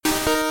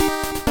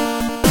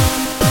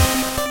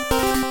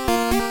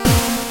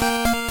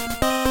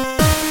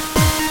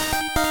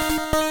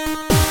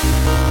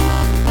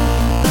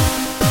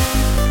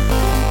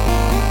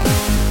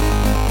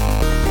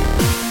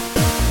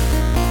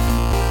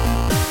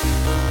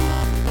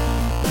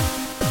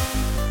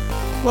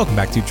Welcome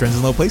back to Trends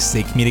in Low Places,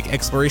 a comedic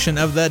exploration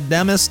of the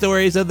dumbest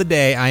stories of the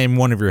day. I am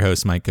one of your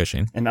hosts, Mike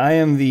Cushing. And I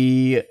am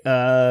the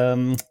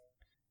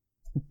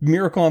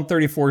Miracle on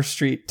 34th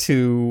Street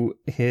to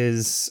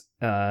his...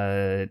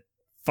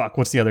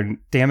 what's the other...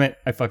 Damn it,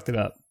 I fucked it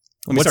up.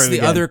 What's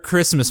the other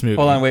Christmas movie?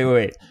 Hold on,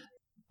 wait.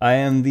 I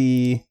am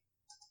the...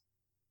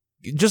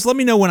 Just let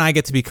me know when I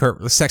get to be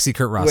sexy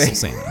Kurt Russell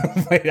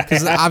Santa.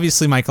 Because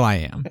obviously, Michael, I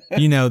am.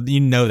 You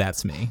know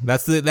that's me.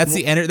 That's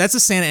the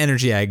Santa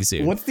energy I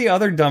exude. What's the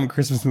other dumb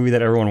Christmas movie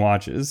that everyone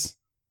watches?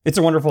 It's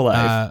a Wonderful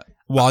Life.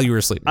 While you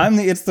were sleeping. I'm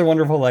the It's the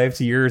Wonderful Life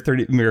to your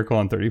Miracle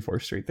on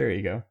 34th Street. There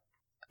you go.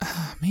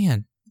 Oh,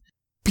 man.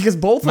 Because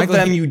both Michael,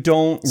 of them you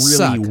don't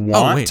really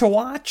want to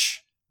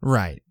watch.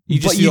 Right. You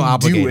just feel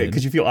obligated. You do it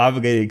because you feel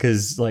obligated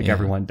because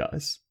everyone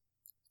does.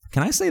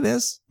 Can I say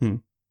this?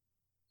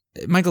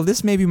 Michael,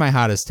 this may be my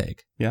hottest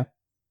take. Yeah.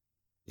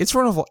 It's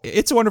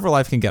a Wonderful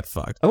Life can get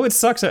fucked. Oh, it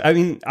sucks. I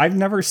mean, I've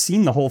never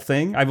seen the whole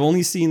thing. I've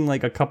only seen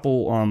like a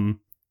couple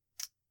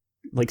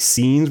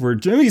scenes where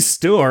Jimmy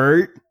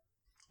Stewart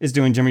is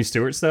doing Jimmy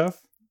Stewart stuff.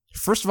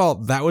 First of all,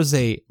 that was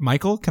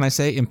Michael, can I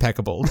say,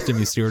 impeccable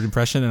Jimmy Stewart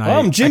impression. And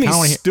I'm Jimmy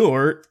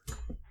Stewart.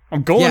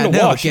 I'm going to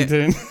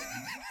Washington.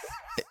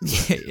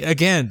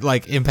 Again,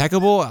 like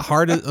impeccable,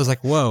 hard. I was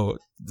like, whoa.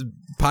 The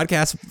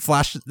podcast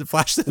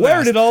flashed.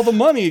 Where did all the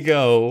money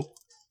go?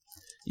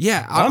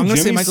 Yeah, I'm going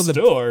to say, Michael,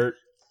 Stewart.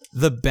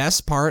 The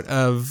best part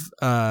of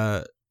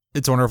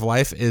It's a Wonderful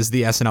Life is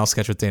the SNL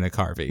sketch with Dana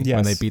Carvey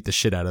when they beat the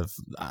shit out of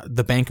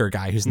the banker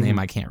guy whose name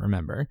I can't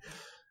remember.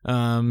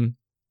 And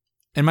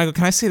Michael,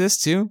 can I say this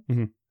too?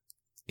 Mm-hmm.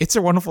 It's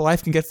a Wonderful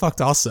Life can get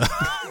fucked also.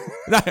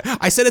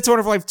 I said It's a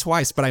Wonderful Life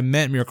twice, but I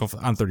meant Miracle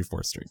on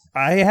 34th Street.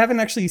 I haven't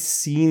actually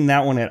seen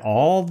that one at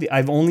all.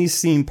 I've only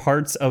seen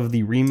parts of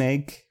the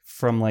remake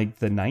from like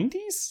the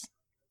 90s,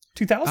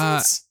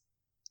 2000s.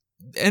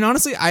 And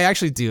honestly,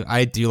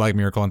 I do like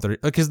Miracle on 30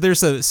 because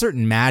there's a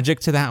certain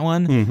magic to that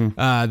one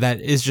that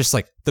is just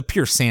like the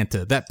pure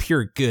Santa, that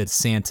pure good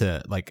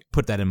Santa, like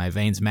put that in my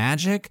veins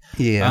magic.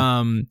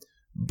 Yeah.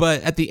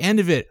 But at the end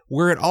of it,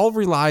 where it all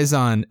relies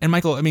on, and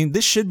Michael, I mean,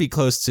 this should be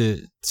close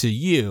to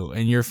you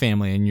and your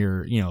family and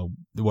your,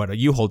 what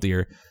you hold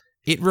dear.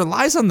 It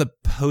relies on the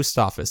post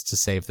office to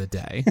save the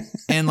day.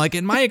 And like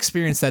in my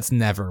experience, that's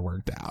never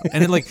worked out.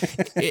 And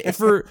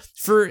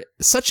for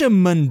such a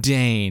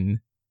mundane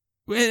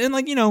and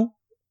like,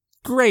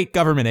 great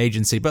government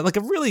agency, but like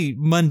a really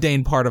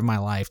mundane part of my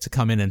life to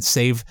come in and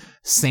save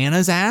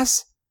Santa's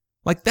ass,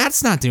 like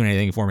that's not doing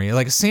anything for me.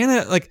 Like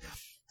Santa, like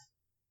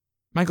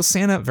Michael,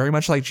 Santa, very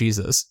much like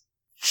Jesus,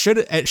 should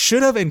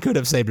have and could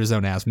have saved his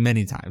own ass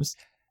many times.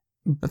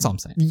 That's all I'm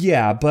saying.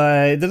 Yeah,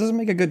 but that doesn't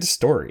make a good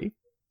story.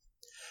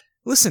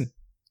 Listen,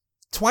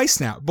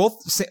 twice now, both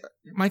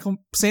Michael,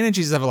 Santa and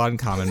Jesus have a lot in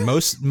common.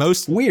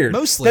 Most weird.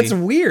 Mostly, that's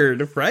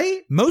weird,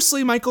 right?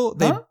 Mostly, Michael,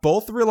 they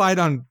both relied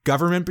on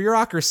government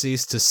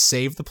bureaucracies to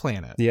save the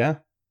planet. Yeah,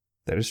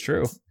 that is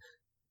true.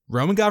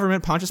 Roman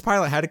government, Pontius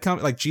Pilate had to come.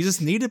 Like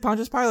Jesus needed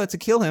Pontius Pilate to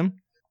kill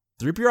him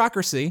through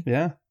bureaucracy.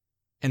 Yeah.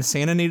 And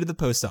Santa needed the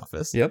post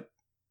office. Yep.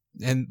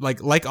 And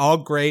like all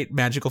great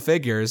magical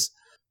figures,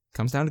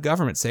 comes down to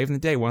government saving the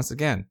day once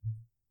again.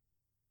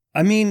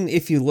 I mean,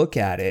 if you look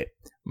at it,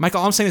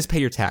 Michael, all I'm saying is pay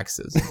your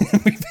taxes.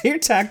 Pay your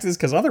taxes,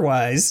 because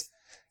otherwise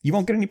you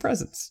won't get any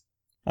presents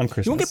on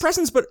Christmas. You won't get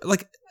presents, but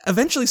like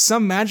eventually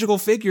some magical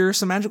figure,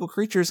 some magical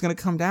creature is going to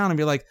come down and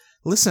be like,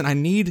 listen, I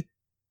need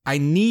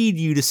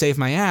you to save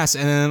my ass.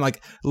 And then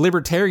like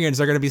libertarians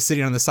are going to be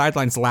sitting on the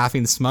sidelines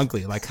laughing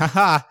smugly like,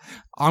 haha,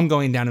 I'm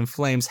going down in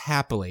flames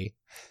happily.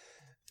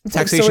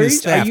 Taxation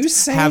is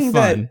theft. Have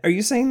fun. Are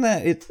you saying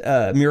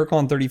that Miracle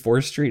on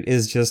 34th Street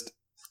is just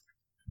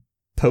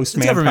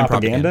postman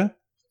propaganda?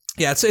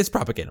 Yeah, it's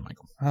propaganda,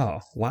 Michael. Oh,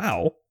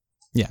 wow.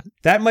 Yeah.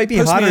 That might be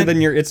hotter than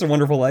your It's a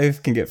Wonderful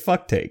Life can get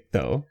fucked take,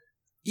 though.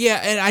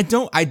 Yeah,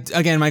 and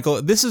again,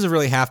 Michael, this is a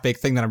really half-baked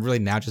thing that I'm really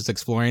now just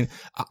exploring.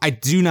 I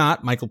do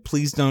not, Michael,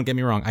 please don't get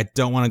me wrong. I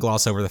don't want to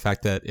gloss over the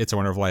fact that It's a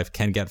Wonderful Life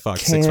can get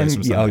fucked 6 ways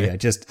from Sunday. Oh, yeah,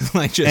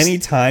 just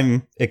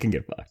anytime it can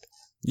get fucked.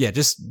 Yeah,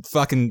 just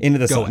fucking into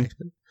the sun.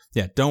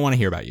 Yeah, don't want to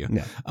hear about you.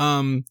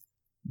 Yeah.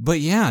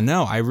 But yeah,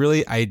 no,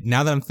 I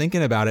now that I'm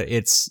thinking about it,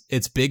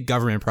 it's big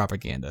government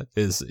propaganda.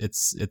 It's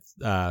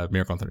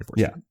Miracle on 34th.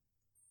 Yeah.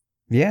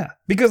 Yeah,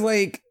 because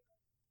like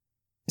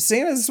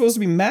Santa is supposed to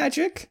be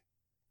magic.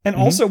 And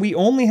also, we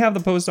only have the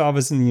post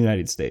office in the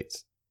United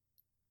States.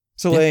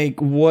 So, like,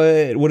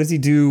 what does he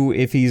do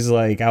if he's,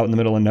 like, out in the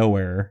middle of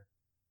nowhere,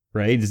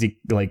 right? Does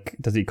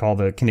he call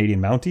the Canadian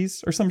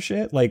Mounties or some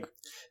shit? Like,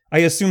 I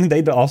assume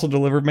they also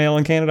deliver mail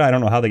in Canada. I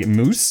don't know how they get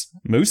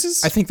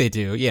mooses? I think they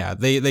do, yeah.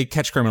 They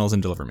catch criminals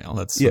and deliver mail.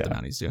 That's what the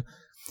Mounties do.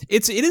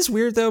 It is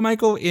weird, though,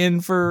 Michael,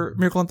 for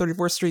Miracle on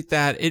 34th Street,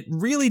 that it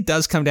really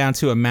does come down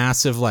to a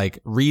massive, like,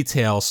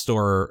 retail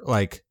store,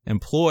 like,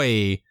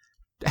 employee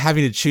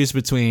having to choose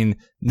between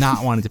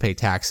not wanting to pay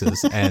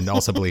taxes and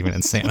also believing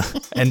in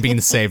Santa and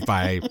being saved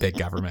by big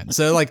government.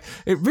 So like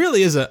it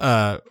really is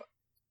a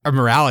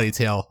morality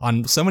tale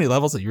on so many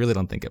levels that you really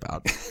don't think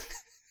about.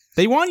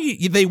 They want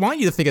you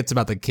to think it's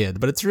about the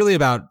kid, but it's really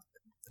about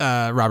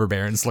robber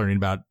barons learning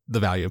about the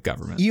value of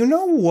government. You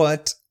know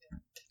what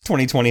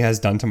 2020 has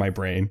done to my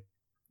brain?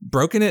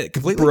 Broken it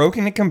completely?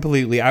 Broken it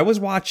completely. I was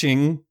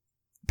watching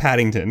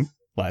Paddington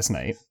last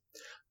night.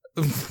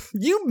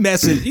 You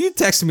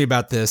texted me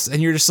about this, and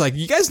you're just like,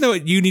 you guys know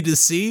what you need to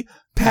see?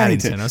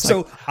 Paddington. I was so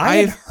like,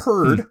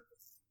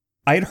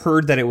 I had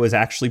heard that it was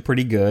actually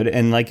pretty good.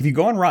 And like, if you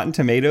go on Rotten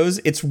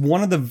Tomatoes, it's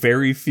one of the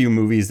very few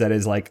movies that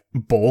is like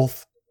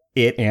both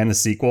it and the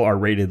sequel are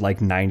rated like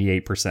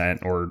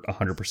 98% or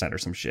 100% or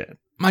some shit.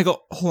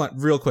 Michael, hold on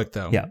real quick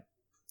though. Yeah.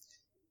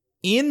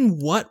 In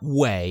what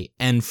way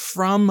and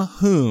from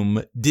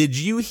whom did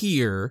you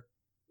hear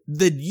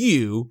that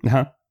you,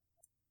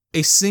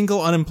 a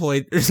single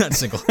unemployed, or not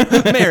single,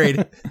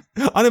 married,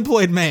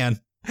 unemployed man,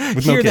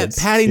 with hear no that kids.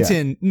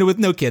 Paddington, no, with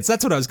no kids,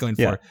 that's what I was going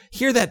for. Yeah.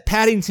 Hear that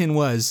Paddington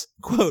was,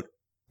 quote,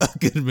 a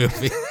good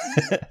movie.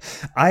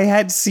 I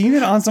had seen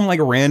it on some like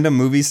random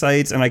movie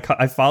sites, and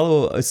I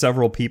follow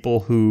several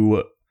people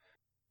who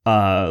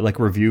like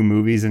review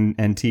movies and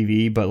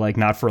TV, but like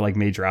not for like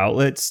major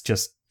outlets,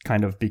 just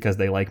kind of because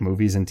they like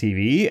movies and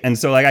TV. And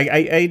so like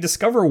I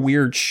discover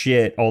weird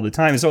shit all the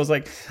time. So I was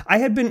like, I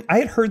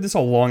had heard this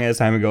a long ass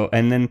time ago,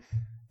 and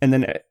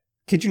then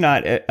kid you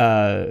not,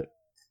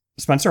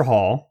 Spencer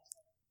Hall.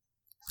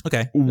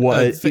 Okay.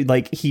 Was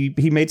like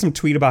he made some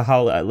tweet about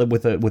how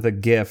with a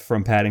GIF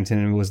from Paddington,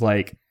 and it was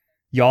like,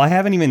 y'all, I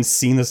haven't even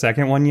seen the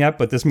second one yet,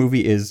 but this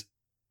movie is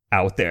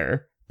out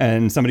there.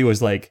 And somebody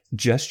was like,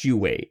 just you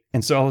wait.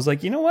 And so I was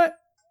like, you know what?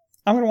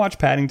 I'm going to watch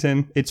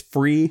Paddington. It's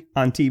free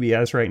on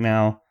TBS right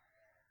now.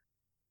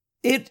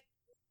 The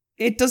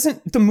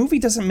movie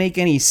doesn't make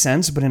any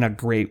sense, but in a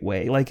great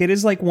way. Like, it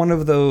is like one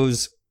of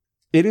those,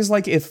 it is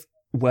like if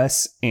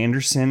Wes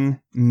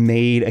Anderson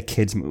made a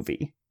kid's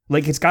movie.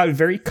 Like, it's got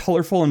very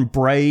colorful and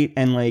bright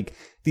and like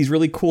these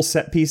really cool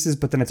set pieces,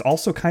 but then it's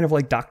also kind of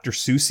like Dr.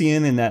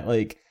 Seussian in that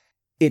like,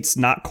 it's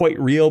not quite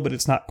real, but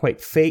it's not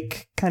quite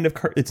fake. Kind of,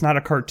 it's not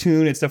a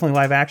cartoon. It's definitely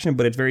live action,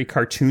 but it's very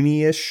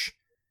cartoony-ish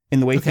in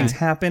the way things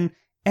happen.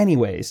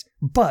 Anyways,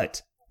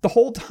 but the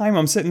whole time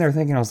I'm sitting there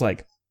thinking, I was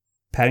like,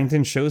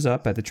 Paddington shows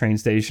up at the train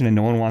station and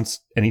no one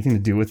wants anything to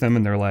do with him.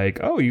 And they're like,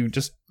 oh,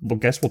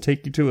 guess we'll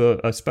take you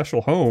to a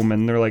special home.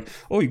 And they're like,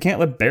 oh, you can't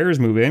let bears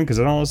move in because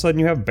then all of a sudden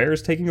you have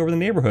bears taking over the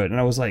neighborhood. And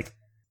I was like,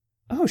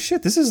 oh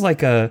shit, this is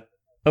like a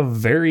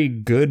very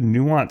good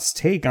nuanced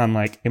take on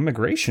like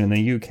immigration in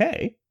the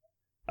UK.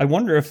 I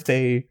wonder if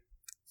they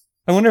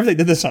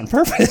did this on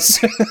purpose.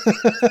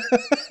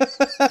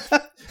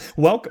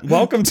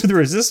 Welcome to the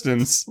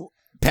resistance.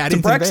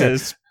 Paddington to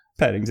Brexit.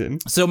 Paddington.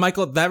 So,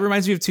 Michael, that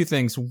reminds me of two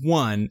things.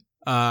 One,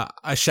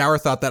 a shower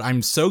thought that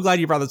I'm so glad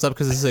you brought this up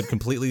because this had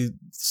completely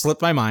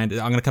slipped my mind. I'm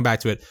going to come back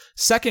to it.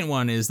 Second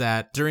one is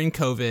that during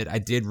COVID, I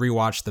did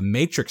rewatch the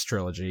Matrix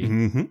trilogy.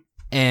 Mm-hmm.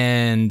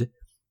 And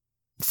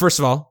first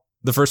of all,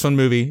 the first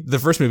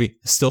movie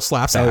still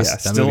slaps ass. Yeah,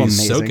 that still movie is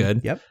amazing. so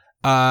good. Yep.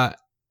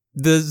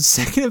 The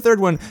second and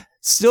third one,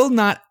 still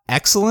not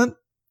excellent,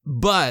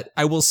 but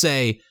I will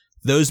say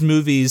those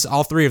movies,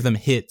 all three of them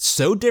hit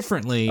so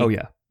differently. Oh,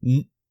 yeah.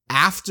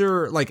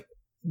 After like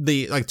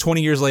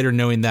 20 years later,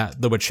 knowing that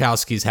the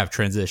Wachowskis have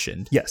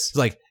transitioned. Yes. It's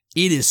like,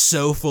 it is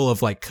so full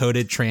of like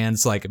coded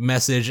trans like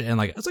message. And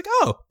like, it's like,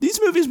 oh, these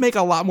movies make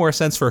a lot more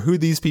sense for who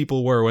these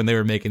people were when they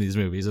were making these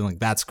movies. And like,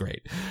 that's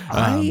great.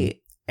 I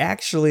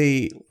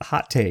actually,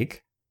 hot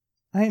take,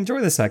 I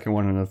enjoy the second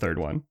one and the third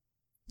one.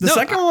 The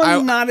second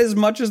one, not as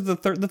much as the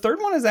third. The third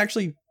one is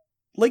actually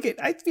like it.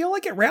 I feel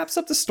like it wraps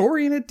up the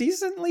story in a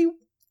decently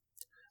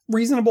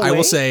reasonable way. I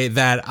will say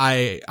that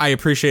I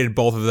appreciated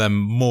both of them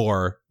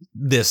more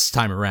this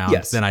time around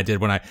than I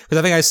did because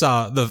I think I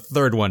saw the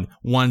third one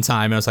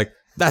time and I was like,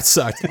 that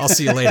sucked. I'll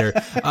see you later.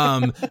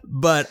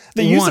 But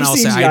the use of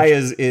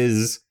CGI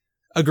is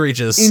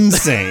egregious,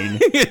 insane,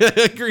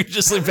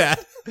 egregiously bad.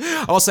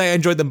 I'll say I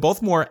enjoyed them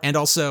both more, and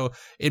also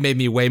it made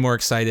me way more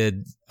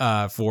excited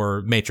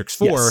for Matrix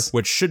 4,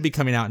 which should be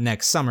coming out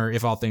next summer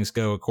if all things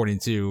go according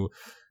to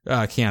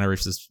Keanu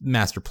Reeves'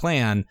 master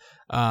plan.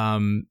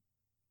 And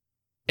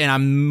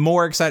I'm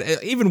more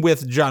excited, even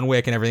with John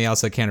Wick and everything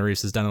else that Keanu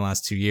Reeves has done in the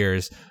last 2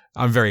 years.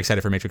 I'm very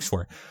excited for Matrix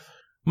 4.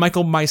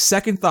 Michael, my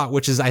second thought,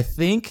 which is I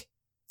think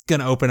going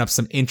to open up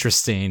some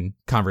interesting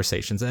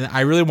conversations. And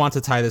I really want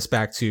to tie this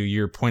back to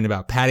your point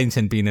about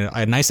Paddington being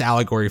a nice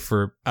allegory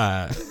for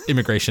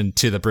immigration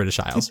to the British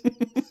Isles.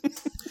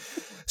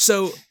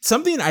 So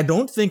something I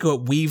don't think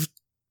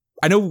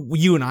I know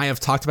you and I have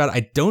talked about,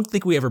 I don't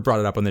think we ever brought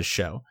it up on this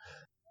show.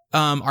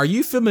 Are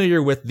you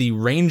familiar with the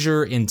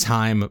Ranger in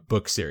Time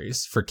book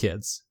series for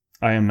kids?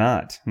 I am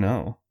not.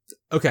 No.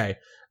 Okay.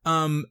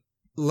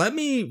 Let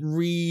me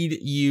read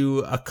you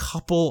a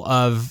couple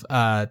of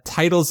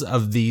titles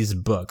of these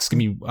books. Give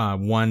me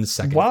 1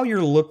 second. While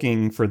you're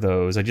looking for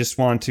those, I just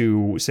want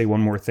to say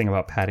one more thing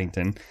about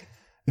Paddington.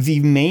 The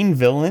main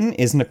villain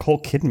is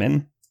Nicole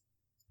Kidman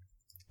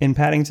in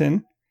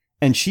Paddington,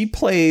 and she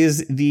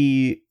plays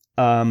the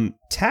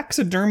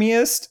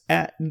taxidermist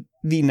at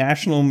the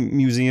National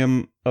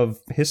Museum of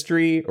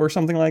History or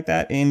something like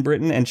that in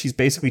Britain, and she's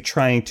basically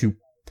trying to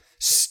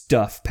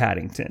stuff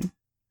Paddington.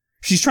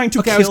 She's trying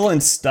to kill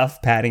and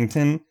stuff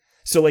Paddington.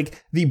 So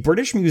like the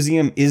British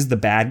Museum is the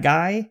bad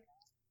guy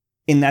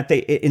in that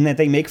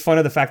they make fun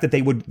of the fact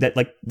that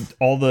like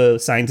all the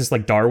scientists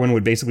like Darwin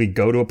would basically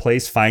go to a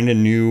place, find a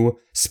new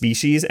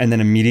species, and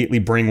then immediately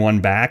bring one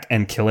back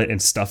and kill it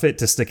and stuff it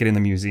to stick it in the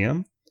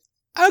museum.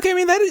 Okay, I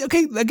mean, that is,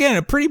 okay, again,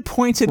 a pretty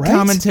pointed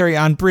commentary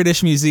on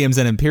British museums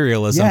and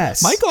imperialism.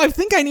 Yes. Michael, I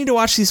think I need to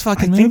watch these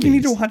fucking movies. I think you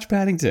need to watch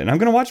Paddington. I'm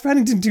going to watch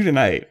Paddington 2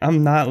 tonight.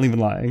 I'm not even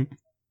lying.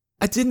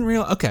 I didn't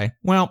realize. Okay,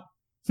 well,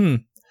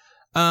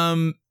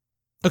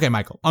 okay,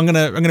 Michael, I'm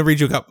gonna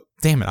read you a couple.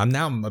 Damn it,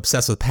 I'm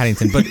obsessed with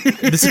Paddington, but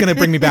this is gonna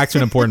bring me back to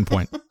an important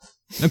point.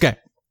 Okay,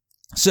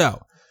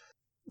 so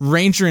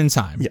Ranger in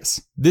Time.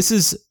 Yes, this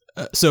is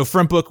so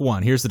from book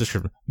 1. Here's the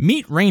description: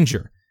 Meet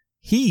Ranger.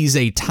 He's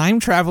a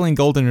time-traveling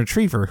golden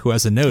retriever who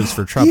has a nose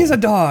for trouble. He's a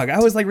dog. I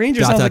was like,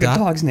 Ranger sounds like a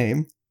dog's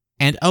name.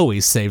 And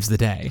always saves the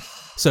day.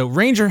 So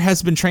Ranger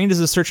has been trained as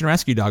a search and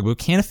rescue dog, but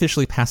can't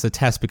officially pass the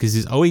test because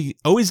he's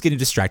always getting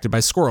distracted by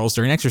squirrels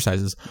during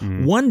exercises.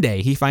 One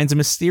day, he finds a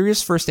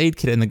mysterious first aid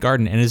kit in the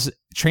garden and is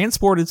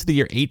transported to the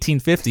year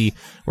 1850,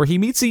 where he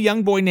meets a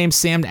young boy named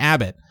Sam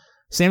Abbott.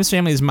 Sam's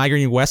family is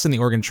migrating west on the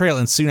Oregon Trail,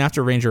 and soon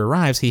after Ranger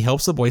arrives, he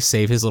helps the boy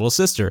save his little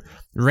sister.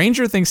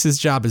 Ranger thinks his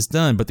job is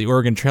done, but the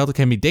Oregon Trail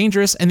can be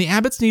dangerous, and the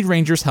Abbotts need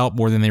Ranger's help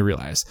more than they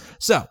realize.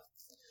 So,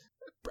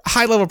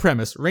 high-level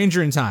premise,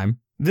 Ranger in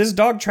Time. This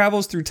dog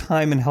travels through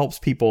time and helps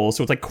people,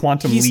 so it's like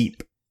Quantum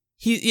Leap.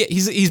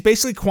 He's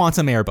basically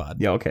Quantum Airbud.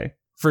 Yeah, okay.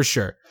 For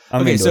sure.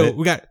 I'm okay, so it.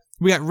 we got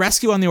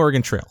Rescue on the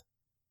Oregon Trail.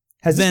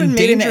 Has this been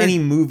made into any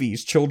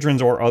movies,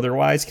 children's or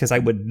otherwise? Because I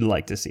would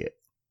like to see it.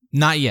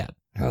 Not yet.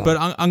 Oh.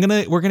 But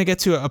we're gonna get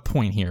to a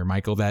point here,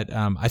 Michael, that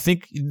I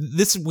think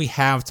this we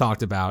have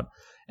talked about,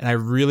 and I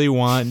really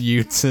want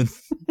you to.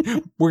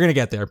 We're gonna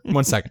get there.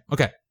 1 second.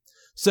 Okay.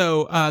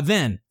 So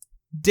then,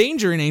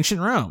 Danger in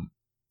Ancient Rome.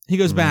 He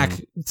goes back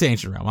to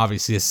Ancient Rome,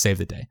 obviously, to save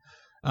the day.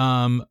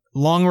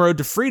 Long Road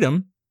to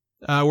Freedom,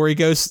 where he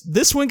goes.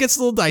 This one gets a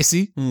little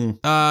dicey.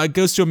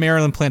 Goes to a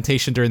Maryland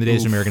plantation during the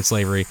days of American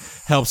slavery.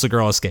 Helps a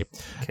girl escape.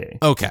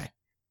 Okay.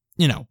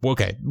 You know,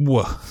 okay.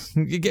 Whoa.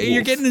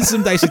 You're getting into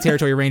some dicey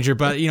territory, Ranger,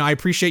 but, you know, I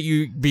appreciate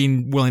you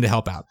being willing to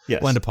help out.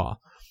 Yes. Lend a paw.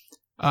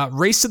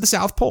 Race to the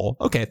South Pole.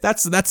 Okay, that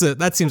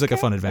seems like a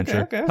fun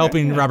adventure.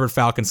 Helping Robert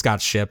Falcon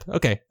Scott's ship.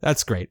 Okay,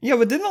 that's great. Yeah,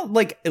 but didn't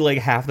like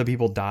half the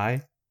people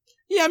die?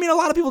 Yeah, I mean, a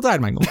lot of people died,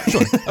 Michael.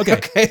 Sure.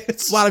 Okay.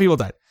 A lot of people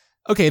died.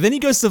 Okay, then he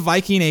goes to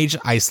Viking Age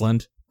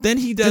Iceland. Then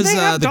he does Did they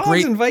have the dogs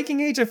Great in Viking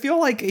Age. I feel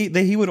like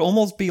he would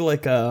almost be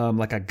like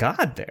a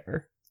god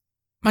there.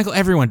 Michael,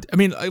 everyone. I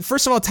mean,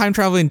 first of all, time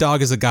traveling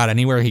dog is a god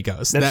anywhere he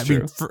goes. That's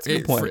true. That's a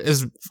good point.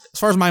 As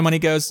far as my money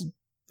goes,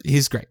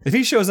 he's great. If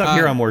he shows up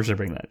here, I'm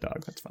worshiping that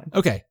dog. That's fine.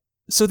 Okay,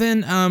 so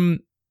then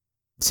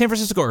San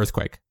Francisco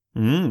earthquake.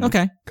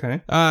 Okay.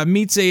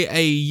 Meets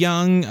a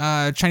young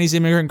Chinese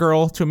immigrant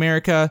girl to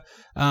America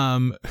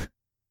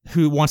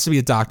who wants to be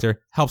a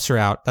doctor. Helps her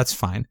out. That's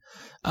fine.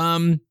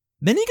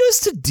 Then he goes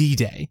to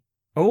D-Day.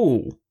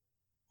 Oh,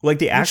 like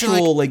the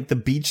actual like the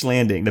beach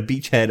landing, the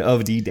beachhead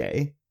of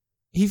D-Day.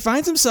 He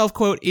finds himself,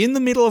 quote, in the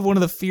middle of one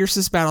of the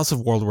fiercest battles of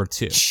World War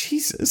II.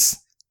 Jesus.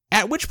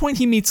 At which point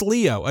he meets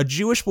Leo, a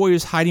Jewish boy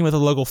who's hiding with a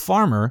local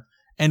farmer,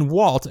 and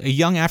Walt, a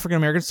young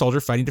African-American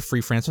soldier fighting to free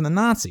France from the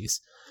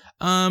Nazis.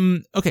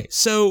 Okay,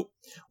 so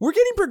we're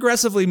getting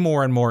progressively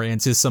more and more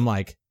into some,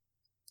 like,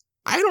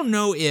 I don't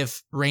know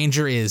if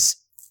Ranger is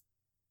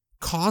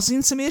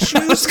causing some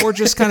issues or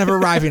just kind of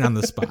arriving on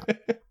the spot.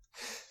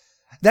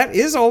 That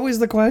is always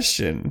the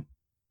question.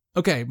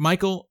 Okay,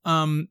 Michael,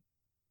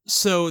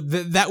 so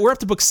that we're up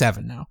to book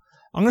 7 now.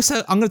 I'm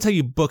gonna tell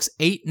you books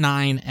 8,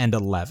 9, and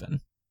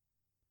 11.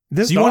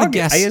 This Do you want to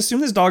guess? I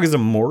assume this dog is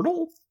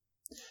immortal.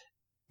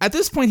 At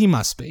this point, he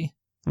must be.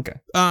 Okay.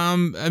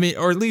 I mean,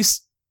 or at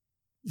least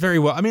very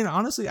well. I mean,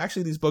 honestly,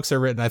 actually, these books are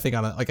written, I think,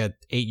 on an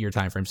 8-year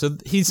time frame. So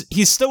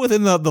he's still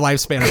within the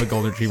lifespan of a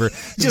golden retriever.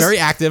 He's very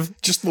active.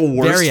 Just the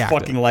worst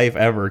fucking life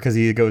ever because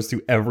he goes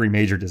through every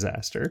major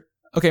disaster.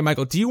 Okay,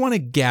 Michael, do you want to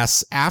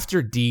guess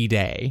after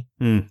D-Day,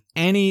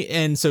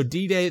 so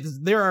D-Day,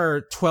 there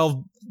are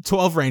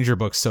 12 Ranger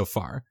books so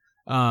far.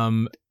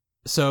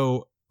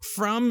 So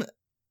from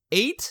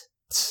 8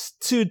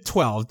 to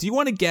 12, do you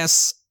want to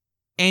guess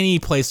any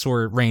place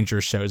where Ranger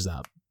shows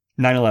up?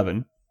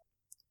 9/11.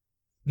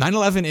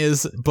 9/11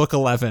 is book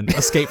 11,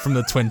 Escape from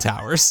the Twin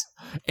Towers.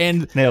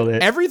 And nailed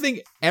it.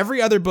 Every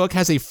other book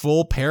has a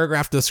full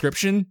paragraph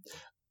description.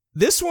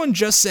 This one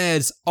just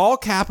says, all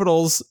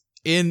capitals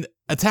in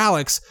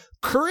italics,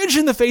 courage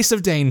in the face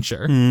of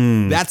danger.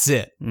 That's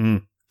it.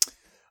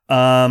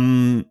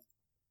 Pearl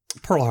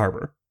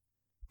Harbor.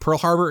 Pearl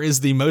Harbor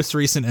is the most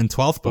recent and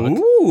 12th book.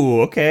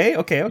 Ooh, okay.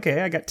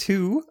 I got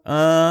 2.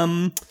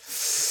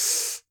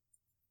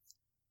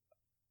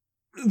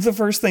 The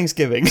First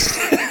Thanksgiving.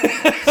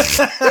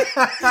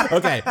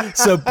 Okay,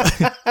 so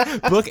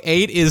book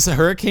 8 is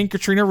Hurricane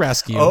Katrina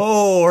Rescue.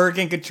 Oh,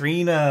 Hurricane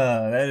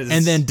Katrina. That is.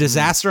 And then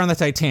Disaster on the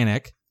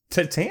Titanic.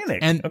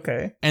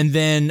 Okay. And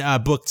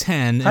then book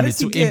 10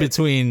 in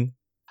between.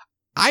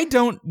 I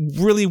don't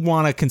really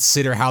want to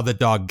consider how the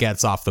dog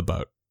gets off the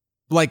boat.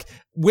 Like,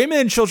 women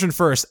and children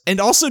first, and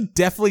also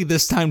definitely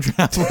this time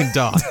traveling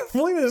dog.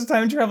 Definitely this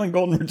time traveling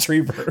golden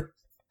retriever.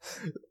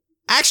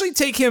 Actually,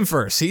 take him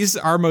first. He's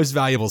our most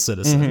valuable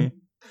citizen.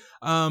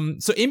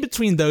 So in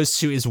between those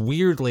two is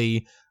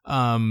weirdly,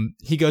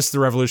 he goes to the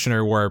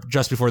Revolutionary War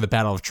just before the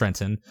Battle of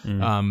Trenton.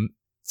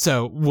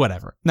 So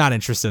whatever. Not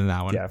interested in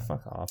that one. Yeah,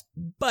 fuck off.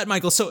 But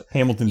Michael, so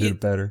Hamilton did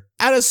it better.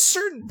 At a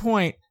certain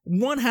point,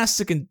 one has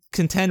to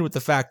contend with the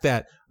fact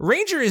that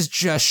Ranger is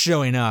just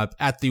showing up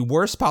at the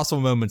worst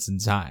possible moments in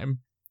time.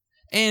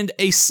 And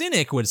a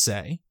cynic would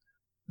say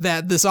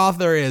that this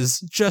author is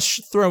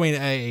just throwing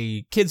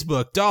a kid's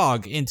book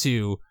dog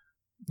into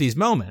these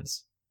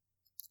moments.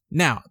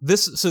 Now, we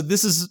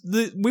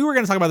were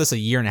going to talk about this a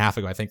year and a half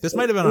ago, I think. This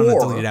might have been on a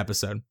deleted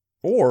episode.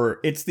 Or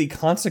it's the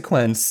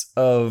consequence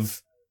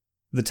of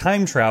the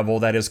time travel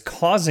that is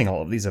causing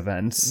all of these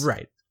events.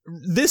 Right.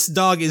 This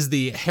dog is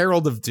the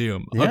herald of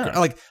doom. Yeah.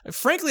 Like,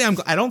 frankly,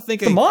 I don't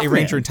think a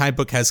Ranger in Time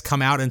book has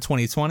come out in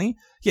 2020.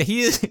 Yeah,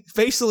 he is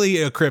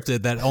basically a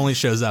cryptid that only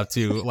shows up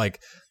to, like,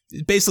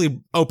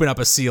 basically open up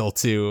a seal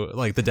to,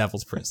 like, the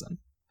devil's prison.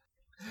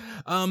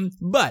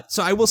 But,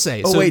 so I will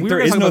say... Oh, so wait,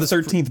 there is no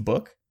 13th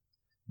book?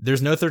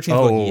 There's no 13th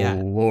book yet.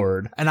 Oh,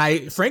 Lord.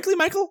 And frankly,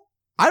 Michael,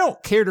 I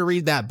don't care to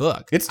read that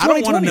book. It's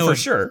 2020 for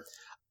sure.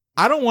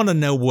 I don't want to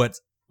know what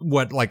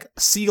like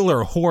seal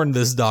or horn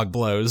this dog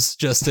blows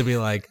just to be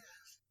like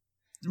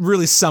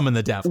really summon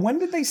the devil. When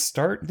did they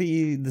start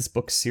this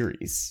book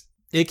series?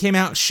 It came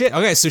out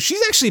okay, so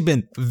she's actually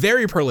been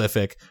very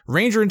prolific.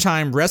 Ranger in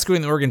Time,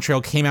 Rescuing the Oregon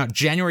Trail came out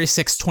January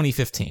 6,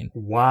 2015.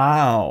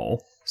 Wow.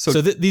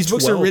 So these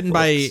books are written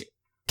by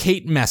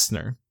Kate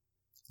Messner.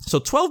 So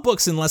 12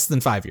 books in less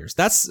than 5 years.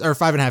 Or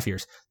 5.5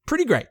 years.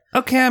 Pretty great.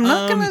 Okay, I'm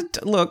not gonna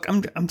look.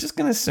 I'm just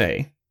gonna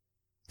say,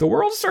 the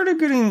world started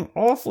getting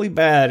awfully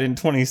bad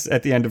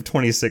at the end of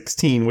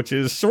 2016, which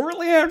is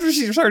shortly after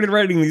she started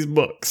writing these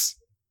books.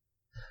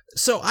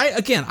 So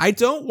I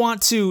don't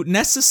want to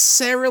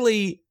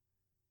necessarily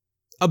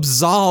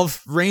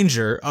absolve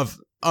Ranger of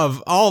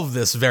all of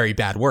this very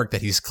bad work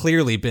that he's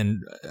clearly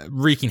been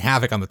wreaking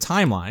havoc on the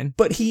timeline.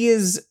 But he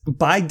is,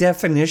 by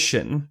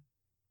definition,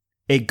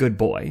 a good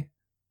boy.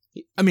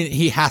 I mean,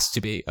 he has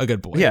to be a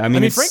good boy. Yeah, I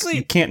mean frankly,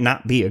 you can't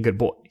not be a good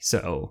boy.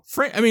 So,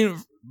 I mean,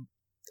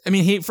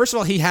 he first of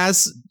all, he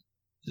has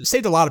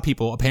saved a lot of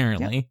people.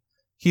 Apparently, yeah.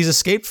 He's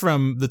escaped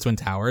from the Twin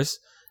Towers.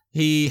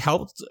 He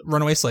helped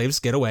runaway slaves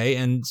get away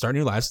and start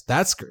new lives.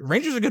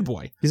 Ranger's a good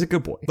boy. He's a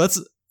good boy.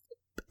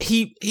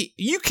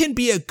 You can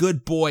be a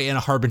good boy and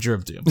a harbinger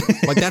of doom.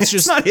 Like that's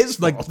just not his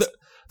fault. Like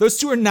those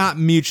two are not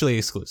mutually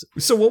exclusive.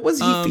 So what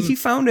was he? He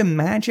found a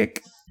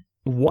magic.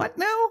 What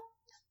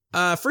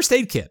now? First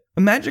aid kit.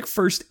 A magic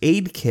first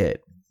aid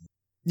kit.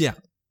 Yeah.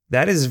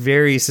 That is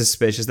very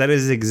suspicious. That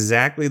is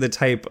exactly the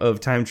type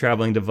of time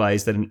traveling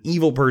device that an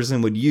evil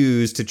person would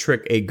use to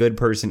trick a good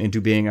person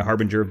into being a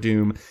harbinger of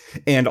doom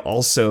and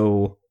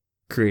also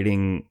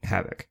creating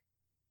havoc.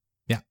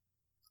 Yeah.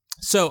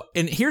 So,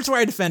 and here's where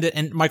I defend it.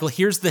 And Michael,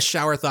 here's the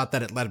shower thought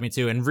that it led me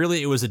to. And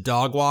really, it was a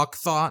dog walk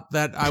thought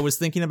that I was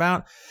thinking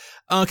about.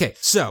 Okay.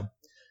 So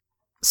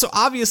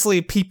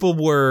obviously people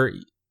were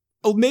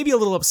maybe a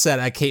little upset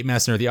at Kate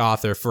Messner, the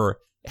author, for,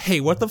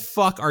 hey, what the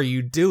fuck are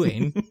you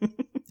doing?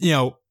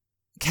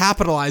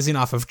 Capitalizing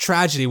off of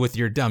tragedy with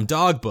your dumb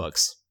dog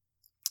books.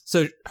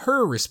 So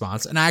her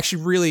response, and I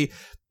actually really,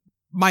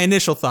 my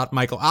initial thought,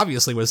 Michael,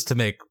 obviously was to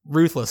make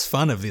ruthless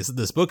fun of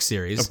this book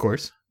series. Of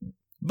course.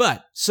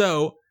 But,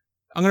 so,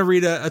 I'm going to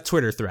read a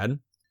Twitter thread.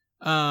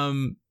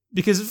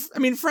 Because, I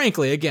mean,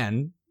 frankly,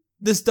 again,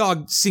 this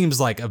dog seems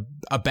like a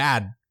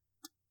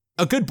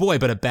good boy,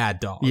 but a bad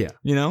dog. Yeah.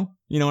 You know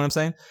what I'm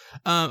saying?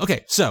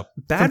 Okay, so.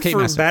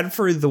 Bad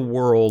for the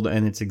world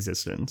and its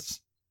existence.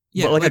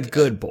 Yeah. But like a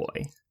good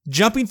boy.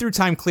 Jumping through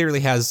time clearly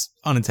has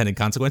unintended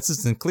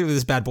consequences, and clearly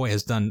this good boy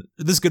has done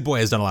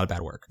a lot of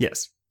bad work.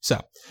 Yes. So,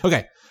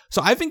 okay.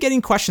 So I've been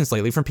getting questions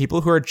lately from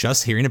people who are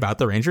just hearing about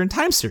the Ranger in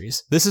Time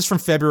series. This is from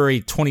February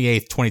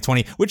 28th,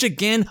 2020, which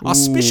again,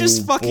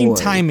 auspicious fucking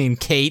timing,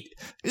 Kate.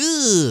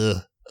 Ugh.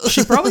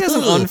 She probably has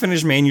an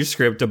unfinished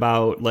manuscript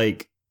about,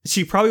 like,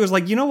 she probably was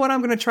like, you know what I'm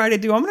going to try to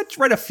do? I'm going to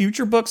write a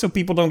future book so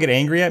people don't get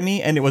angry at me.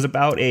 And it was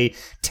about a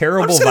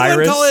terrible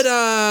virus. Call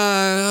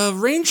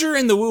it Ranger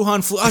and the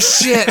Wuhan flu. Oh,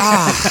 shit.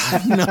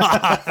 No.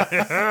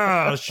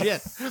 Oh, shit.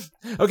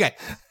 Okay.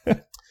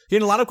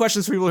 Getting a lot of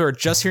questions from people who are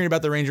just hearing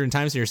about the Ranger in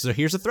Time series. So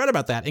here's a thread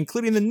about that,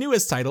 including the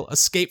newest title,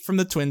 Escape from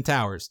the Twin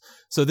Towers.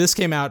 So this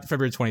came out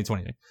February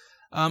 2020.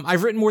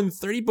 I've written more than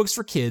 30 books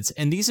for kids,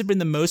 and these have been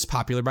the most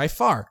popular by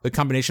far. The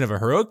combination of a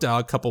heroic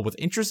dog coupled with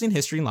interesting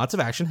history and lots of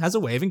action has a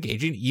way of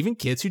engaging even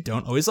kids who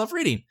don't always love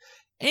reading.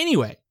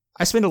 Anyway,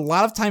 I spend a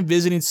lot of time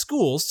visiting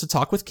schools to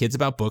talk with kids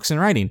about books and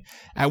writing.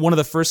 At one of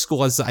the first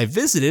schools I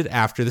visited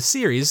after the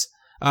series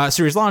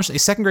launched, a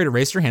second grader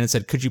raised her hand and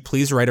said, "Could you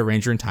please write a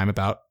Ranger in Time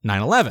about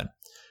 9/11?"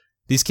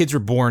 These kids were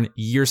born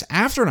years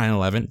after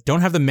 9/11,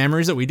 don't have the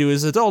memories that we do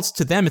as adults.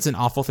 To them, it's an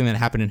awful thing that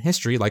happened in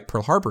history, like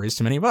Pearl Harbor is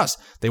to many of us.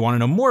 They want to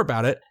know more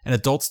about it, and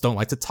adults don't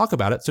like to talk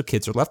about it, so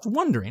kids are left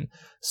wondering.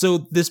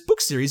 So this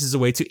book series is a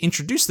way to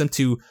introduce them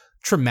to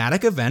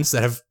traumatic events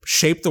that have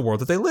shaped the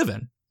world that they live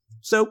in.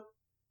 So,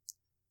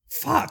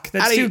 fuck,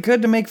 that's too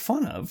good to make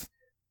fun of.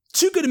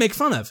 Too good to make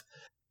fun of.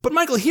 But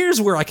Michael,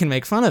 here's where I can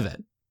make fun of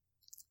it.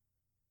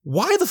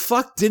 Why the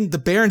fuck didn't the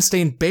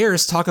Berenstain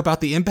Bears talk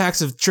about the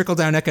impacts of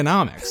trickle-down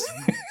economics?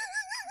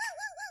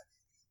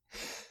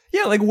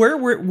 Yeah, like where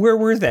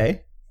were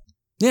they?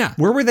 Yeah.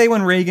 Where were they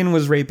when Reagan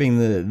was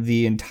raping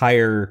the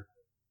entire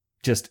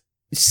just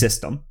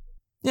system?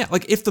 Yeah,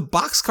 like if the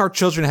Boxcar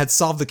Children had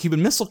solved the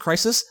Cuban Missile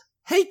Crisis,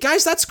 hey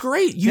guys, that's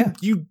great.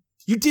 You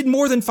did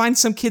more than find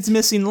some kid's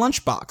missing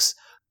lunchbox.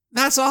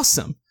 That's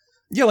awesome.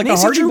 Yeah, like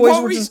Nancy the Hardy Drew,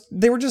 Boys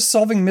were just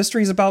solving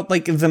mysteries about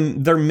like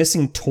their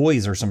missing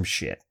toys or some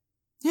shit.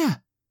 Yeah.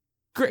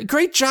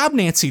 Great job,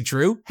 Nancy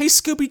Drew. Hey,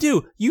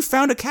 Scooby-Doo, you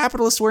found a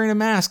capitalist wearing a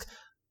mask.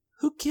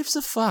 Who gives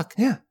a fuck?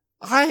 Yeah.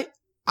 I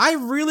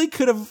really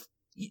could have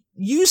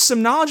used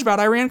some knowledge about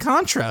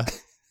Iran-Contra.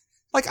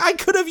 Like, I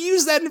could have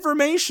used that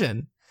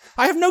information.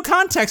 I have no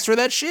context for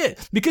that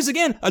shit. Because,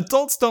 again,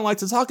 adults don't like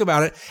to talk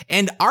about it.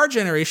 And our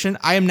generation,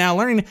 I am now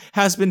learning,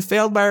 has been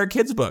failed by our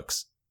kids'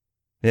 books.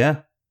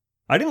 Yeah.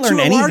 I didn't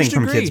learn anything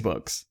from kids'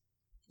 books.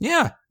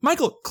 Yeah.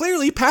 Michael,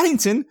 clearly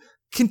Paddington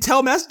can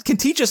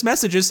teach us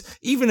messages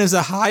even as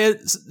a high,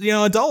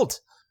 adult.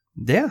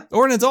 Yeah.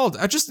 Or an adult.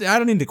 I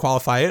don't need to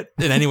qualify it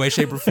in any way,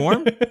 shape, or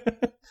form.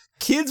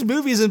 Kids'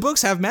 movies and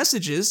books have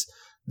messages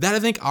that I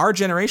think our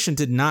generation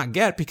did not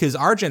get because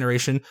our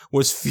generation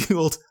was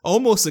fueled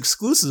almost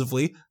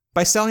exclusively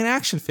by selling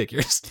action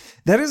figures.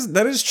 That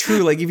is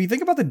true. Like, if you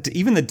think about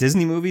even the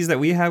Disney movies that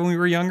we had when we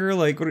were younger,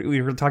 like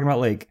we were talking about,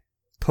 like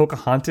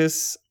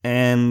Pocahontas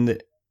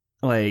and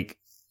like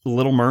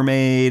Little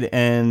Mermaid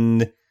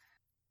and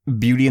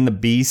Beauty and the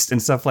Beast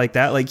and stuff like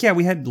that. Like, yeah,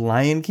 we had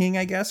Lion King,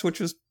 I guess,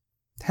 which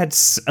had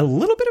a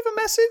little bit of a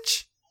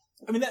message.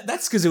 I mean,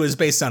 that's because it was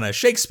based on a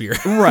Shakespeare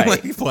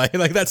right play.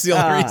 Like, that's the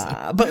only reason.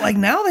 But like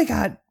now they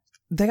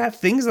got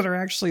things that are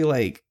actually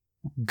like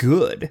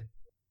good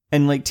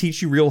and like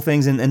teach you real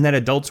things and that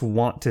adults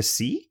want to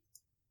see.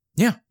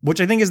 Yeah, which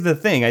I think is the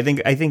thing. I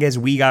think as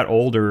we got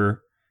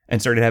older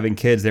and started having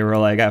kids, they were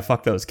like,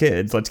 fuck those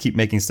kids. Let's keep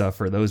making stuff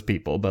for those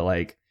people, but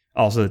like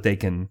also that they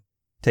can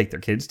take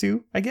their kids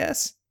to, I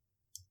guess.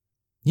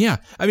 Yeah,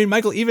 I mean,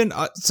 Michael, even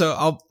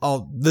so,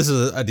 I'll. This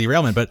is a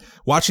derailment, but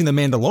watching The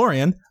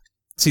Mandalorian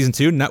season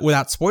 2,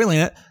 without spoiling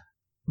it,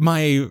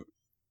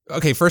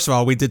 first of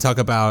all, we did talk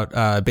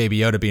about Baby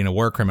Yoda being a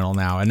war criminal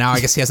now, and now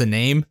I guess he has a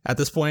name at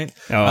this point.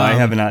 Oh, I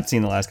have not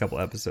seen the last couple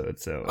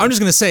episodes, so I'm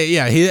just gonna say,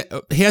 yeah,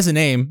 he has a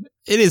name.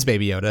 It is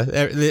Baby Yoda.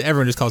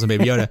 Everyone just calls him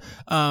Baby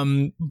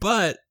Yoda.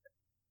 But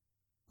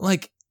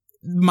like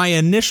my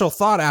initial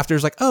thought after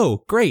is like,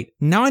 oh, great,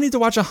 now I need to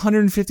watch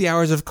 150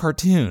 hours of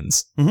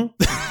cartoons. Mm-hmm.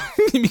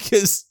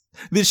 Because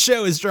this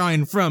show is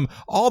drawing from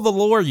all the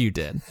lore you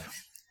did.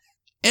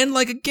 And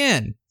like,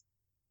 again,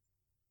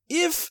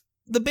 if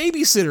the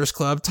Babysitters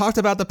Club talked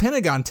about the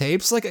Pentagon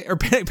tapes, like, or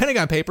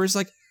Pentagon Papers,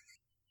 like,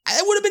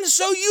 that would have been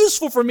so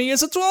useful for me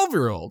as a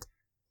 12-year-old.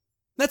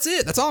 That's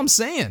it. That's all I'm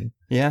saying.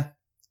 Yeah.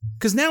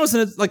 Because now as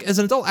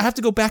an adult, I have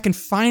to go back and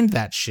find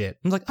that shit.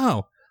 I'm like,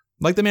 oh,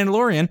 like The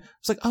Mandalorian.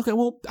 It's like, okay,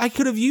 well, I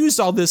could have used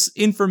all this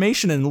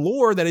information and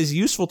lore that is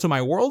useful to my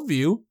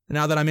worldview.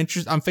 Now that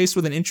I'm faced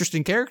with an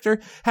interesting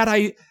character, had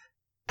I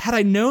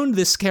known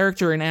this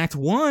character in Act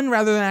 1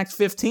 rather than Act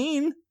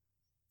 15,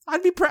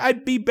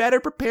 I'd be better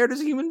prepared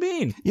as a human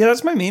being. Yeah,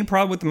 that's my main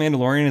problem with The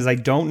Mandalorian is I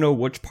don't know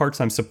which parts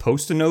I'm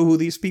supposed to know who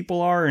these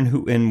people are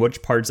and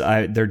which parts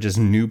they're just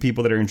new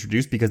people that are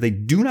introduced because they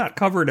do not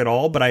cover it at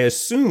all. But I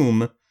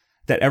assume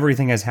that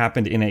everything has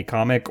happened in a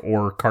comic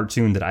or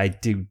cartoon that I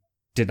did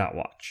not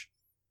watch.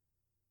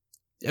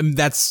 And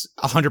that's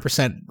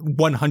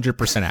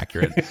 100%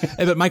 accurate.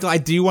 But Michael, I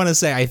do want to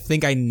say,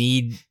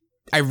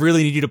 I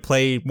really need you to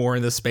play more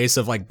in the space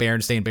of like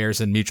Berenstain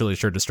Bears and Mutually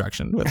Assured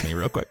Destruction with me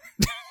real quick.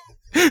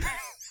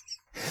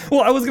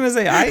 Well, I was going to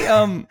say,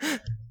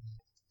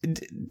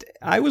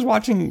 I was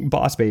watching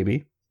Boss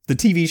Baby, the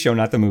TV show,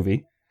 not the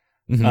movie.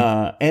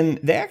 Mm-hmm. And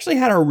they actually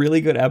had a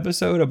really good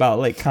episode about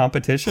like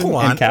competition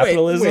and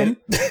capitalism.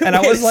 Wait. And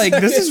I was like,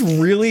 this is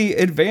really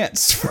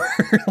advanced for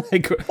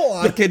like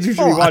the kids who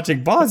should be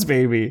watching Boss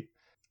Baby.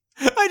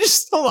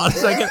 Hold on a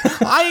second.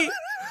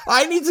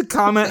 I need to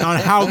comment on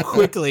how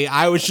quickly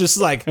I was just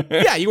like,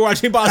 yeah, you were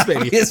watching Boss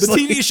Baby,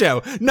 obviously. The TV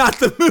show, not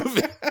the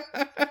movie.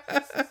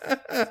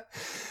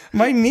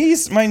 My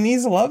niece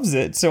loves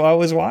it, so I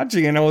was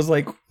watching and I was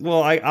like,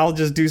 well, I'll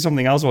just do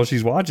something else while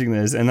she's watching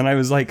this. And then I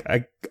was like,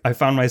 I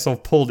found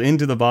myself pulled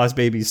into the Boss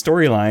Baby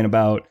storyline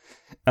about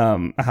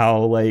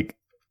how like,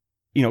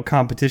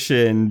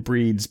 competition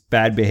breeds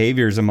bad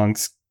behaviors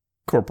amongst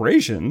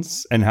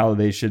corporations and how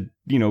they should,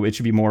 it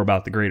should be more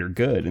about the greater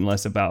good and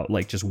less about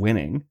like just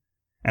winning.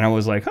 And I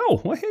was like,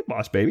 oh, well, hey,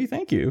 Boss Baby,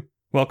 thank you.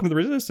 Welcome to the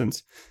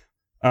Resistance.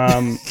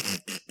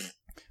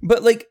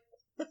 But like,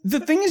 the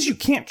thing is, you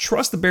can't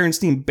trust the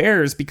Berenstain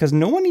Bears because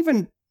no one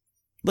even,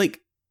 like,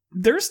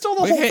 there's still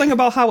the whole thing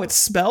about how it's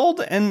spelled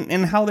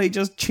and how they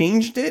just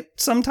changed it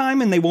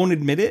sometime and they won't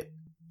admit it,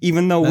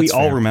 even though we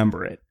all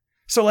remember it.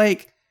 So,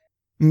 like,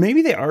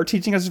 maybe they are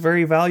teaching us a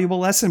very valuable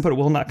lesson, but it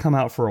will not come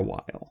out for a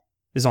while,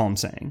 is all I'm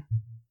saying.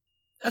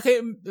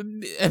 Okay,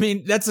 I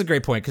mean, that's a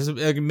great point, because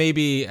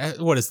maybe,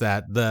 what is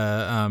that?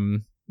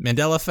 The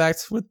Mandela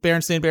effect with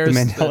Berenstain Bears?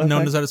 The Mandela no one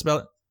effect? knows how to spell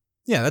it?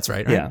 Yeah, that's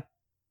right. Yeah.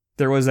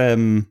 There was a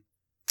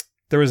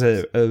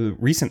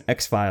recent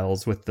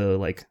X-Files with the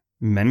like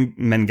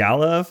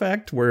Mengele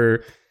effect,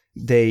 where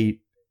they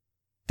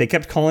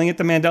kept calling it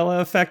the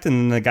Mandela effect,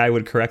 and the guy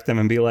would correct them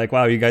and be like,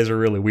 wow, you guys are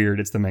really weird.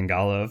 It's the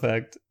Mengele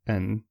effect.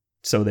 And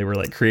so they were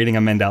like creating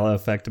a Mandela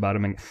effect about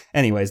him.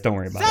 Anyways, don't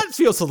worry about it. That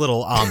feels a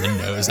little on the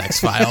nose,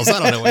 X-Files. I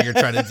don't know what you're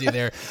trying to do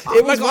there.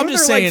 It was Michael, one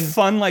of their like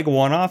fun like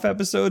one-off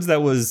episodes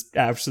that was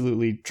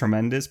absolutely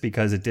tremendous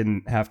because it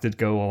didn't have to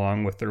go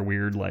along with their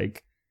weird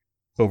like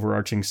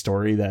overarching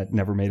story that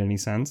never made any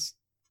sense.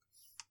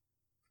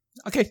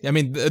 Okay, I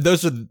mean,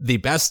 those are the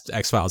best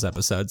X-Files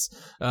episodes.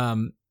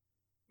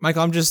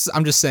 Michael, I'm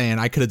just saying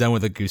I could have done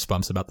with a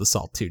Goosebumps about the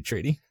SALT II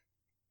treaty.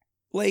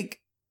 Like,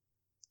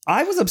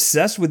 I was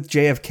obsessed with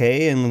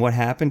JFK and what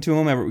happened to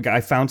him.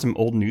 I found some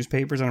old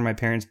newspapers under my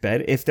parents'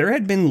 bed. If there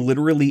had been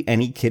literally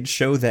any kids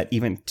show that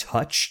even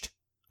touched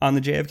on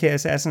the JFK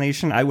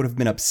assassination, I would have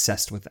been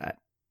obsessed with that.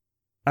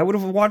 I would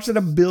have watched it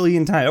a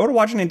billion times. I would have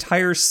watched an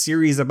entire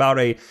series about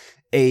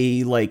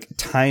a like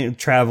time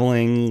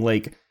traveling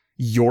like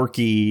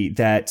Yorkie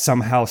that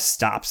somehow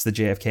stops the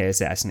JFK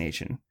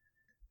assassination.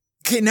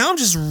 Okay, now I'm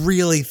just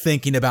really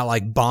thinking about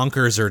like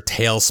Bonkers or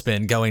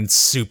Tailspin going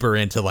super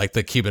into like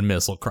the Cuban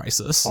Missile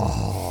Crisis.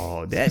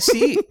 Oh,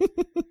 see,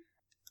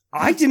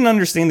 I didn't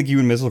understand the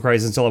Cuban Missile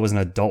Crisis until I was an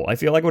adult. I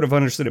feel like I would have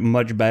understood it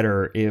much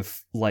better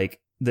if like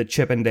the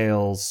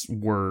Chippendales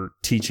were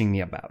teaching me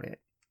about it.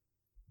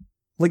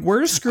 Like,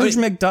 where's Scrooge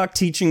McDuck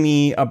teaching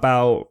me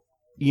about,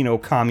 you know,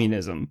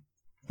 communism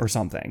or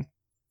something?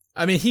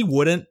 I mean, he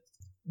wouldn't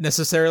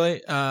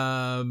necessarily.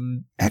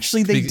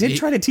 Actually, they did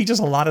try to teach us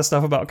a lot of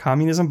stuff about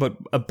communism, but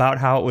about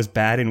how it was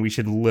bad and we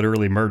should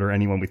literally murder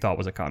anyone we thought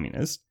was a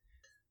communist.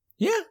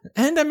 Yeah,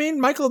 and I mean,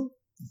 Michael,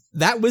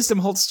 that wisdom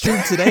holds true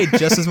today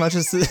just as much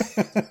as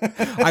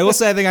I will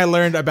say. I think I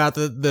learned about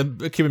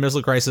the Cuban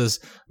Missile Crisis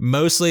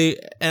mostly,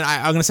 and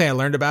I'm going to say I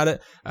learned about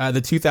it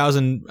the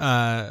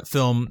 2000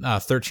 film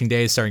 13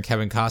 Days starring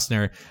Kevin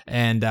Costner,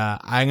 and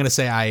I'm going to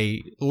say I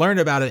learned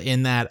about it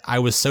in that I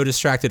was so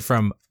distracted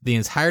from the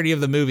entirety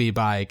of the movie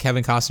by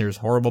Kevin Costner's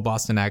horrible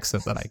Boston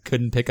accent that I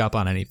couldn't pick up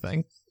on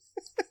anything.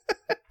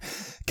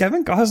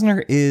 Kevin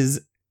Costner is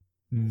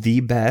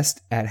the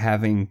best at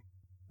having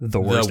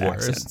the worst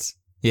accents.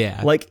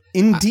 Yeah. Like,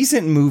 in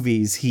decent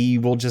movies, he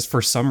will just,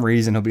 for some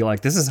reason, he'll be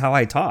like, this is how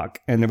I talk.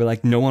 And they'll be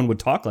like, no one would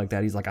talk like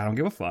that. He's like, I don't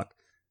give a fuck.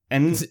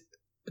 And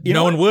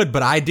no one would,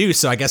 but I do,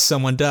 so I guess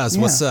someone does.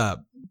 Yeah. What's up?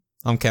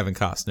 I'm Kevin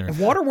Costner.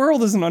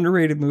 Waterworld is an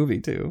underrated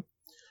movie, too.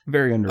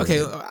 Very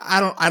underrated. Okay,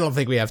 I don't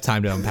think we have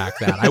time to unpack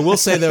that. I will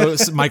say, though,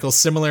 Michael,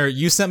 similar,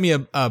 you sent me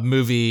a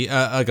movie,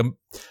 like a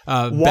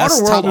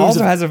Waterworld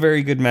also has a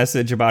very good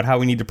message about how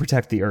we need to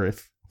protect the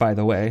Earth, by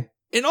the way.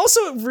 And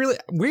also, really,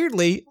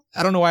 weirdly,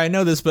 I don't know why I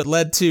know this, but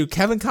led to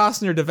Kevin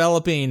Costner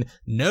developing,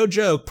 no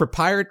joke,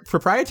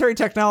 proprietary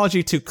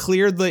technology to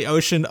clear the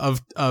ocean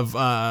of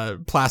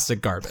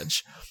plastic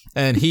garbage.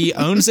 And he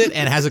owns it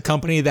and has a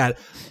company that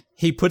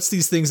he puts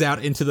these things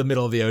out into the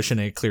middle of the ocean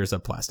and it clears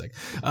up plastic.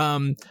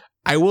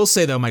 I will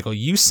say, though, Michael,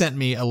 you sent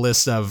me a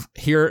list of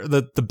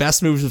the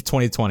best movies of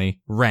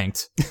 2020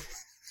 ranked.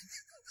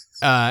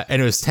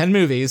 And it was 10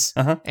 movies,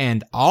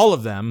 and all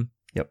of them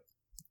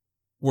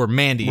were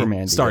Mandy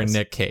starring yes.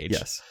 Nick Cage.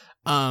 Yes.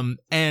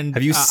 And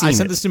have you seen I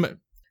sent it? this to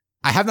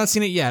I have not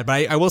seen it yet,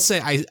 but I will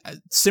say,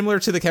 similar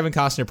to the Kevin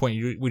Costner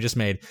point we just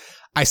made,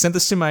 I sent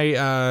this to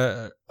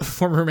my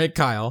former roommate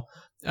Kyle,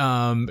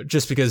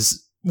 just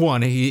because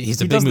one,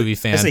 he's a big movie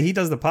fan. I say he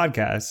does the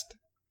podcast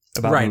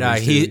about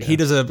movies too, he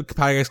does a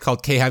podcast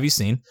called K Have You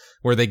Seen,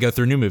 where they go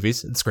through new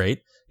movies. It's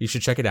great. You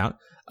should check it out.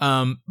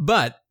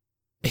 But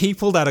he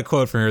pulled out a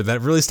quote from her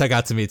that really stuck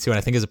out to me too, and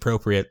I think is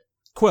appropriate.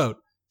 Quote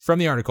from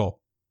the article.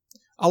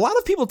 A lot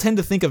of people tend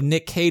to think of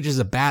Nick Cage as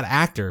a bad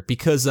actor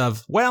because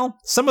of, well,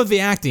 some of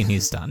the acting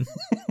he's done.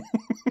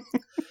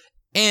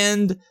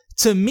 And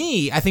to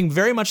me, I think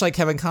very much like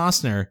Kevin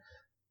Costner,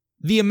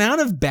 the amount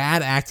of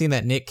bad acting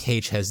that Nick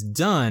Cage has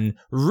done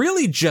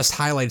really just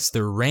highlights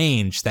the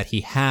range that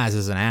he has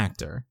as an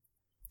actor.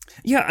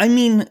 Yeah, I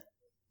mean,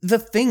 the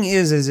thing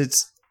is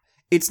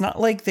it's not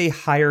like they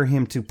hire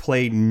him to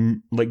play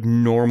like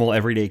normal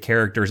everyday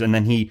characters and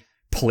then he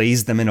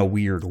plays them in a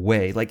weird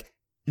way. Like,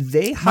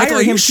 they hire Michael,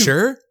 are him you to,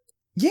 sure?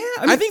 Yeah,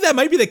 I think that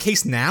might be the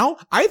case now.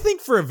 I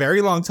think for a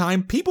very long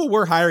time, people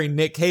were hiring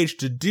Nick Cage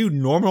to do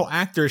normal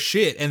actor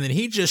shit, and then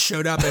he just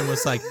showed up and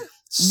was like,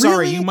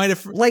 "Sorry, really? You might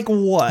have like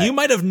what? You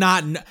might have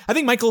not." I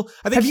think Michael.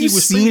 I think have he you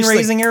was seen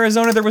Raising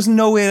Arizona? There was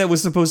no way that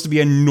was supposed to be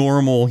a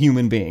normal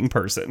human being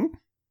person.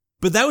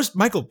 But that was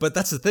Michael. But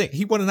that's the thing.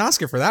 He won an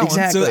Oscar for that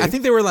exactly. one. So I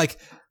think they were like,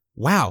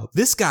 wow,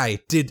 this guy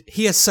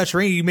he has such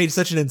range. He made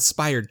such an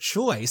inspired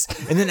choice.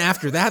 And then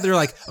after that, they're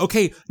like,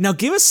 okay, now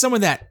give us some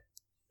of that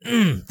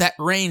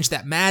range,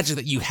 that magic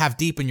that you have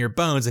deep in your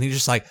bones. And he's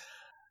just like,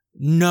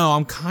 No,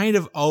 I'm kind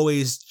of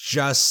always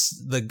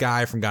just the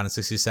guy from Gone in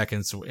 60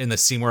 Seconds in the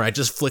scene where I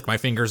just flick my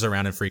fingers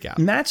around and freak out.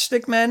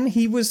 Matchstick Men,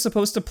 he was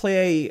supposed to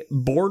play a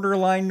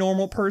borderline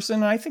normal person,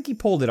 and I think he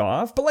pulled it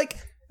off. But, like,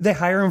 they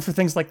hire him for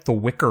things like The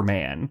Wicker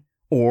Man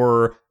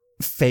or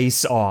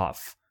Face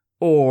Off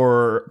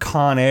or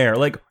Con Air.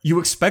 Like, you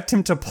expect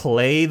him to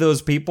play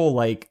those people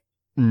like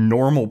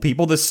normal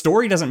people. The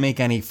story doesn't make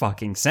any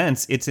fucking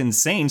sense. It's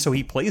insane, so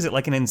he plays it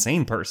like an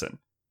insane person.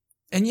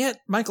 And yet,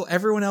 Michael,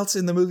 everyone else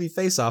in the movie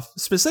Face Off,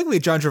 specifically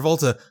John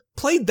Travolta,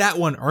 played that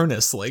one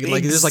earnestly.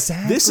 Like, it's like,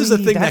 this is a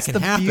thing that can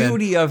happen. That's the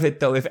beauty of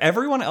it, though. If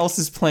everyone else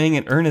is playing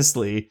it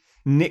earnestly,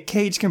 Nick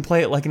Cage can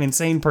play it like an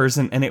insane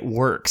person, and it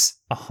works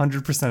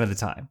 100% of the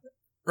time.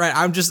 Right.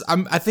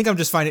 I think I'm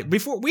just finding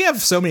before we have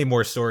so many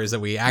more stories that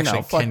we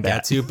actually can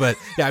get to, but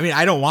yeah, I mean,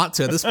 I don't want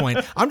to at this point.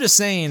 I'm just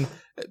saying,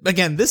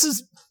 again,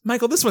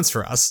 Michael, this one's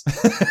for us.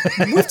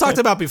 We've talked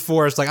about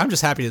before. It's like, I'm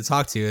just happy to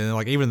talk to you. And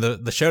like, even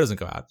the show doesn't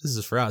go out. This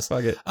is for us.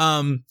 Fuck it.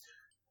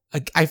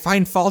 I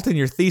find fault in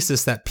your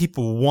thesis that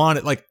people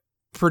wanted, like,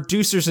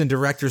 producers and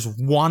directors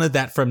wanted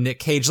that from Nick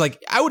Cage.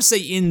 Like, I would say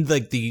in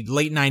like the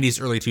late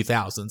 90s, early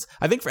 2000s.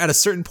 I think at a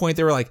certain point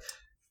they were like,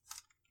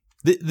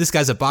 this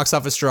guy's a box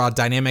office draw,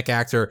 dynamic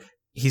actor.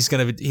 He's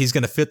gonna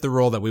fit the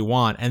role that we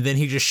want. And then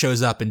he just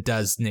shows up and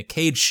does Nick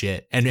Cage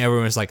shit, and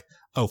everyone's like,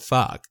 oh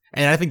fuck.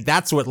 And I think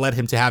that's what led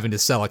him to having to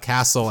sell a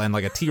castle and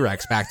like a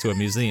T-Rex back to a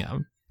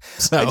museum.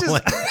 So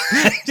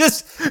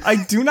I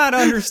do not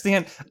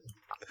understand.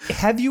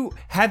 Have you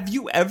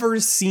ever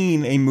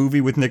seen a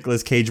movie with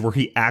Nicolas Cage where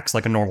he acts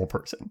like a normal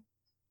person?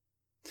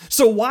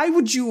 So why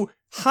would you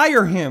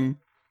hire him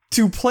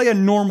to play a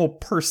normal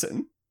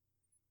person?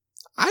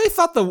 I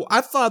thought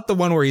the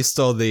one where he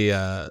stole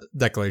the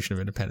Declaration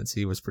of Independence,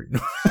 he was pretty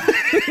normal.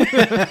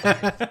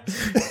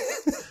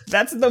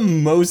 That's the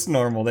most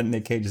normal that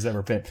Nick Cage has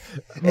ever been.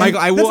 Michael,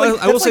 I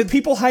will say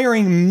people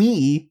hiring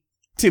me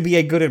to be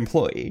a good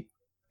employee.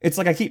 It's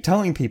like I keep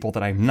telling people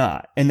that I'm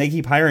not, and they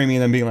keep hiring me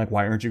and then being like,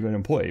 why aren't you a good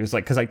employee? It was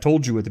like, because I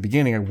told you at the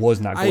beginning I was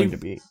not going to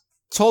be.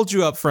 Told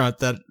you up front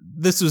that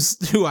this was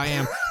who I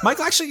am.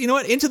 Michael, actually, you know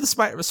what? Into the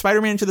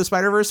Spider-Man Into the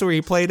Spider-Verse, where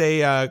he played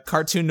a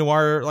cartoon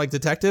noir like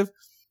detective.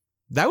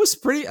 That was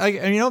pretty,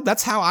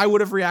 that's how I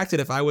would have reacted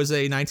if I was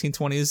a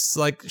 1920s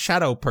like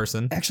shadow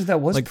person. Actually,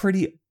 that was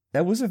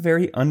that was a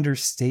very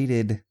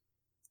understated.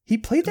 He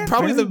played that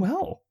probably very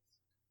well.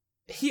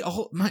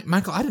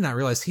 Michael, I did not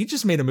realize he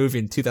just made a movie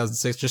in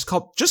 2006 just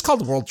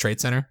called World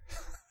Trade Center.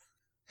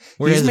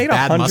 Where he has a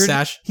bad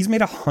mustache. He's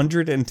made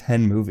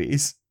 110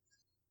 movies.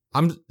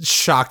 I'm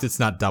shocked it's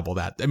not double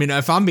that. I mean,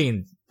 if I'm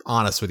being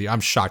honest with you, I'm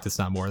shocked it's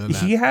not more than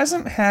that. He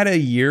hasn't had a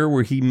year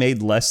where he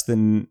made less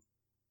than.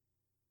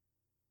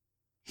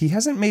 He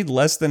hasn't made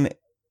less than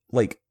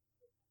like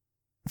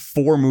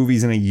 4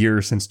 movies in a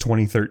year since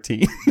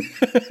 2013.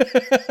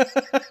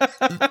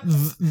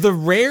 The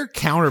rare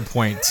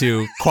counterpoint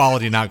to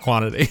quality, not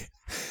quantity.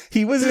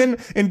 He was in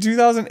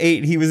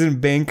 2008, he was in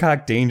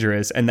Bangkok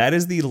Dangerous, and that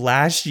is the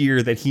last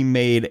year that he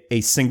made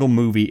a single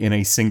movie in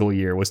a single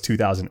year was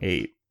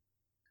 2008.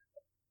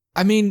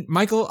 I mean,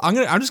 Michael, I'm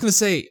just going to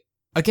say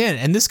again,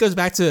 and this goes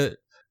back to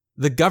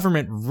the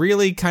government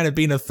really kind of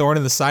being a thorn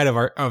in the side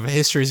of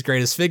history's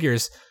greatest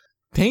figures.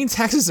 Paying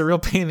taxes is a real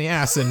pain in the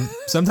ass, and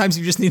sometimes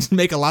you just need to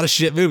make a lot of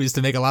shit movies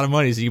to make a lot of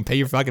money so you can pay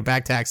your fucking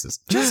back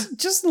taxes.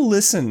 Just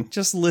listen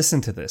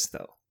to this,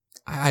 though.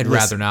 I'd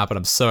rather not, but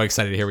I'm so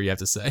excited to hear what you have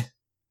to say.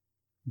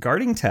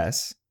 Guarding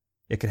Tess,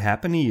 It Could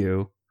Happen to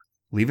You,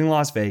 Leaving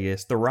Las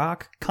Vegas, The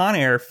Rock, Con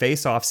Air,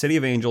 Face Off, City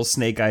of Angels,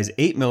 Snake Eyes,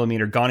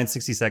 8mm, Gone in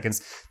 60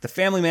 Seconds, The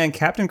Family Man,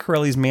 Captain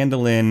Corelli's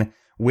Mandolin,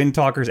 Wind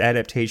Talkers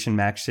adaptation,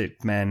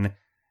 Matchstick Men,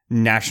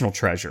 National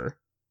Treasure.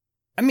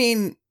 I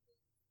mean,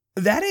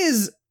 that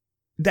is,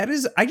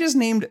 I just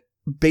named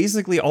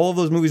basically all of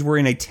those movies were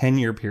in a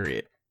 10-year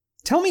period.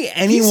 Tell me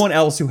anyone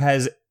else who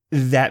has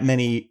that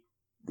many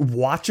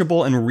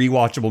watchable and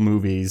rewatchable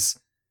movies.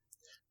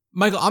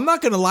 Michael, I'm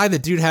not going to lie, the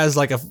dude has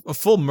like a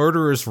full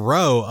murderer's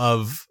row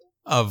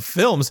of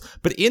films,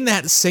 but in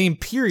that same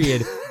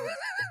period,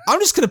 I'm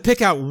just going to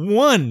pick out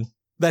one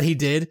that he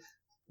did,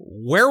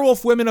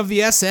 Werewolf Women of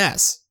the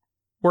SS.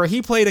 Where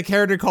he played a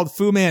character called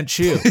Fu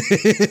Manchu.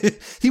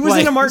 He was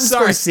in a Martin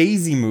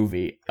Scorsese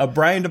movie, a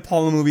Brian De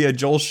Palma movie, a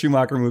Joel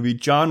Schumacher movie,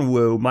 John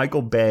Woo,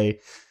 Michael Bay.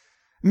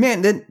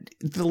 Man,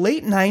 the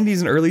late 90s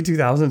and early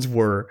 2000s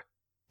were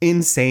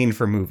insane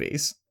for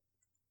movies.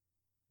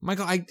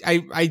 Michael,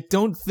 I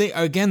don't think,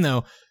 again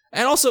though,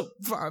 and also,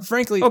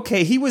 frankly...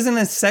 Okay, he was in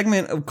a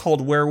segment called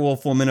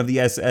Werewolf Woman of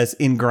the SS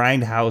in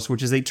Grindhouse,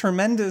 which is a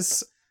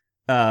tremendous...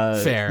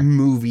 fair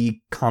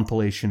movie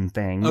compilation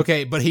thing.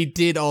 Okay, but he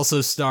did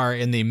also star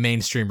in the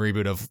mainstream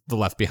reboot of the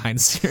Left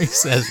Behind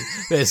series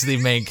as the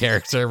main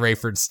character,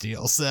 Rayford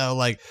Steele. So,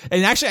 like,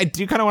 and actually, I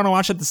do kind of want to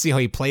watch it to see how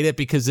he played it,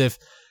 because if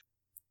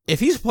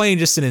he's playing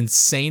just an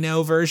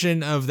insano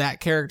version of that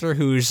character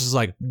who's just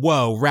like,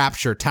 whoa,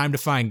 rapture, time to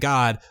find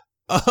God.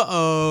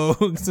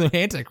 Uh-oh, some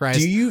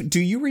Antichrist. Do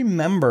you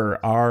remember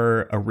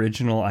our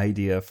original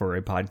idea for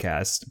a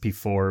podcast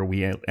before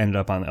we ended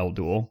up on El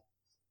Duel?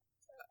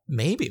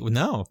 Maybe.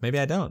 No, maybe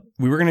I don't.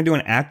 We were going to do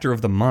an actor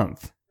of the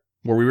month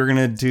where we were going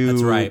to do,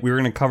 That's right. we were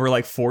going to cover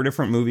like 4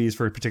 different movies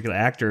for a particular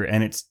actor.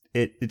 And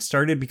it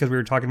started because we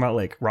were talking about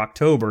like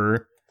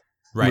Rocktober.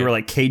 Right. We were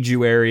like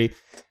Cageuary.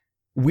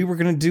 We were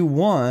going to do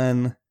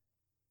one.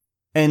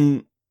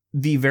 And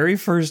the very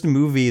first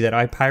movie that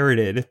I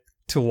pirated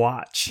to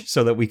watch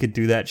so that we could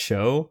do that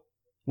show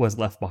was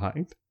Left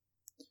Behind.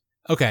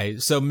 Okay,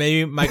 so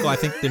maybe, Michael, I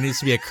think there needs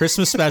to be a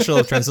Christmas special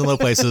of Trends in Low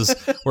Places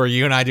where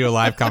you and I do a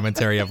live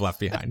commentary of Left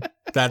Behind.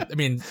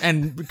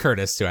 And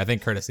Curtis, too. I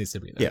think Curtis needs to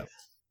be there.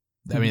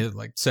 Yeah. I mean,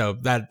 so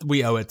that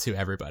we owe it to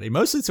everybody,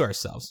 mostly to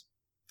ourselves.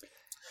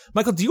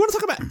 Michael, do you want to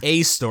talk about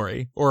a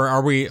story? Or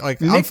are we, like,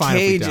 I'm Nick fine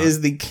if we Cage don't.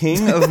 is the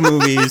king of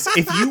movies.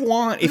 If you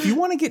want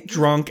to get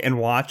drunk and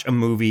watch a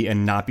movie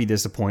and not be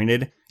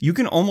disappointed, you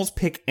can almost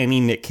pick any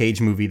Nick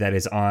Cage movie that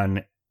is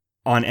on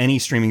any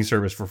streaming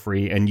service for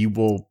free, and you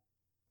will...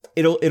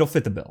 It'll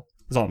fit the bill.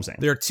 That's all I'm saying.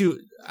 There are two,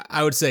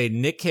 I would say,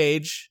 Nick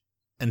Cage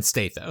and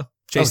Statham.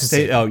 Jason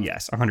Statham. Oh,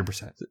 yes,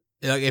 100%.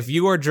 Like, if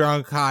you are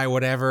drunk, high,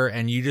 whatever,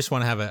 and you just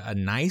want to have a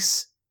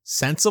nice,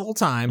 sensible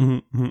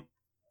time,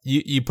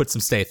 you put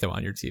some Statham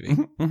on your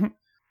TV.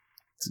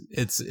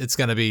 It's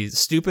gonna be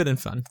stupid and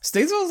fun.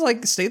 Statham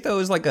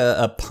is like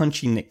a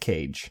punchy Nick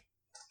Cage.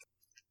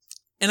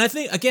 And I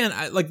think, again,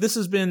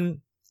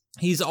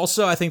 he's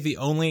also, I think, the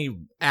only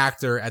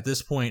actor at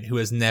this point who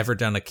has never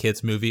done a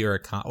kids movie or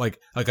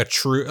a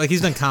true, like,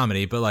 he's done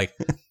comedy, but like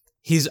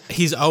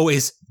he's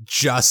always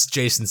just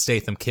Jason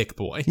Statham kick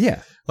boy.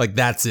 Yeah. Like,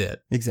 that's it.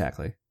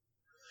 Exactly.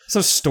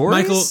 So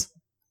stories? Michael,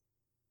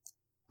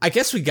 I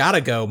guess we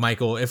gotta go,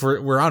 Michael, if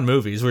we're on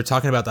movies. We're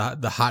talking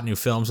about the hot new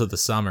films of the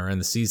summer and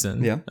the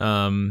season. Yeah.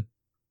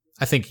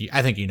 I think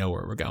you know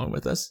where we're going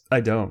with this.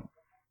 I don't.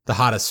 The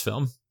hottest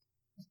film.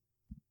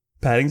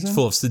 Paddington? It's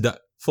full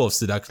of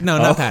seduction. No,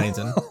 not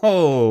Paddington.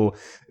 Oh,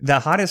 the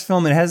hottest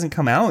film. It hasn't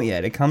come out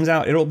yet.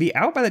 It'll be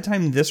out by the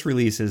time this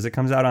releases. It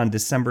comes out on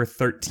December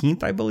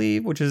 13th, I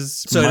believe, which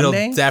is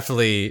Monday. It'll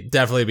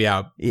definitely be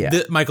out. Yeah.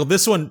 Michael,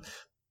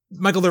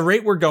 the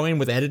rate we're going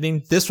with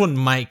editing, this one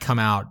might come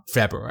out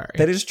February.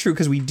 That is true,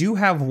 because we do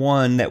have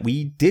one that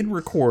we did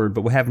record,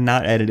 but we have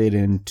not edited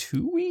in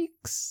 2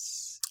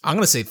 weeks. I'm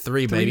going to say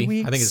 3, 3 maybe.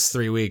 weeks? I think it's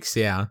 3 weeks,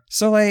 yeah.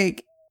 So,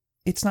 like,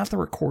 it's not the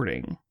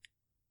recording.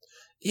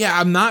 Yeah,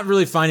 I'm not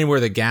really finding where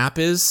the gap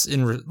is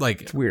in,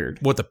 like... It's weird.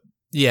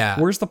 Yeah.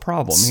 Where's the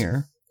problem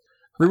here?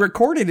 We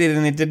recorded it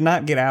and it did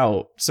not get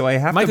out, so I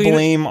have Michael, to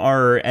blame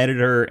our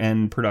editor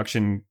and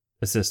production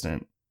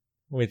assistant.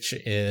 Which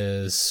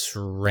is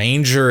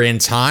Ranger in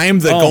Time,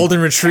 the golden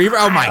retriever.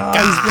 Oh my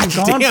God, he's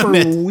been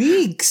gone for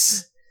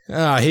weeks.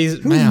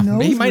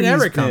 He might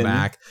never come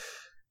back.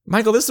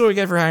 Michael, this is what we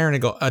get for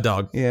hiring a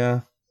dog.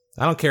 Yeah.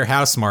 I don't care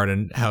how smart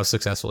and how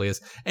successful he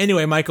is.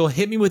 Anyway, Michael,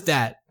 hit me with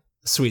that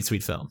sweet,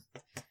 sweet film.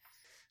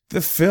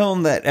 The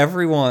film that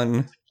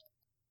everyone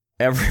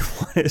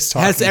is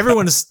talking Has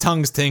everyone's about.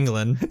 tongues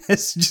tingling.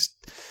 It's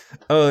just,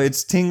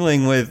 it's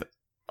tingling with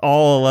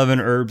all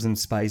 11 herbs and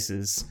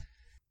spices.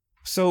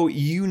 So,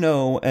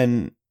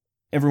 and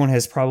everyone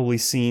has probably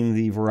seen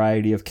the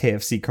variety of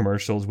KFC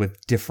commercials with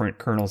different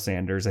Colonel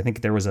Sanders. I think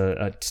there was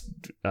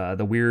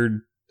the weird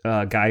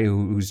guy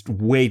who's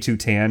way too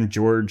tan,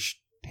 George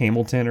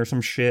Hamilton or some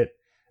shit.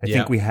 I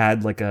think we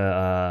had like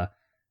a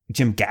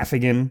Jim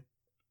Gaffigan.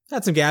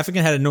 Had some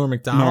Gaffigan, had a Norm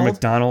Macdonald. Norm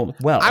Macdonald.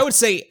 Well, I would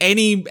say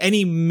any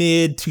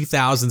mid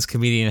 2000s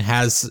comedian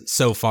has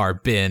so far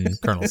been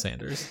Colonel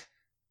Sanders.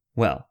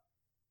 Well,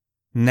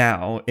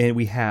 now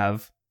we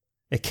have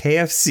a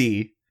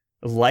KFC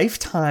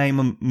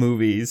Lifetime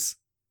Movies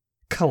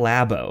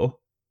collabo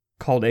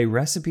called A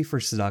Recipe for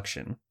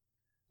Seduction,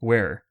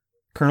 where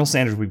Colonel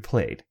Sanders will be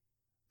played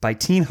by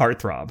teen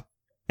heartthrob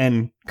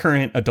and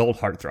current adult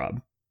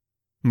heartthrob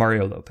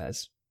Mario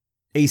Lopez,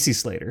 AC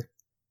Slater.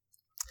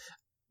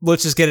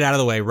 Let's just get it out of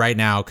the way right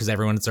now, because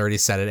everyone's already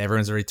said it.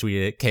 Everyone's already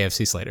tweeted it.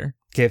 KFC Slater.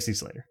 KFC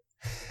Slater.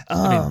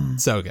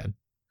 So good.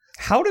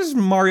 How does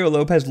Mario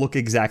Lopez look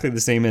exactly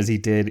the same as he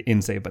did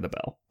in Saved by the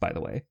Bell, by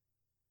the way?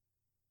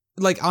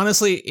 Like,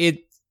 honestly, it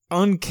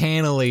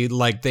uncannily,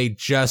 like, they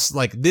just,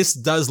 like, this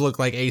does look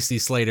like AC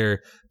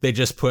Slater. They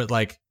just put,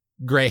 like,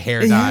 gray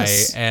hair dye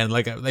and,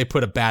 like, they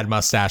put a bad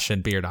mustache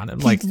and beard on him.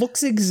 He like,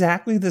 looks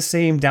exactly the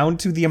same down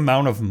to the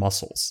amount of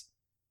muscles.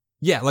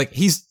 Yeah, like,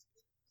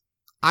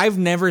 I've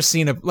never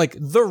seen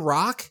The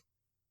Rock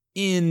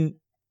in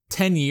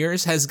 10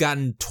 years has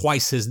gotten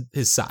twice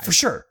his size. For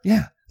sure,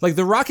 yeah. Like,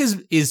 The Rock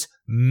is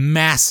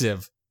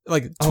massive.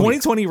 Like,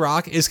 2020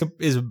 Rock is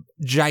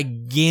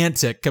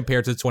gigantic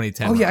compared to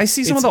 2010 Oh, yeah, Rock. I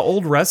see some of the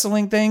old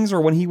wrestling things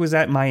or when he was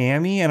at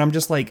Miami, and I'm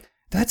just like,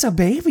 that's a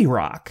baby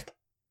Rock.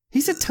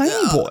 He's a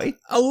tiny boy.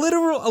 A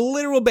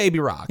literal baby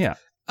Rock. Yeah.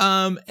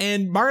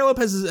 And Mario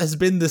Lopez has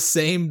been the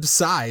same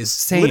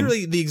size.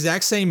 Literally the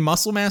exact same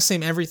muscle mass,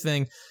 same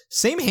everything,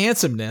 same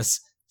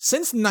handsomeness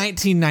since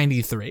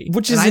 1993.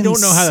 Which is I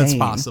don't know how that's insane.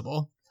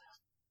 possible.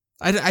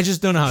 I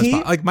just don't know how it's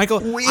possible. Like,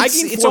 Michael, I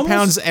gain 4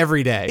 pounds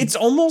every day. It's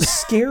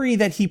almost scary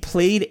that he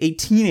played a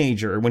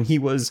teenager when he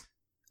was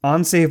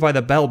on Saved by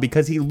the Bell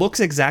because he looks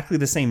exactly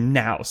the same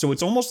now. So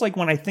it's almost like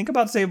when I think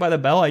about Saved by the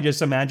Bell, I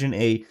just imagine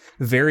a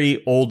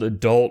very old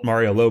adult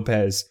Mario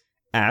Lopez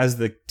as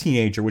the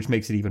teenager, which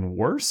makes it even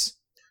worse.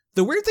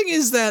 The weird thing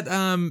is that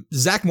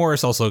Zach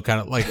Morris also kind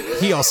of like,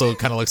 he also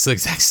kind of looks the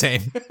exact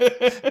same.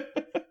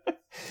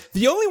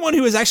 The only one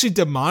who has actually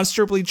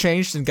demonstrably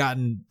changed and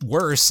gotten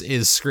worse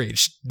is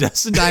Screech.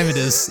 Dustin Diamond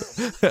is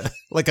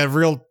like a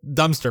real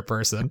dumpster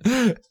person.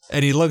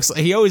 And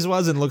he always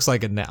was and looks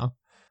like it now.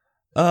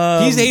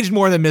 He's aged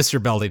more than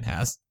Mr. Belding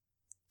has.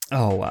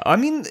 Oh, wow. I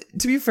mean,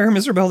 to be fair,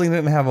 Mr. Belding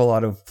didn't have a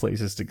lot of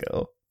places to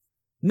go.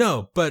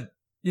 No, but,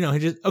 he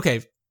just,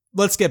 okay,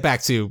 let's get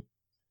back to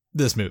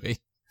this movie.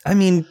 I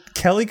mean,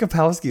 Kelly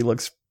Kapowski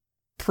looks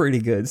pretty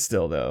good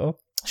still, though.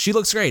 She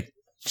looks great.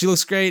 She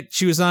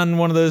was on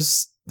one of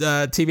those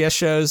TBS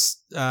shows.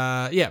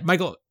 Yeah,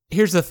 Michael,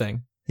 here's the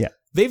thing. Yeah.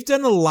 They've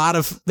done a lot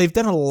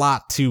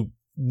to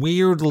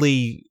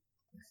weirdly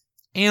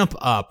amp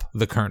up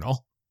the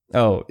Colonel.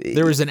 Oh,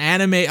 there was an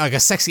anime, like a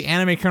sexy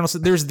anime Colonel.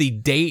 There's the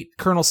date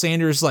Colonel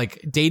Sanders, like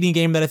dating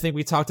game that I think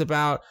we talked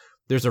about.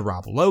 There's a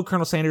Rob Lowe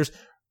Colonel Sanders.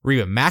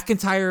 Reba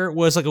McEntire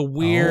was like a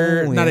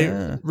weird,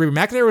 Reba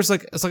McEntire was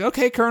like, it's like,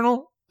 okay,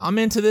 Colonel, I'm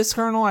into this,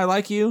 Colonel. I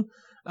like you.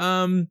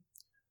 I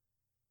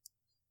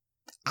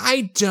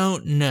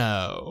don't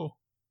know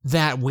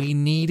that we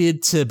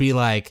needed to be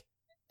like,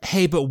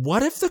 hey, but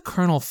what if the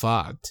Colonel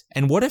fucked?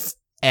 And what if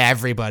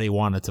everybody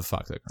wanted to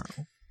fuck the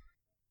Colonel?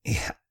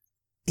 Yeah.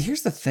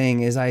 Here's the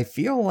thing is I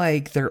feel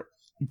like they're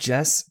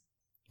just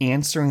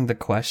answering the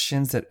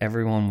questions that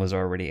everyone was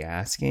already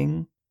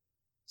asking.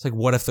 It's like,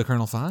 what if the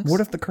Colonel fucks?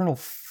 What if the Colonel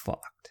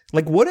fucked?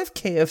 Like, what if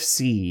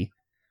KFC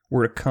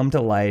were to come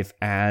to life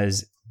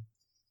as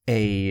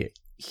a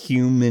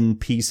human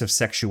piece of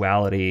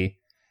sexuality?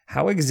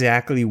 How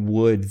exactly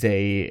would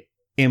they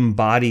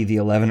embody the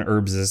 11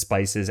 herbs and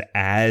spices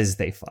as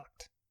they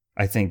fucked?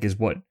 I think is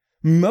what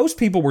most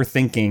people were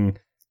thinking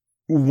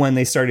when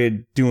they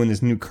started doing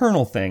this new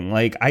Colonel thing.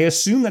 Like, I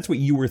assume that's what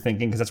you were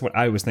thinking, because that's what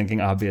I was thinking,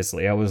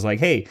 obviously. I was like,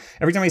 hey,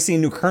 every time I see a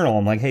new Colonel,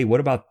 I'm like, hey,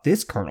 what about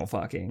this Colonel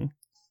fucking?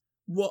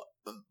 Well,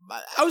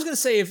 I was going to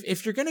say,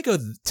 if you're going to go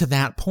to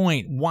that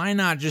point, why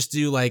not just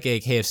do like a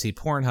KFC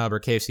Pornhub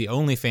or KFC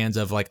OnlyFans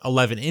of like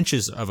 11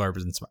 inches of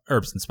herbs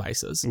and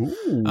spices,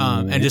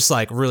 and just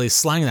like really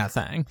slang that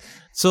thing.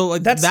 So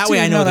like that way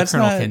I know the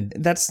Colonel can.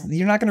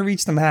 You're not going to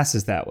reach the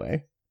masses that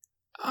way.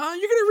 You're going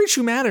to reach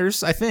who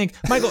matters, I think,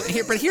 Michael.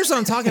 But here's what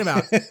I'm talking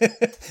about.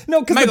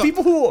 No, because the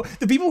people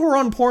who are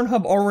on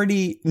Pornhub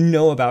already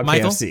know about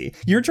KFC.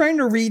 You're trying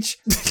to reach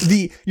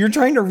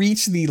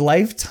the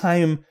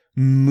Lifetime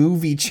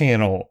movie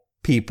channel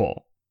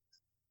people.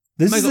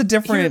 This is a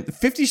different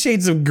 50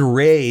 Shades of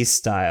Grey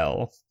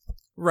style.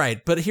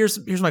 Right, but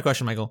here's my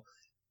question, Michael.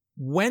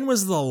 When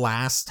was the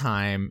last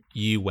time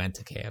you went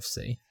to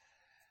KFC?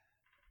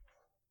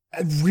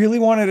 I really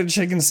wanted a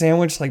chicken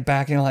sandwich like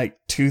back in like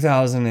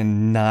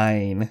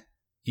 2009.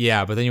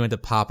 Yeah, but then you went to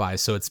Popeyes,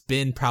 so it's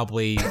been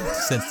probably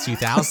since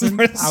 2000,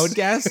 I would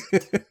guess.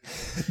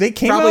 They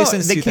came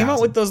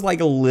out with those like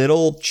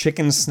little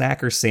chicken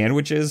snacker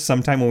sandwiches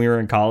sometime when we were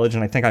in college,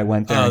 and I think I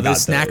went there. Oh, the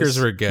snackers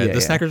were good.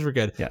 Snackers were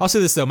good. Yeah. I'll say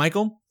this though,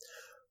 Michael.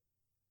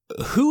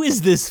 Who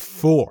is this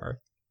for?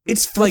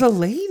 It's for the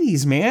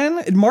ladies,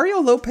 man.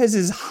 Mario Lopez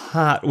is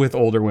hot with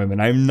older women.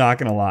 I'm not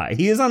gonna lie.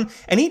 He is on.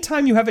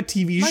 Anytime you have a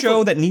TV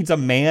show that needs a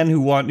man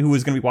who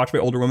is going to be watched by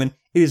older women,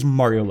 it is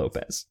Mario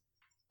Lopez.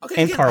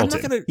 Okay, and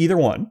Carlton, either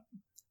one.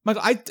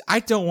 Michael,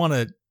 I don't want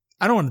to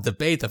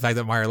debate the fact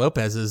that Mario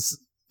Lopez is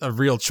a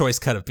real choice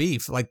cut of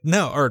beef, like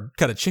no, or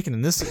cut of chicken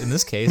in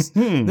this case.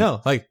 No,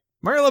 like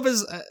Mario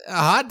Lopez, a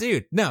hot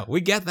dude. No,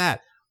 we get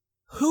that.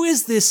 Who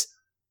is this?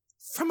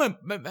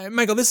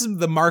 Michael, this is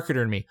the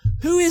marketer in me.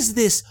 Who is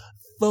this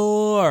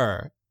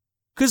for?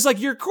 Because like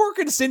your core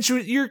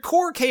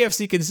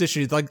KFC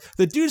constituent, like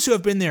the dudes who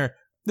have been there,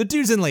 the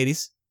dudes and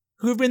ladies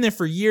who have been there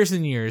for years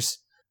and years,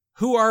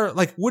 who are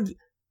like would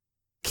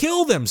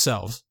kill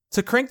themselves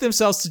to crank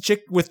themselves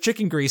with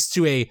chicken grease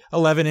to a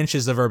 11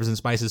 inches of herbs and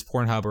spices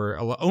Pornhub or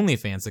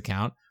OnlyFans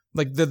account,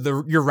 like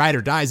your ride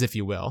or dies, if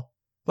you will.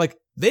 Like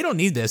they don't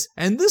need this,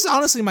 and this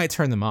honestly might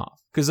turn them off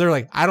because they're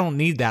like, I don't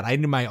need that. I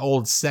need my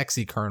old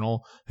sexy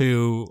Colonel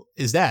who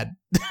is dead.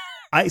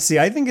 I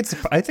think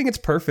it's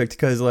perfect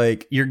because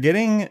like you're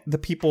getting the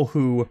people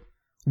who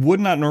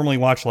would not normally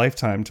watch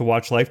Lifetime to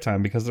watch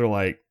Lifetime because they're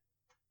like,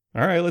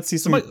 all right, let's see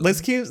some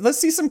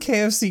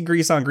KFC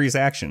grease on grease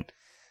action.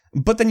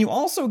 But then you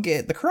also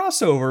get the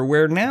crossover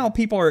where now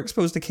people are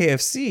exposed to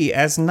KFC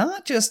as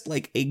not just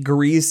like a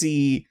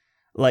greasy,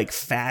 like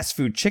fast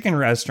food chicken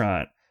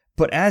restaurant,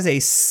 but as a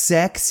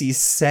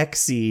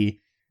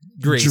sexy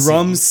greasy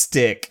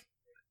drumstick,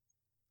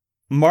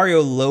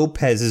 Mario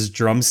Lopez's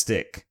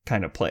drumstick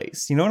kind of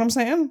place. You know what I'm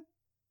saying?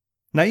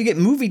 Now you get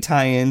movie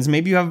tie-ins.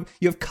 Maybe you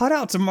have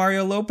cutouts of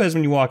Mario Lopez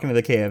when you walk into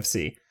the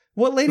KFC.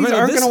 What ladies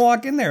aren't going to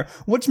walk in there?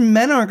 Which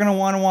men aren't going to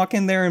want to walk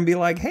in there and be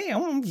like, hey, I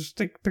want to just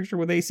take a picture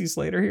with AC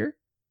Slater here?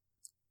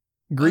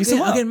 Grease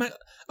them up.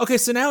 Okay,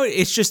 so now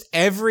it's just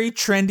every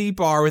trendy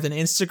bar with an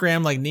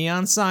Instagram like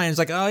neon signs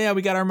like, oh yeah,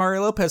 we got our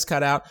Mario Lopez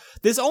cut out.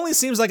 This only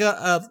seems like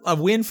a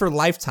win for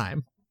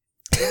Lifetime.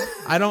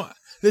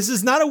 This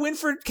is not a win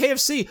for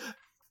KFC.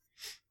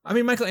 I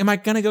mean, Michael, am I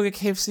gonna go get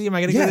KFC? Am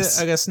I gonna get a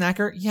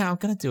snacker? Yeah, I'm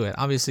gonna do it,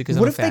 obviously, because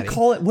I'm a fatty.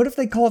 What if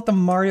they call it the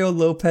Mario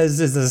Lopez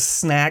is a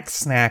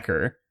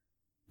snacker?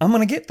 I'm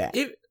gonna get that.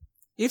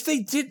 If they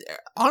did,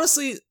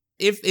 honestly,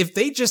 if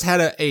they just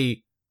had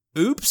a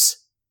oops,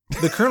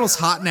 the Colonel's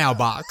Hot Now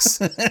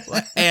box,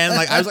 and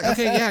like I was like,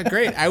 okay, yeah,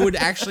 great. I would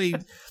actually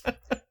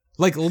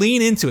like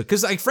lean into it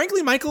because, like,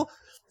 frankly, Michael,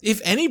 if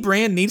any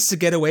brand needs to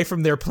get away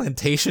from their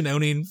plantation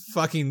owning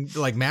fucking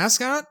like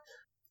mascot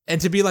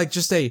and to be like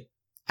just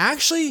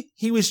actually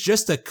he was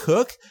just a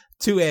cook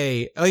to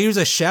he was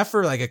a chef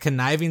for like a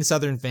conniving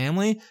Southern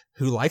family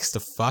who likes to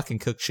fuck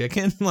and cook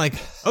chicken. Like,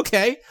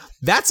 okay,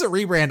 that's a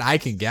rebrand I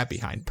can get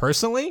behind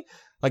personally.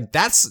 Like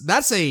that's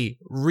a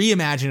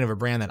reimagining of a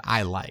brand that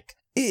I like.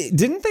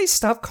 Didn't they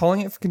stop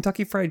calling it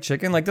Kentucky Fried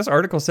Chicken? Like this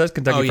article says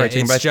Kentucky Fried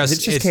Chicken, but it's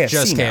just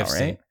KFC now,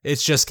 right?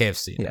 It's just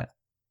KFC. Yeah.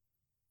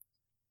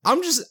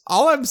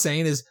 All I'm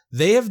saying is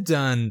they have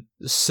done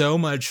so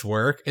much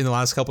work in the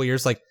last couple of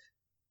years. Like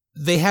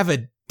they have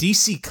a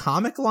DC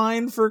comic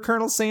line for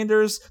Colonel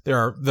Sanders. There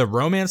are the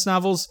romance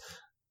novels.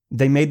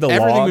 They made the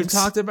everything logs. We've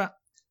talked about.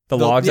 The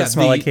logs that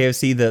smell like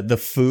KFC, the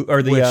food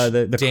or the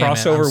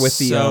crossover with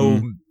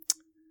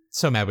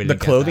so mad we the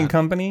didn't clothing get that.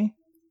 company.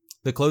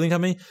 The clothing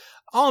company.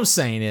 All I'm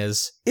saying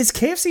is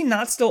KFC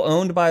not still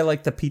owned by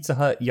like the Pizza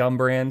Hut Yum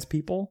Brands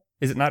people?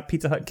 Is it not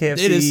Pizza Hut,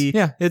 KFC? It is.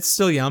 Yeah, it's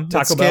still Yum.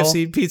 Taco Bell,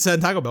 KFC, Pizza,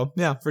 and Taco Bell.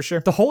 Yeah, for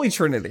sure. The Holy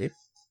Trinity.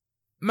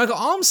 Michael,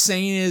 all I'm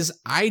saying is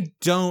I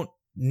don't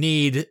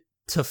need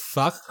to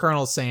fuck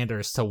Colonel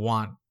Sanders to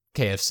want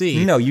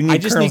KFC. No, you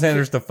need Colonel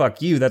Sanders to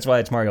fuck you. That's why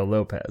it's Mario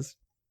Lopez.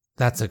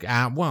 That's a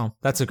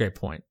great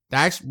point.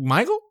 Actually,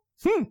 Michael?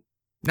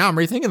 Now I'm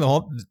rethinking the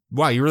whole.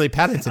 Wow, you really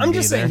patented me. I'm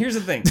just saying. There. Here's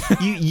the thing.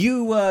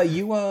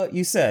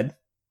 You said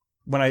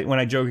when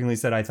I jokingly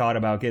said I thought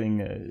about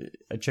getting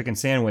a chicken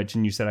sandwich,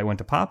 and you said I went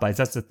to Popeyes.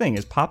 That's the thing.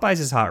 Popeyes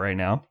is hot right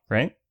now,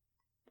 right?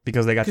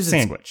 Because they got the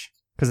sandwich.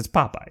 Because it's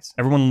Popeyes.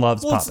 Everyone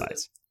loves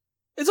Popeyes.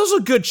 It's also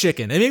good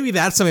chicken, and maybe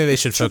that's something they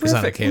should focus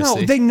on at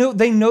KFC. No,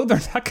 they know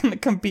they're not going to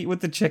compete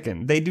with the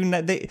chicken. They do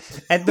not.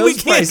 At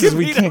those prices,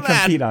 we can't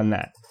compete on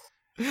that.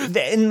 And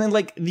then,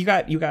 like, you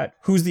got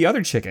who's the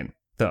other chicken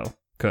though?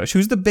 Kush,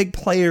 who's the big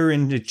player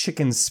in the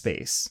chicken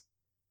space?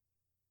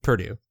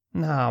 Purdue.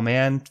 No,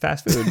 man,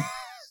 fast food.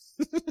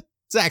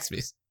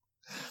 Zaxby's.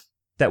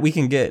 That we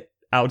can get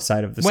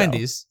outside of the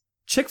Wendy's. South.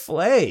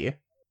 Chick-fil-A.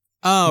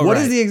 Oh, what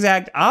is the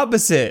exact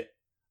opposite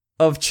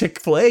of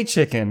Chick-fil-A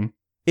chicken?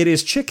 It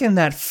is chicken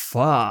that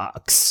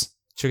fucks.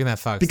 Chicken that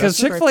fucks. Because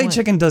Chick-fil-A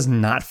chicken does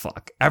not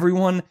fuck.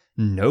 Everyone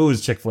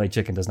knows Chick-fil-A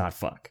chicken does not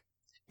fuck.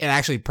 It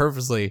actually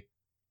purposely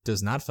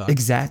does not fuck.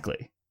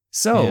 Exactly.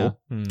 So,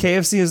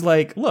 KFC is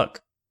like,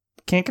 look,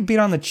 can't compete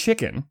on the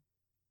chicken,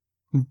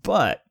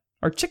 but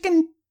our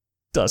chicken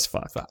does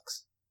fuck.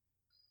 Fucks.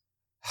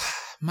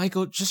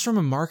 Michael, just from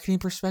a marketing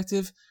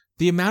perspective,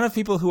 the amount of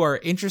people who are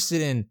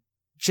interested in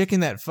chicken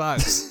that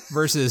fucks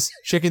versus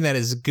chicken that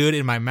is good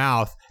in my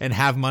mouth and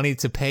have money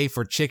to pay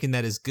for chicken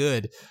that is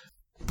good.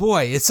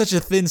 Boy, it's such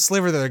a thin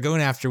sliver that they're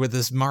going after with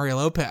this Mario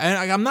Lopez.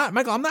 And I'm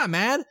not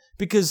mad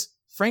because,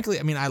 frankly,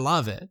 I mean, I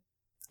love it.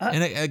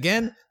 And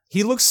again,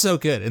 he looks so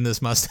good in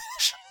this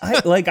mustache.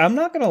 I'm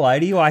not going to lie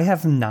to you. I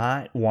have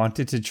not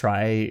wanted to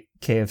try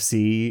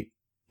KFC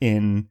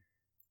in...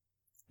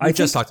 I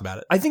just talked about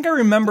it. I think I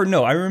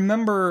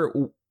remember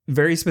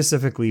very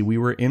specifically, we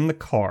were in the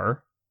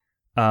car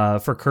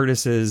for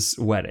Curtis's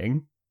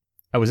wedding.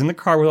 I was in the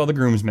car with all the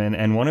groomsmen,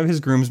 and one of his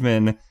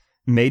groomsmen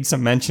made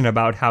some mention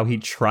about how he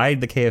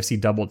tried the KFC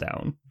Double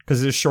Down,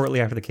 because it was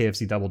shortly after the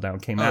KFC Double Down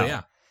came out.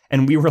 Yeah.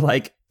 And we were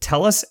like,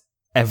 tell us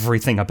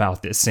everything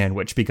about this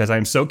sandwich, because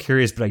I'm so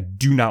curious, but I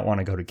do not want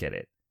to go to get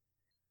it.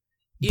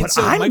 But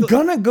I'm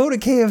gonna go to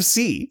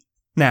KFC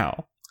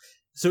now.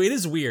 So it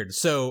is weird.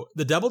 So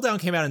the Double Down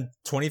came out in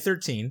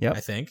 2013, I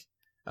think.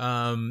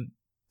 Sounds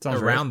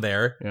around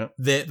there. Yep.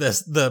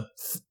 The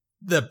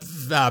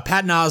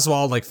Patton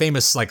Oswalt like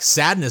famous like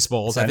Sadness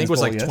Bowls, I think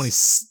was like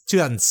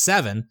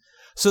 2007.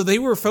 So they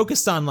were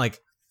focused on like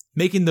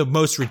making the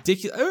most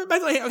ridiculous.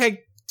 Okay,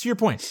 to your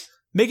point,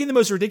 making the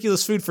most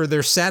ridiculous food for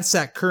their sad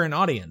sack current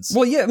audience.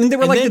 Well, yeah, I mean they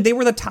were they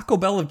were the Taco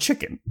Bell of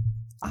chicken.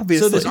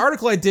 Obviously. So this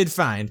article I did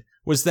find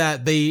was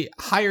that they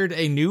hired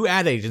a new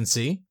ad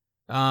agency,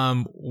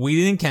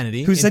 Whedon and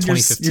Kennedy, who said in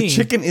 2015. Your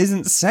chicken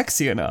isn't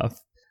sexy enough.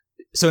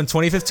 So in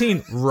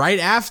 2015, right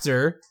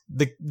after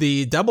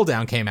the Double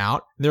Down came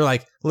out, they're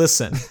like,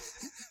 listen,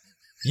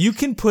 you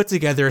can put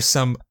together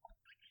some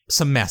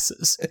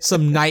messes,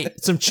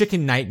 some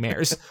chicken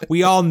nightmares.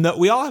 We all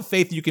have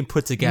faith you can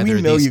put together.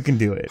 We know you can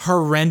do it.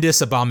 Horrendous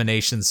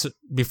abominations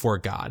before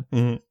God.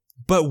 Mm-hmm.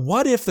 But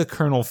what if the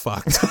Colonel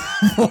fucked?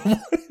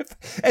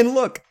 And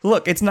look,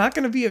 it's not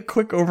going to be a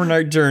quick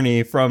overnight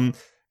journey from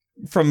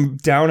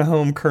down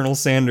home Colonel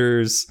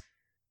Sanders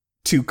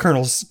to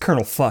Colonel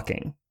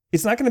fucking.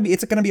 it's going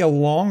to be a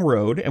long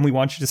road, and we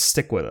want you to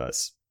stick with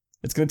us.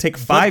 It's going to take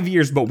 5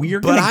 years, but we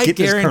are going to get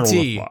this Colonel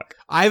to fuck.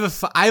 I have a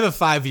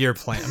 5-year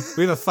plan.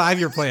 We have a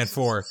 5-year plan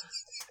for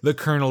the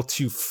Colonel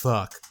to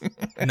fuck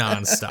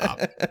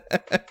nonstop.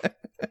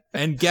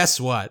 And guess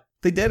what?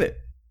 They did it.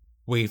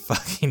 We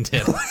fucking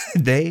did it.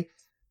 They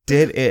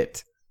did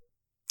it.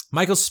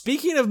 Michael,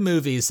 speaking of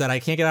movies that I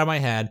can't get out of my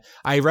head,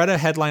 I read a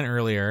headline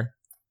earlier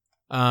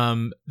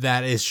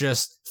that is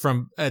just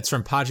from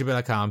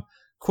Podgy.com.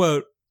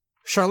 Quote,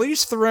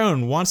 Charlize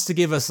Theron wants to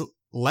give us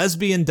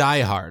lesbian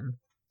Die Hard.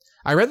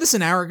 I read this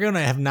an hour ago and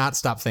I have not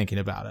stopped thinking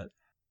about it.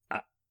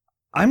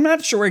 I'm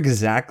not sure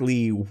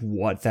exactly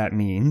what that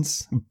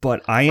means,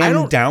 but I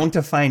am down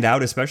to find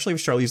out, especially if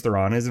Charlize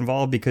Theron is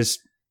involved, because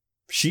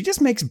she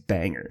just makes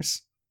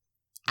bangers.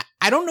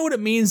 I don't know what it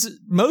means,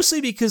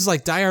 mostly because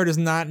like Die Hard is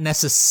not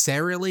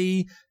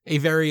necessarily a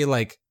very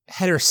like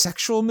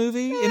heterosexual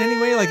movie in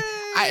any way. Like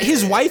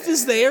his wife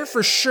is there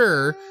for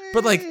sure,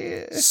 but like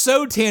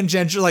so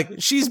tangential. Like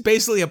she's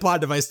basically a plot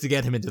device to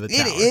get him into the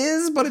tower. It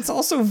is, but it's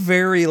also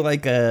very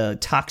like a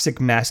toxic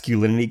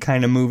masculinity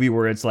kind of movie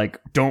where it's like,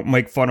 don't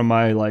make fun of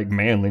my like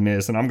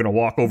manliness and I'm gonna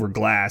walk over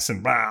glass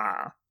and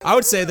blah. I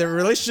would say the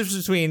relationships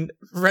between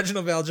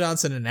Reginald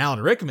VelJohnson and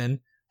Alan Rickman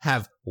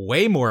have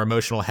way more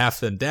emotional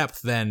heft and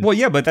depth than... Well,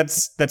 yeah, but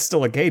that's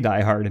still a gay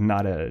Die Hard and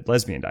not a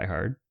lesbian Die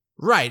Hard.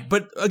 Right,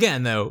 but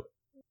again, though,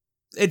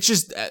 it's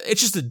just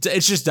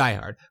Die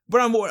Hard.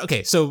 But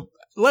okay, so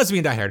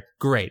lesbian Die Hard,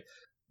 great.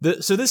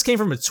 So this came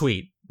from a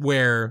tweet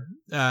where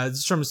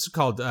it's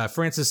called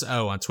Francis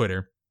O on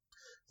Twitter.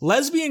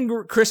 Lesbian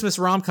Christmas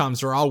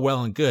rom-coms are all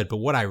well and good, but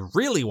what I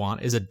really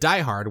want is a Die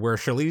Hard where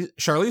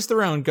Charlize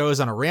Theron goes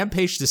on a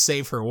rampage to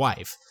save her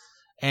wife,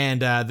 and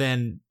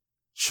then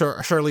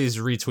Charlize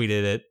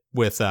retweeted it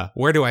with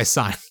where do I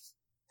sign?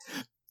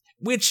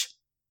 Which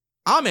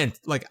I'm in.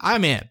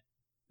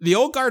 The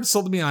old guard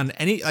sold me on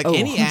any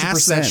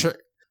ass that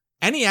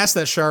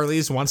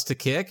Charlize wants to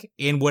kick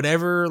in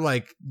whatever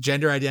like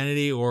gender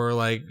identity or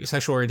like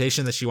sexual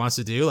orientation that she wants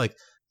to do. Like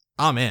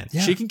I'm in.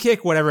 Yeah. She can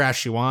kick whatever ass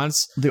she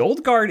wants. The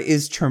old guard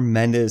is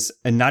tremendous,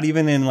 and not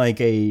even in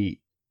like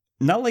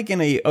not like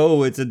in a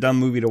it's a dumb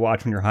movie to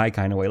watch when you're high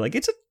kind of way. Like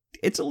it's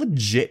a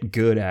legit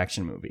good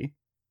action movie.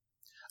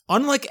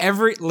 Unlike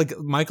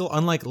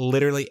unlike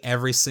literally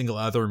every single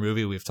other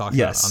movie we've talked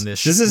about on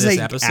this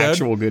episode.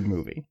 Actual good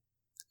movie.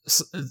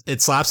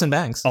 It slaps and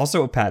bangs.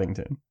 Also,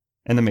 Paddington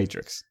and The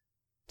Matrix.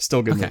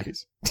 Still good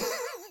movies.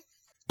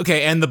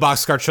 Okay, and The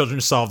Boxcar Children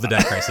solved the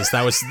debt crisis.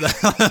 That was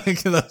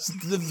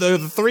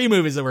the 3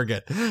 movies that were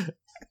good.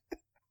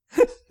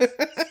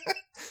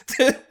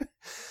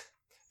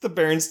 The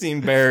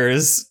Bernstein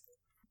Bears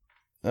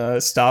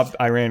stopped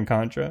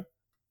Iran-Contra.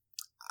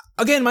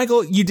 Again,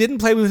 Michael, you didn't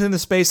play Within the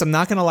Space. I'm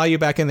not going to allow you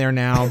back in there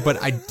now,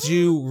 but I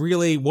do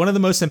really, one of the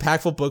most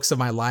impactful books of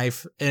my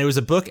life, and it was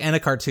a book and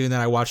a cartoon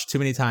that I watched too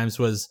many times,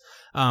 was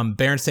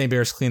Berenstain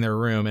Bears Clean Their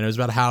Room. And it was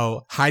about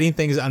how hiding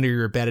things under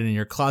your bed and in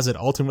your closet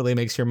ultimately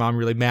makes your mom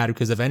really mad,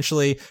 because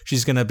eventually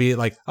she's going to be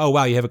like, oh,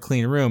 wow, you have a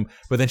clean room.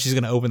 But then she's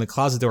going to open the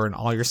closet door and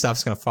all your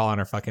stuff's going to fall on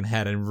her fucking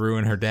head and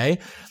ruin her day.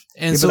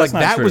 And so like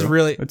that was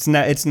really, it's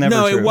never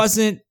true. It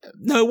wasn't,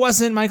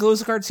 Michael. It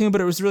was a cartoon,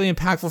 but it was really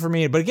impactful for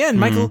me. But again,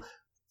 Michael,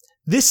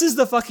 this is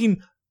the fucking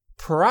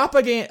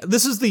propaganda.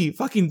 This is the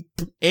fucking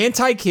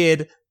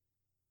anti-kid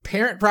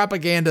parent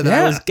propaganda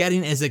that I was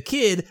getting as a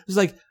kid. It was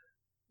like,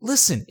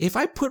 listen, if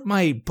I put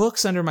my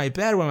books under my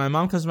bed when my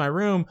mom comes to my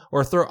room,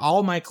 or throw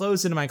all my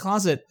clothes into my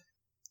closet,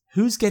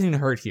 who's getting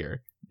hurt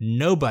here?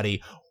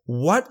 Nobody.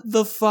 What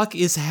the fuck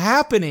is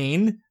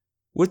happening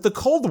with the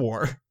Cold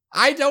War?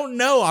 I don't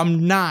know.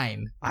 I'm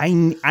 9.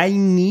 I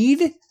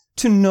need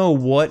to know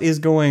what is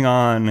going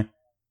on.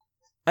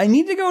 I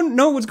need to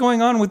know what's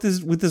going on with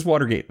this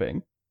Watergate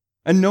thing.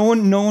 And no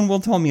one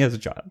will tell me as a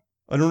child.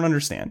 I don't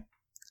understand.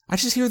 I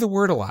just hear the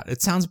word a lot.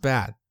 It sounds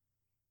bad.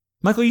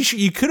 Michael,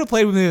 you could have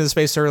played with me in the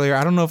space earlier.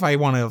 I don't know if I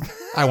want to.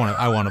 I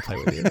want to play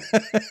with you.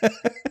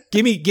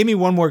 Give me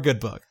one more good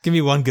book. Give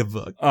me one good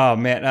book. Oh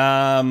man.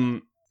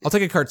 I'll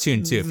take a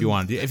cartoon too if you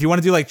want to. If you want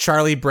to do like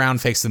Charlie Brown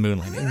Fakes the Moon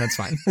Landing, that's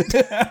fine.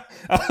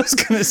 I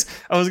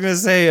was gonna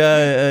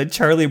say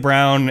Charlie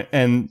Brown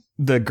and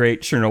the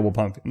Great Chernobyl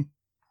Pumpkin.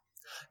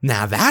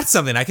 Now that's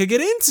something I could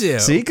get into.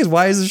 See, because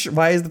why is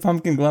the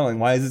pumpkin glowing?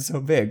 Why is it so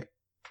big?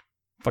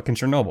 Fucking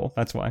Chernobyl.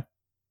 That's why.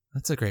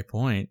 That's a great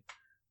point.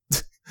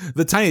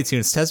 The Tiny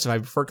Toons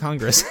testified before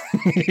Congress.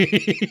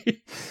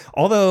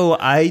 Although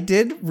I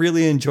did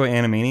really enjoy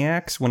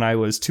Animaniacs when I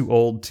was too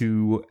old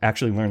to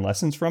actually learn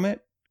lessons from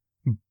it.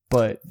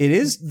 But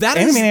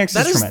Animaniacs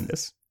is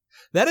tremendous.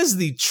 That is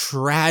the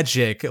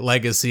tragic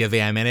legacy of the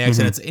Animaniacs,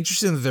 and it's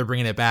interesting that they're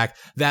bringing it back.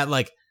 That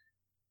like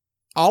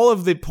all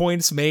of the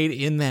points made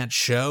in that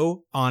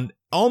show on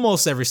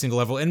almost every single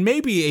level, and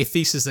maybe a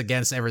thesis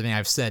against everything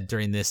I've said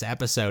during this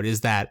episode,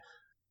 is that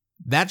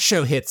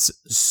show hits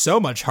so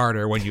much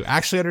harder when you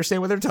actually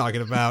understand what they're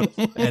talking about,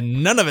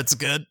 and none of it's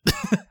good.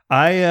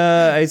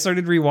 I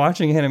started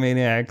rewatching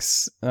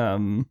Animaniacs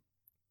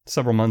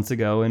several months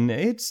ago, and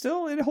it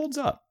holds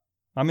up.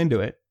 I'm into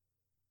it.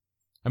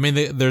 I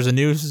mean, there's a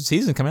new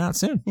season coming out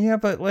soon. Yeah,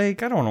 but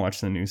like, I don't want to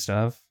watch the new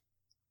stuff.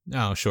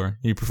 Oh, sure.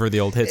 You prefer the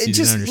old hits you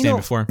just, didn't understand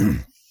before.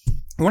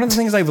 One of the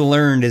things I've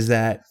learned is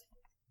that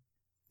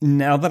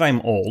now that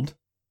I'm old,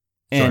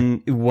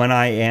 and when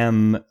I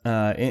am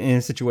in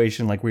a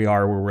situation like we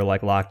are, where we're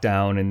like locked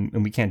down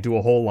and we can't do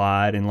a whole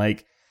lot, and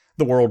like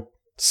the world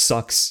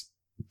sucks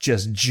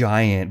just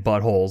giant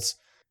buttholes,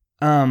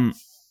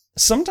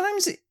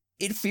 sometimes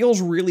it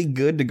feels really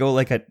good to go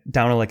like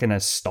down a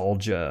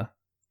nostalgia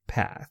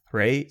path,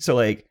 right? So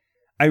like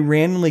I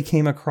randomly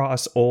came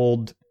across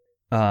old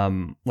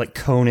like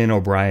Conan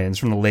O'Brien's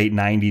from the late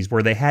 90s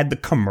where they had the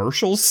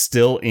commercials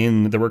still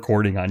in the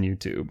recording on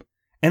YouTube.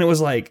 And it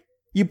was like,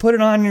 you put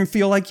it on and you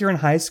feel like you're in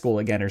high school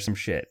again or some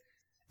shit.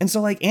 And so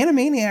like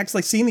Animaniacs,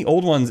 like seeing the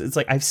old ones, it's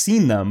like I've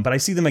seen them, but I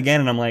see them again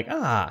and I'm like,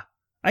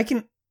 I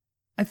can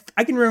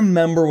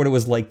remember what it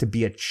was like to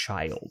be a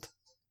child.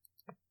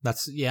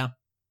 Yeah.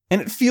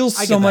 And it feels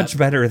so much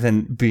better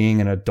than being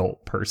an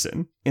adult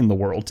person in the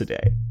world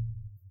today.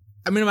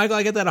 I mean, Michael,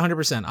 I get that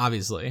 100%,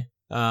 obviously.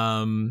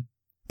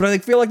 But I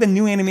feel like the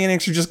new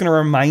Animaniacs are just going to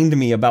remind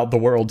me about the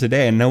world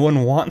today, and no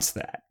one wants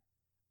that.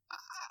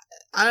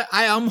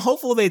 I'm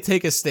hopeful they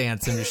take a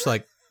stance and just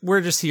like,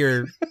 we're just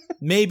here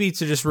maybe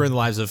to just ruin the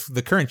lives of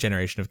the current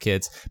generation of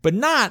kids, but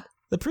not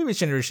the previous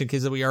generation of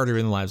kids that we already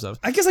ruined the lives of.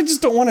 I guess I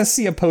just don't want to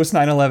see a post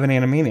 9/11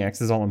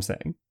 Animaniacs is all I'm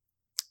saying.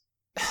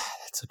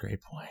 That's a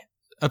great point.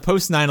 A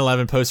post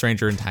 9/11, post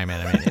Ranger in Time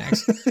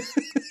Animaniacs.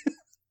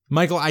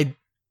 Michael,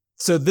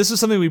 so this was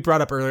something we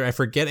brought up earlier. I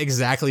forget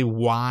exactly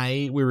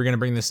why we were going to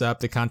bring this up,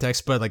 the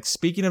context, but like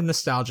speaking of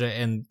nostalgia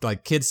and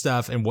like kid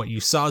stuff and what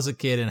you saw as a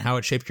kid and how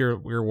it shaped your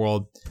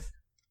world,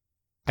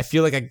 I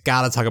feel like I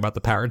got to talk about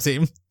the Power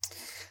Team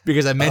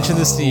because I mentioned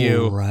this to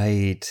you.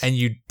 Right. And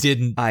you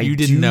didn't know what it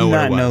was. I do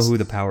not know who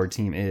the Power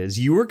Team is.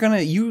 You were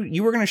going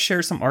to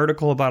share some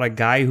article about a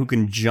guy who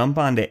can jump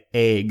onto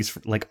eggs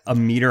like a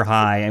meter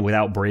high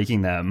without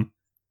breaking them.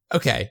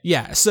 Okay.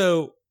 Yeah.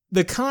 So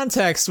the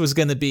context was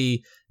going to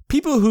be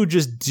people who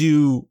just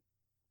do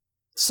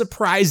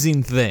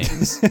surprising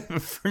things.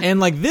 And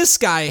like this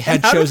guy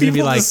had chosen to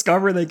be like,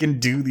 discover they can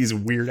do these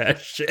weird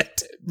ass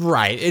shit.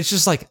 Right. It's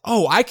just like,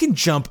 oh, I can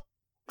jump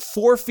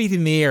 4 feet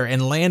in the air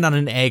and land on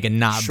an egg and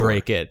not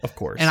break it. Of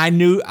course. And I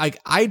knew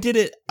I did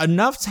it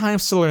enough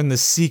times to learn the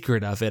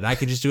secret of it. I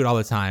could just do it all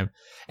the time.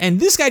 And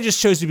this guy just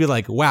chose to be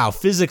like, wow,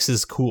 physics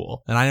is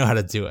cool. And I know how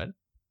to do it.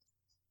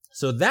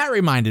 So that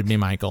reminded me,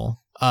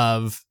 Michael,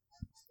 of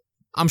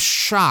I'm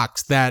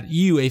shocked that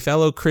you, a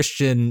fellow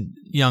Christian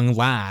young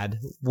lad,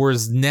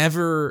 was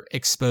never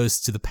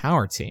exposed to the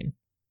Power Team.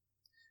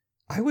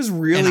 I was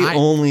really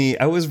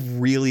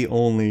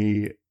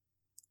only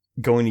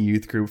going to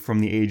youth group from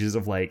the ages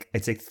of like,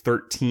 I'd say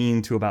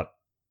 13 to about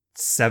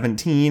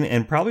 17.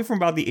 And probably from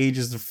about the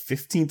ages of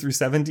 15 through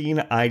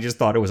 17, I just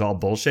thought it was all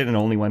bullshit and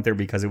only went there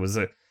because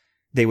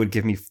they would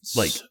give me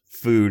like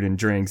food and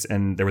drinks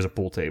and there was a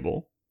pool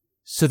table.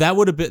 So that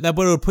would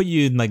have put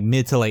you in like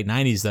mid to late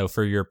 90s though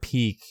for your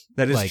peak.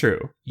 That is like, true.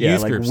 Yeah,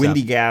 like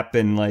Windy Gap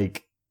and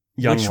like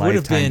Young Lifetime would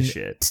have been,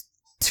 shit.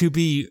 To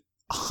be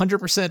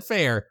 100%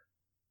 fair,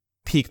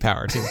 peak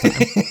Power Team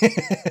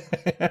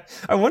time.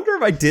 I wonder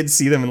if I did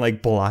see them and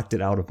like blocked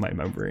it out of my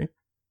memory.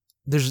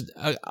 There's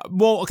okay,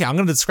 I'm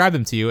going to describe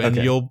them to you and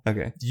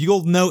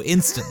you'll know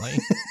instantly.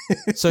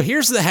 So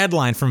here's the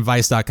headline from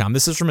Vice.com.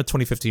 This is from a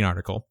 2015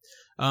 article.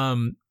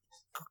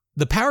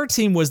 The Power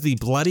Team was the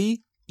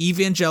bloody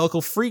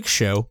evangelical freak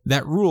show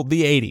that ruled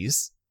the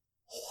 80s.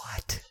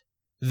 What?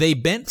 They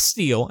bent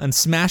steel and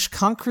smashed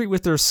concrete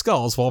with their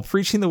skulls while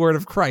preaching the word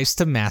of Christ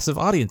to massive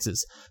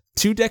audiences.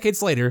 2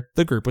 decades later,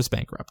 the group was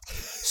bankrupt.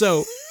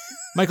 So,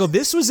 Michael,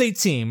 this was a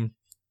team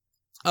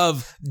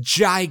of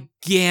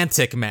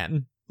gigantic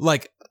men.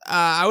 Like,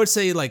 I would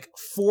say like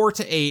 4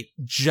 to 8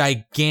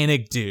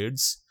 gigantic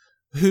dudes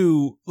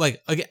who,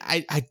 like,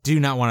 I do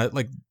not want to,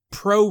 like,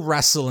 pro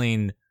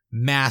wrestling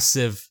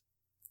massive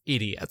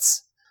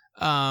idiots.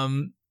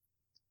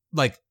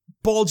 Like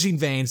bulging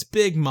veins,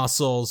 big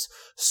muscles,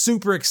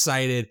 super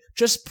excited,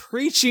 just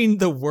preaching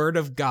the word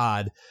of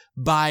God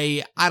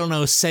by, I don't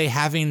know, say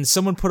having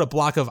someone put a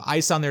block of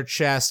ice on their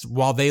chest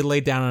while they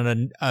laid down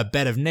on a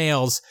bed of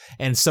nails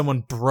and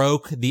someone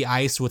broke the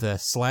ice with a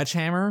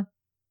sledgehammer.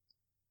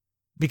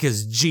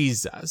 Because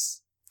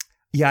Jesus.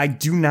 Yeah, I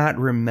do not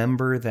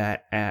remember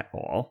that at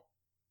all.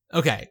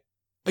 Okay.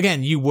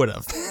 Again, you would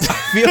have.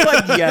 I feel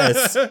like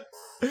yes.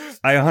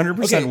 I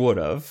 100% would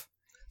have.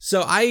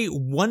 So I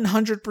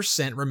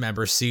 100%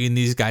 remember seeing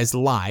these guys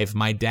live.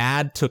 My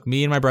dad took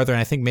me and my brother, and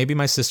I think maybe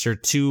my sister,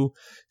 to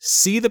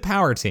see the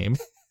Power Team.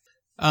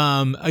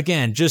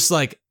 Again, just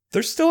like...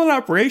 They're still in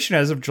operation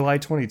as of July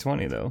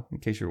 2020, though, in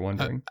case you're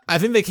wondering. I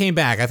think they came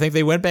back. I think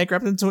they went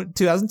bankrupt in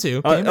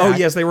 2002.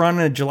 Yes, they were on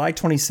a July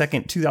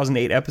 22nd,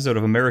 2008 episode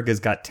of America's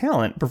Got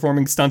Talent,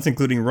 performing stunts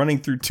including running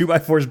through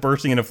 2x4s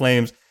bursting into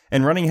flames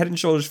and running head and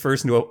shoulders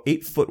first into an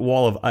 8-foot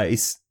wall of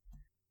ice.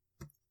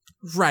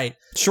 Right.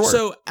 Sure.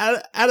 So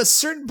at a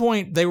certain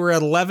point, they were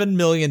at $11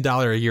 million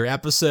a year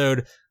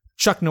episode.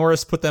 Chuck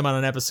Norris put them on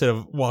an episode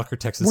of Walker,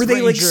 Texas Ranger. Were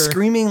they like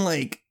screaming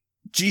like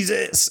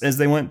Jesus as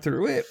they went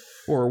through it,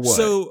 or what?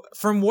 So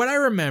from what I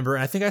remember,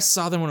 I think I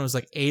saw them when I was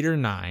like 8 or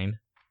 9.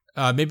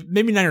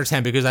 Maybe 9 or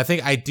 10, because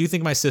I do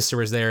think my sister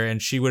was there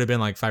and she would have been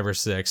like 5 or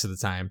 6 at the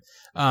time.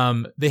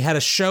 They had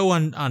a show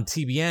on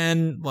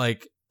TBN,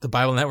 like the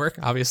Bible Network,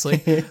 obviously.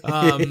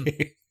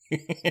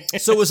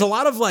 So it was a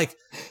lot of like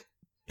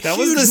that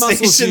was the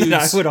station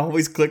that I would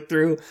always click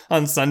through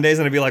on Sundays,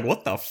 and I'd be like,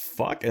 "What the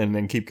fuck?" and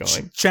then keep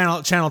going.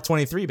 Channel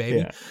 23,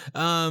 baby.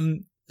 Yeah.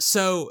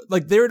 So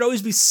like there would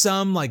always be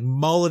some like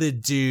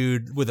mulleted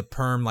dude with a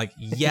perm like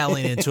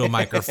yelling into a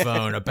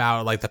microphone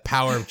about like the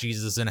power of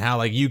Jesus and how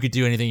like you could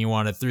do anything you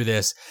wanted through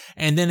this.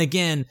 And then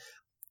again,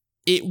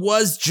 it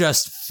was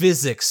just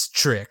physics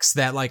tricks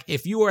that like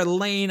if you are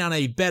laying on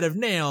a bed of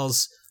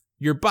nails,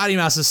 your body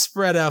mass is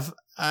spread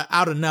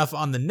out enough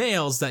on the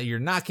nails that you're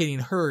not getting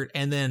hurt,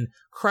 and then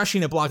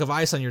crushing a block of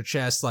ice on your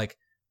chest, like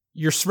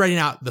you're spreading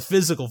out the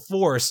physical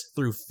force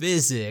through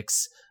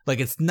physics. Like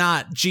it's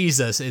not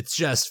Jesus, it's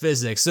just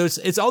physics. So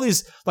it's all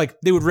these, like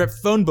they would rip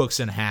phone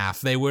books in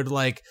half. They would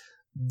like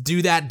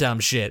do that dumb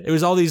shit. It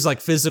was all these like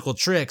physical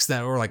tricks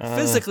that were like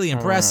physically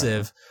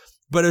impressive,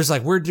 but it was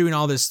like, we're doing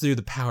all this through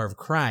the power of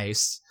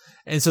Christ.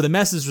 And so the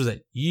message was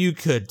that you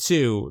could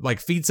too,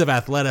 like feats of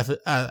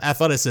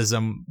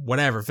athleticism,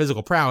 whatever,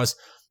 physical prowess.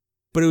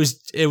 But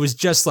it was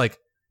just like,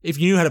 if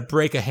you knew how to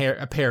break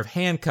a pair of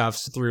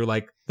handcuffs through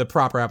like the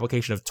proper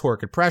application of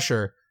torque and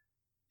pressure,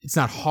 it's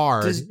not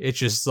hard. It's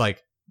just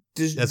like,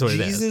 that's what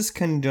Jesus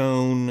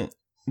condone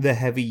the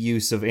heavy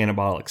use of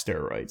anabolic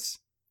steroids?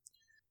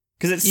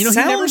 Because it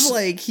sounds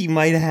like he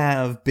might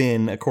have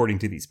been, according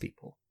to these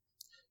people.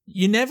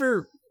 You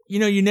never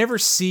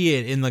see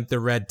it in like the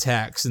red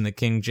text in the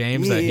King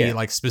James that he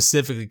like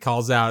specifically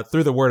calls out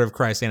through the word of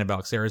Christ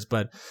anabolic steroids,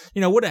 but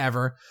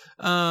whatever.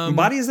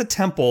 Body is a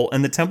temple,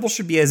 and the temple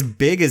should be as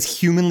big as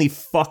humanly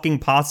fucking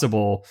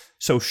possible.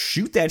 So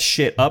shoot that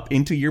shit up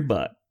into your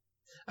butt.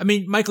 I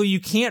mean, Michael,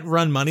 you can't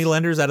run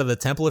moneylenders out of the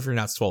temple if you're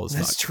not swole as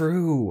fuck. That's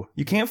true.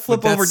 You can't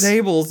flip over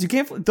tables. You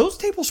can't. Those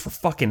tables were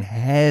fucking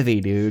heavy,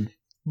 dude.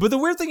 But the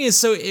weird thing is,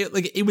 so it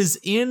was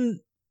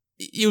 80s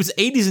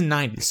and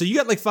 90s. So you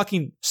got like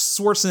fucking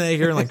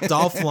Schwarzenegger and like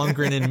Dolph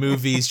Lundgren in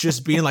movies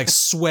just being like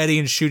sweaty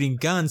and shooting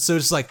guns. So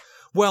it's like,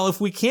 well,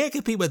 if we can't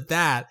compete with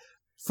that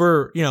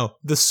for,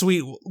 the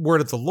sweet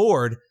word of the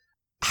Lord,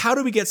 how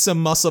do we get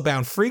some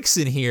muscle-bound freaks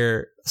in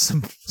here,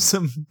 some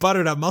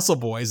buttered-up muscle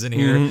boys in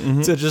here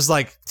to just,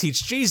 like,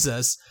 teach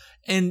Jesus?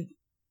 And,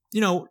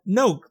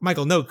 no,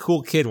 Michael, no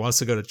cool kid wants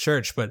to go to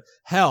church, but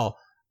hell,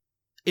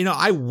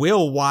 I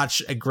will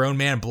watch a grown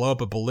man blow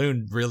up a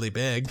balloon really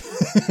big.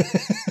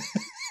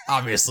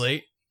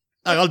 Obviously.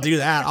 I'll do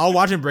that. I'll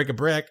watch him break a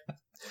brick.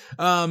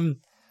 So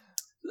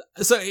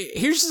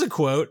here's just a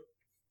quote.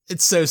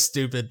 It's so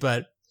stupid,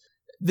 but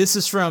this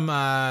is from,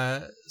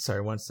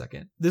 sorry, 1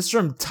 second. This is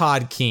from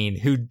Todd Keene,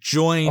 who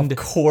joined. Of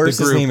course,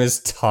 his name is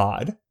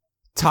Todd.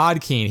 Todd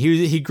Keene.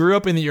 He grew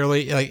up in the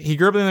early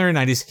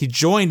 90s. He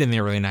joined in the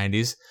early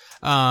 90s.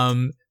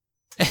 And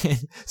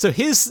so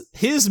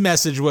his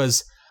message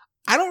was,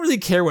 I don't really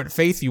care what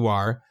faith you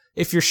are.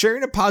 If you're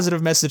sharing a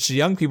positive message to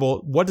young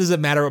people, what does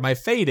it matter what my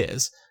fate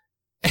is?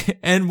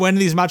 And when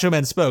these macho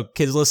men spoke,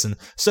 kids listen.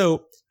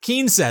 So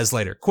Keene says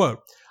later, quote,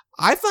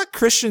 I thought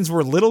Christians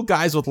were little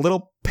guys with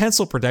little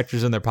pencil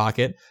protectors in their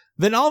pocket.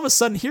 Then all of a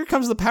sudden, here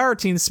comes the power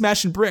team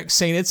smashing bricks,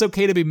 saying it's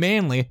okay to be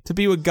manly, to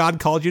be what God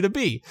called you to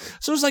be.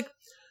 So it's like,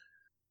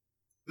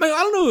 I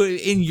don't know,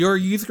 in your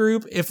youth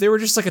group, if there were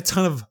just like a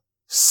ton of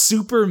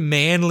super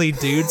manly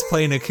dudes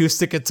playing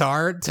acoustic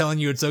guitar, telling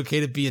you it's okay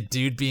to be a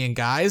dude being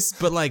guys,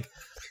 but like,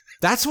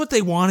 that's what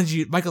they wanted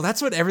you, Michael,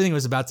 that's what everything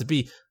was about to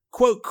be.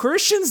 Quote,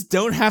 Christians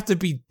don't have to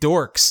be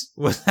dorks,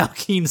 was how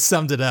Keene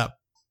summed it up.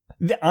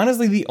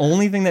 Honestly, the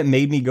only thing that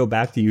made me go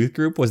back to youth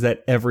group was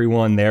that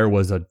everyone there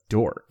was a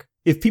dork.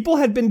 If people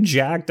had been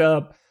jacked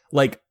up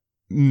like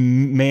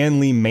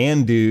manly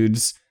man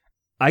dudes,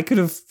 I could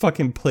have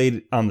fucking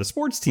played on the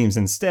sports teams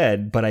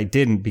instead, but I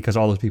didn't because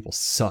all those people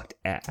sucked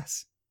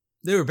ass.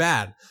 They were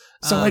bad.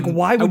 So like,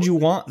 why would you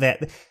want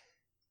that?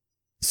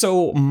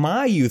 So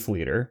my youth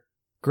leader,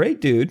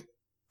 great dude,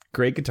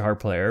 great guitar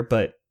player,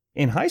 but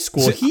in high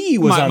school, he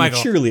was on the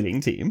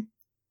cheerleading team.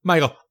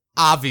 Michael,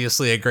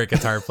 obviously a great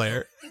guitar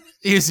player.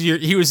 He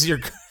was your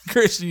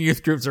Christian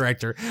youth group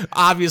director.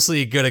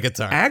 Obviously good at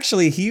guitar.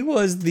 Actually, he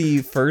was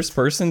the first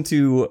person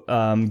to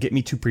get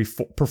me to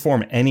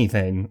perform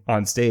anything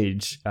on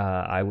stage.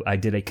 I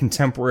did a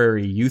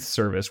contemporary youth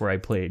service where I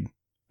played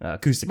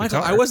acoustic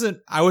guitar. Michael,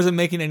 I wasn't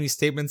making any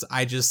statements.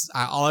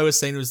 All I was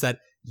saying was that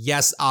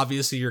yes,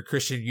 obviously your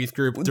Christian youth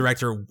group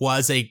director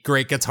was a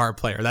great guitar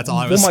player. That's all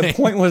I was saying. My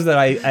point was that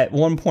at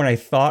one point I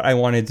thought I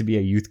wanted to be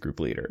a youth group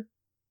leader.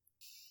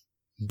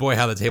 Boy,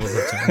 how the tables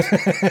have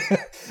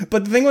turned.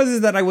 But the thing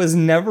is that I was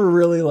never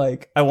really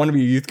like, I want to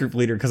be a youth group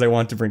leader because I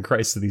want to bring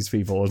Christ to these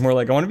people. It was more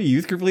like, I want to be a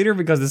youth group leader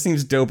because this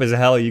seems dope as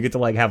hell. You get to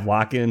like have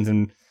lock-ins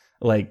and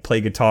like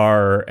play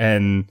guitar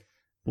and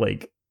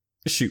like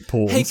shoot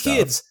pool and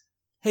stuff.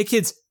 Hey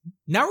kids,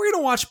 Now we're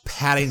going to watch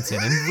Paddington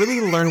and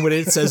really learn what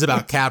it says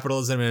about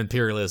capitalism and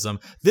imperialism.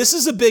 This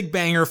is a big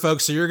banger,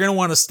 folks, so you're going to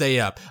want to stay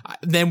up.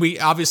 Then we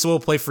obviously will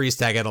play freeze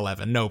tag at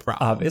 11. No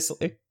problem.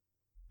 Obviously.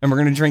 And we're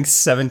going to drink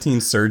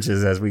 17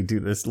 surges as we do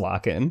this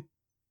lock-in.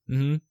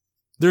 Mm-hmm.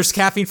 There's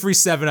caffeine-free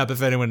 7-Up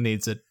if anyone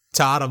needs it.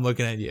 Todd, I'm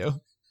looking at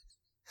you.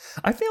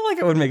 I feel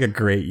like I would make a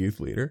great youth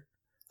leader.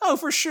 Oh,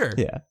 for sure.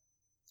 Yeah.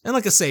 And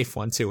like a safe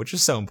one, too, which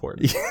is so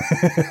important.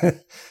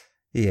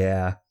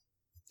 Yeah.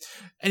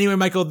 Anyway,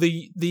 Michael,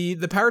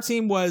 the power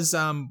team was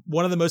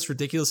one of the most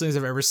ridiculous things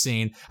I've ever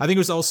seen. I think it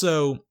was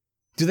also...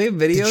 Do they have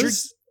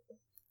videos?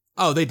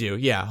 Oh, they do.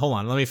 Yeah, hold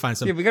on. Let me find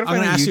some. Yeah, we gotta find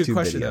I'm gonna a ask YouTube you a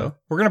question, video. though.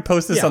 We're gonna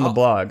post this on the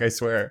blog, I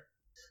swear.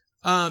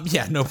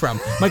 Yeah, no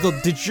problem. Michael,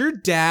 did your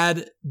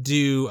dad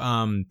do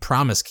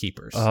Promise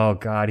Keepers? Oh,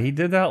 God. He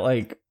did that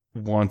like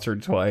once or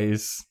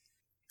twice.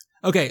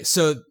 Okay,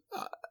 so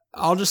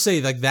I'll just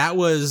say like that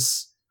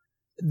was...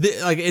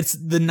 it's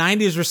the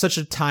 90s were such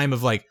a time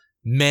of like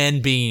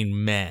men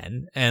being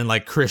men and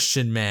like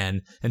Christian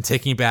men and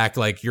taking back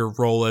like your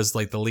role as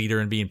like the leader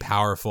and being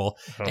powerful.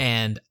 Oh.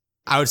 And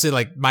I would say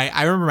like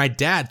I remember my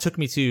dad took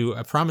me to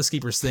a Promise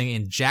Keepers thing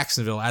in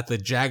Jacksonville at the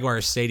Jaguar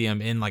Stadium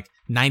in like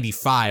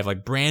 95,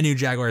 like brand new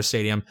Jaguar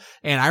Stadium.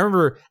 And I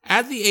remember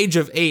at the age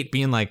of 8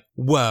 being like,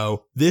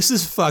 whoa, this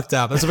is fucked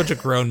up. That's a bunch of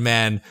grown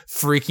men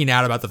freaking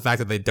out about the fact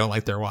that they don't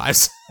like their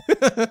wives.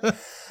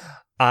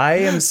 I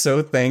am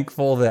so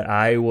thankful that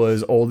I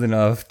was old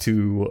enough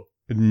to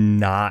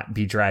not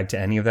be dragged to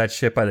any of that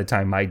shit by the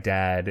time my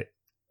dad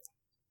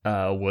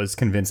was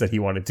convinced that he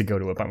wanted to go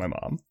to it by my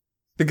mom.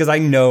 Because I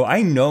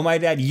know my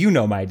dad, you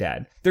know my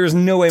dad. There's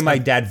no way my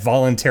dad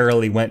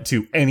voluntarily went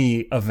to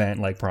any event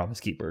like Promise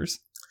Keepers.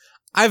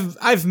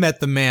 I've met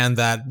the man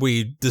that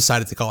we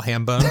decided to call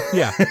Hambone.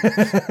 Yeah.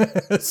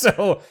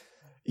 So,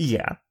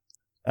 yeah.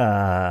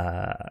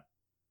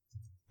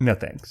 No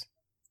thanks.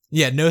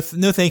 Yeah, no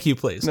thank you,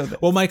 please. No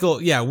well,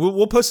 Michael, yeah,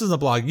 we'll post this on the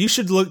blog. You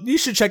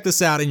should check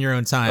this out in your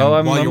own time. Oh,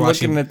 I'm you're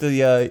looking at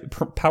the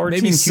Power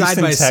Team Houston,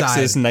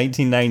 Texas,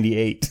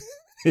 1998.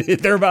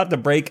 They're about to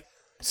break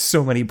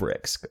so many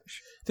bricks.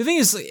 The thing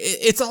is,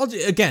 it's all,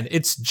 again,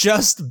 it's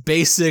just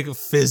basic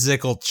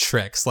physical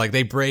tricks. Like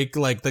they break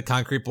like the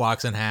concrete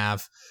blocks in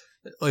half.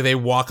 Like they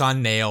walk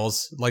on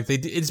nails. Like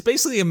it's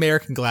basically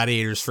American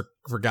Gladiators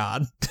for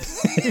God.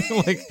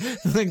 like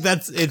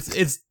that's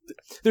it's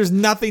there's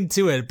nothing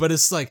to it, but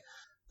it's like,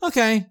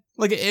 okay,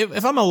 like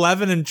if I'm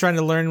 11 and trying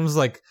to learn was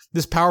like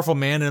this powerful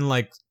man in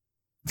like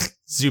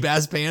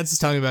Zubaz pants is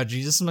telling me about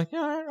Jesus, I'm like, yeah,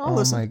 all right, I'll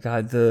listen. Oh my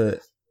God, the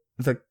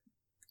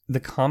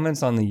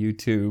comments on the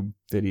YouTube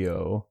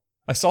video,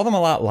 I saw them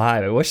a lot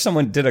live. I wish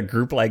someone did a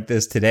group like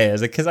this today. I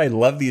was like, because I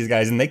love these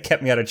guys and they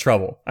kept me out of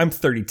trouble. I'm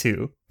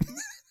 32.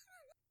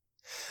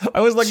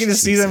 I was lucky to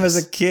see them as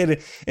a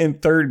kid in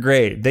 3rd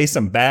grade. They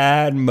some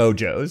bad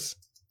mojos.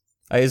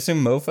 I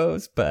assume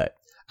mofos, but...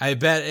 I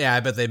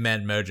bet they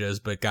meant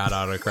mojos, but God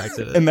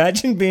auto-corrected it.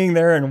 Imagine being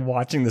there and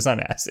watching this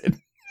on acid.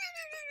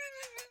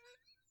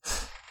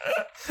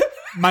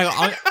 Michael,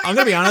 I'm going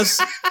to be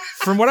honest.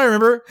 From what I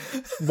remember,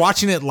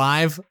 watching it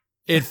live,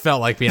 it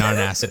felt like being on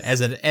acid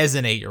as an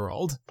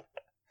 8-year-old.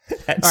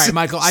 All right,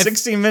 Michael.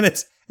 16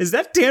 minutes. Is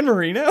that Dan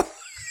Marino?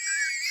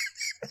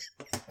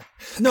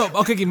 No,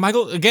 okay,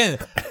 Michael, again,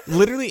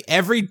 literally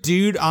every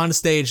dude on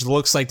stage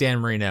looks like Dan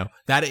Marino.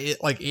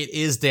 It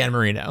is Dan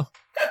Marino.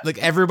 Like,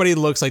 everybody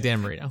looks like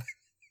Dan Marino.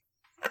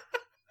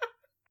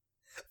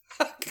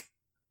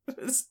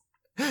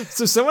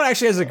 So someone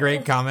actually has a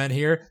great comment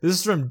here. This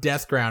is from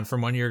Deathground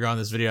from 1 year ago on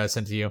this video I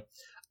sent to you.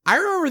 I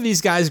remember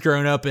these guys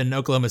growing up in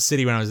Oklahoma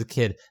City when I was a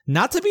kid.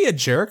 Not to be a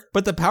jerk,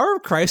 but the power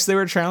of Christ they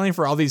were channeling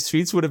for all these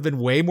feats would have been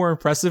way more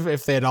impressive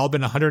if they had all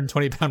been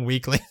 120-pound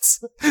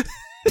weaklings.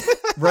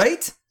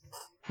 Right?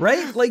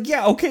 Right? Like,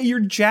 yeah, okay, you're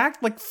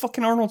jacked like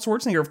fucking Arnold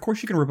Schwarzenegger. Of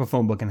course you can rip a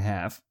phone book in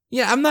half.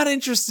 Yeah, I'm not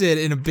interested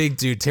in a big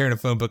dude tearing a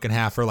phone book in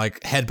half or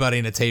like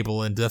headbutting a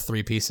table into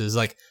 3 pieces.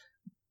 Like,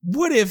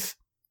 what if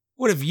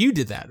you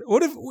did that?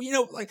 What if,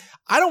 like,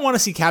 I don't want to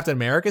see Captain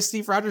America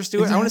Steve Rogers do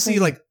it. Exactly. I want to see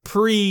like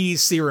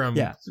pre-serum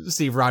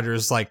Steve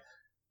Rogers, like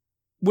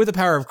with the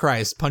power of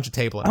Christ, punch a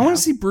table in half. I want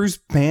to see Bruce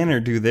Banner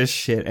do this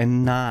shit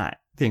and not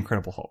the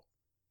Incredible Hulk.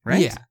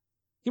 Right? Yeah.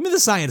 Give me the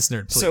science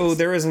nerd, please. So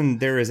there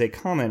is a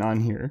comment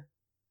on here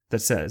that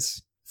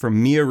says,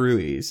 from Mia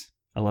Ruiz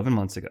 11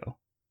 months ago,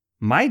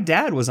 my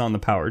dad was on the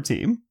power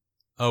team.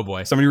 Oh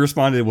boy. Somebody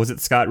responded, was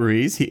it Scott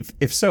Ruiz?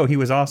 If so, he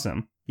was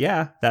awesome.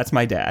 Yeah, that's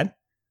my dad.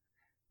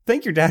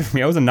 Thank your dad for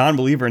me. I was a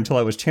non-believer until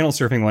I was channel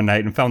surfing one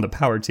night and found the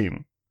power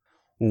team.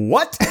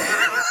 What?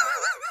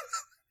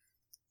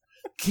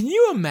 Can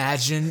you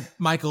imagine,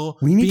 Michael?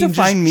 We need to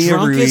find Mia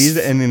Ruiz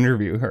and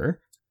interview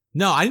her.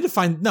 No, I don't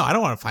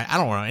want to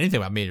know anything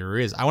about Mia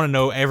Ruiz. I want to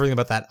know everything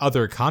about that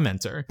other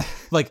commenter.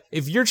 Like,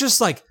 if you're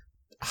just like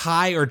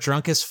high or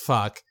drunk as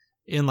fuck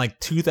in like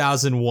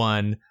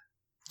 2001,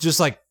 just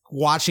like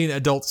watching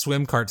Adult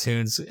Swim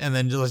cartoons and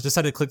then just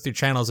decide to click through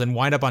channels and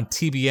wind up on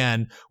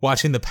TBN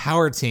watching the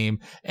power team,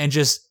 and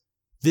just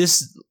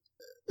this,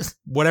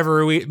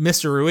 whatever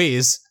Mr.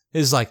 Ruiz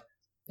is like,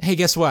 hey,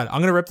 guess what? I'm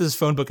going to rip this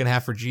phone book in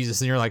half for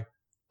Jesus. And you're like,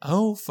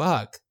 Oh,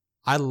 fuck.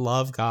 I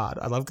love God.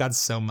 I love God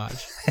so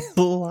much.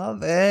 I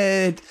love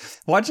it.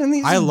 Watching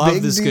these I love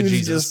big this good dudes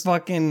Jesus. just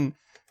fucking...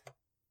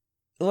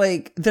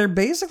 Like, they're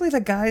basically the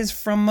guys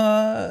from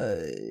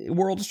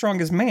World's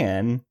Strongest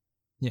Man.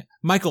 Yeah.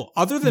 Michael,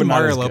 other But than not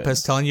Mario as good.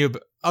 Lopez telling you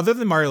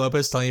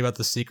about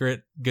the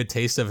secret good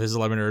taste of his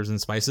 11 herbs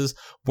and spices,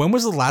 when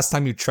was the last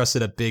time you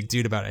trusted a big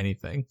dude about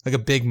anything? Like a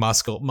big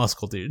muscle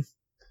dude?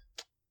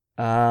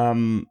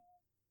 The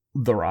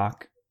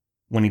Rock,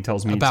 when he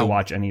tells me to About-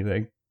 watch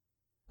anything.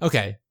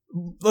 Okay.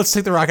 Let's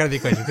take The Rock out of the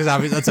equation because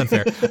obviously that's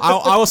unfair.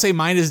 I will say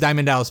mine is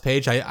Diamond Dallas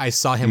Page. I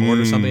saw him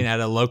order something at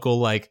a local,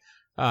 like,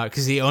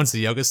 because he owns the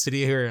yoga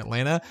studio here in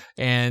Atlanta,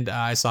 and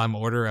I saw him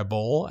order a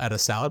bowl at a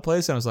salad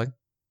place, and I was like,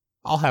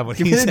 I'll have what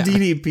Give me he's the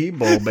having. DDP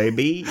bowl,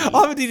 baby.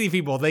 I'll have a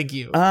DDP bowl, thank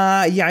you.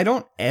 Yeah, I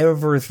don't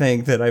ever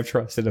think that I've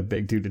trusted a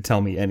big dude to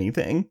tell me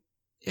anything.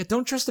 Yeah,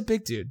 don't trust a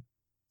big dude.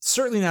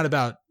 Certainly not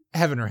about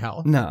heaven or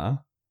hell. Nah.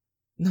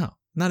 No,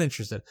 not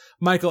interested.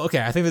 Michael,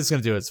 okay, I think that's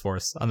going to do it for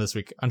us on this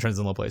week on Trends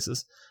in Low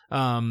Places.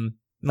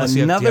 Unless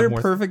you have Another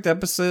more. perfect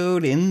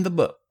episode in the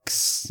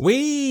books.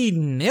 We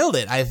nailed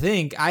it, I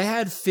think. I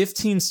had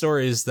 15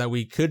 stories that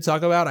we could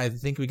talk about. I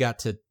think we got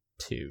to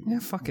 2. Yeah,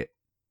 fuck it.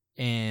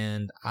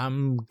 And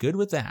I'm good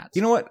with that.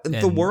 You know what?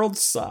 The And- world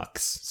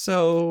sucks.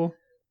 So,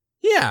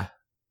 Yeah.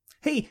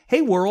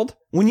 hey world,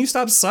 when you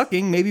stop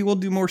sucking, maybe we'll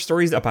do more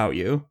stories about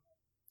you.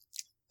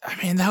 I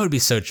mean, that would be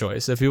so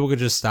choice if people could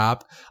just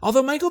stop.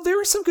 Although, Michael, there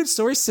were some good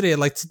stories today.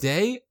 Like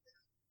today,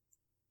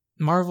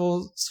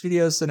 Marvel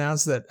Studios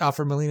announced that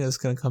Alfred Molina is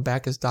going to come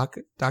back as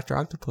Dr.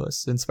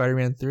 Octopus in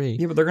Spider-Man 3.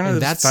 Yeah, but they're And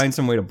gonna find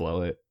some way to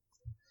blow it.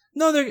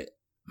 No, they're...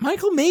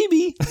 Michael,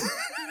 maybe.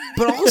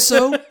 But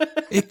also,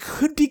 it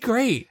could be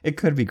great. It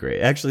could be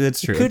great. Actually,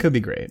 that's true. It could- could be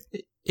great.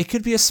 It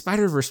could be a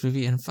Spider-Verse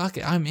movie, and fuck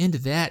it, I'm into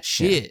that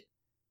shit.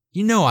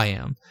 You know I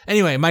am.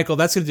 Anyway, Michael,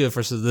 that's going to do it for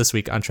us this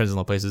week on Trends in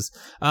Low Places.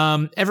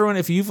 Everyone,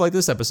 if you've liked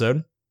this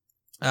episode,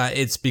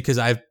 it's because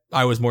I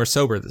was more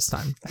sober this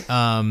time.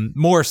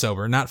 More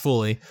sober, not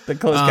fully. The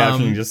closed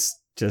captioning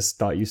just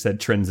thought you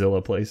said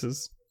Trenzilla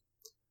places.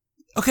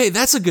 Okay,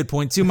 that's a good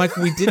point too,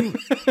 Michael. We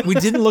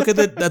didn't look at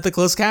the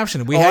closed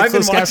caption. We had I've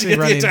been closed watching captioning it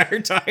running. the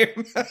entire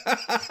time.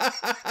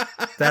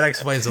 That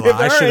explains a If lot.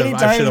 there I are should any have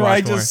times where I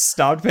watched more. just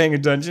stopped paying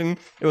attention,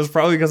 it was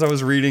probably because I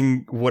was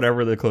reading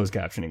whatever the closed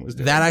captioning was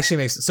doing. That actually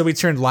makes so we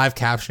turned live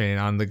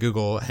captioning on the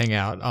Google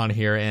Hangout on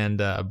here,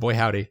 and boy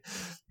howdy,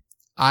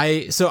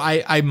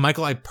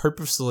 Michael, I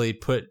purposely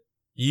put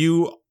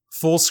you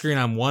full screen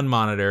on one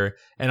monitor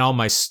and all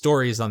my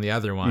stories on the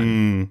other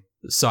one,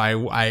 so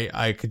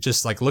I could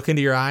just like look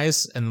into your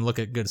eyes and look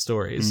at good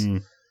stories.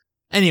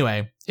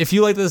 Anyway, if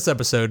you like this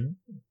episode,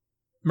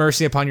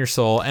 mercy upon your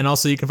soul, and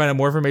also you can find out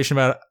more information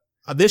about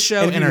this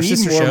show and, if our you need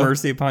sister more show.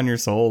 mercy upon your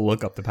soul,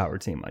 look up the Power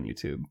Team on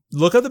YouTube.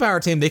 Look up the Power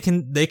Team. They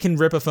can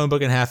rip a phone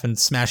book in half and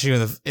smash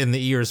you in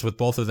the ears with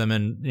both of them,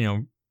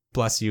 and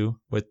bless you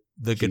with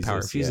the good power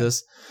of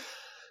Jesus.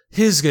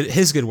 His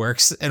good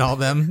works and all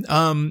them.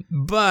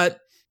 But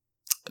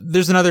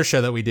there's another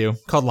show that we do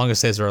called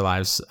Longest Days of Our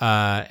Lives,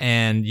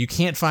 and you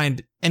can't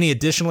find any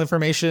additional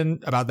information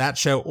about that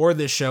show or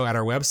this show at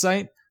our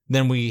website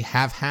than we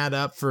have had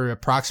up for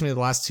approximately the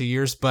last 2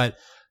 years, but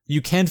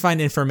you can find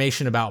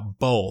information about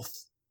both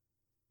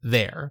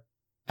there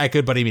at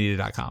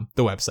goodbuddymedia.com,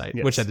 the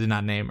website, which I did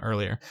not name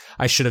earlier.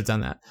 I should have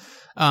done that.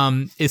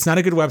 It's not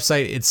a good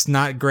website. It's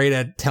not great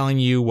at telling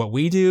you what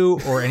we do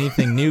or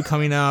anything new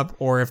coming up,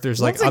 or if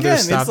there's like other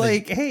stuff. It's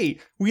like, hey,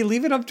 we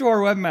leave it up to our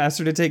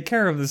webmaster to take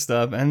care of this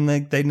stuff, and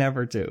they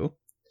never do.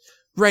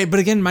 Right, but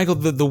again, Michael,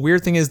 the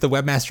weird thing is the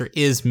webmaster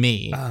is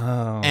me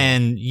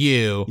and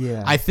you.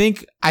 Yeah. I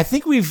think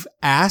we've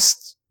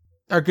asked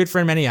our good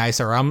friend Manny Ice,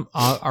 our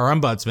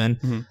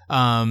ombudsman,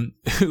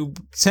 who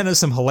sent us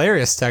some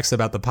hilarious texts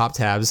about the pop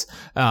tabs.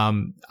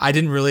 I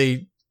didn't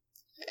really.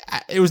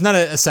 It was not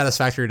a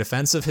satisfactory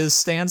defense of his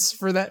stance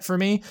for that for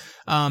me.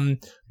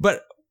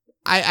 But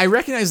I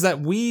recognize that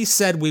we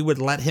said we would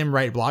let him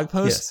write blog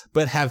posts,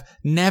 but have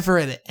never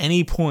at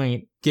any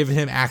point given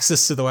him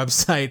access to the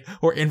website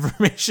or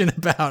information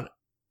about.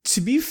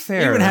 To be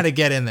fair, even how to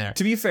get in there.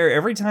 To be fair,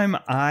 every time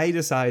I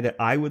decide that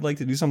I would like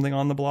to do something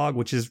on the blog,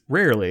 which is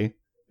rarely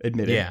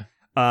admitted,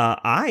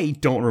 I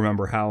don't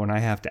remember how, and I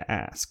have to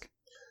ask.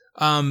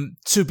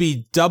 To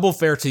be double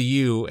fair to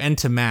you and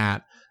to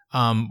Matt,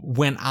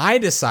 when I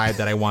decide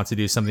that I want to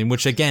do something,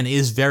 which again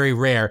is very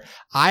rare,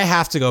 I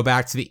have to go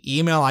back to the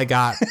email I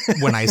got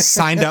when I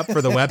signed up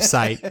for the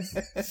website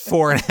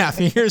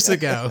 4.5 years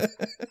ago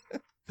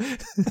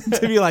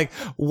to be like,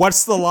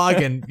 what's the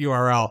login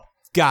URL?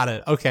 Got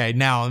it. Okay,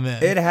 now I'm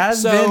in. It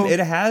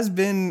has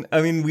been.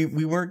 I mean,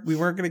 we weren't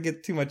going to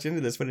get too much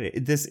into this, but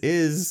this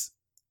is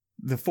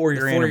the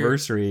 4-year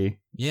anniversary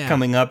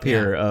coming up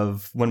here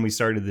of when we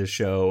started this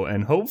show,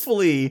 and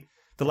hopefully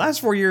the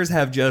last 4 years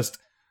have just.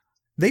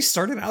 They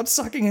started out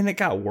sucking and it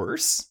got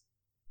worse.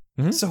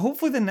 So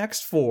hopefully the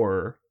next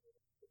 4,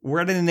 we're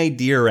at an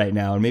nadir right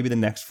now, and maybe the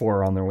next 4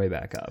 are on their way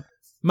back up.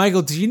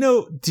 Michael, do you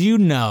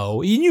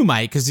know, you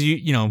might, because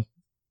you know,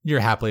 you're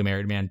a happily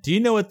married man. Do you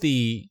know what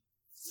the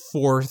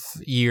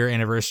 4th year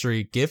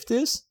anniversary gift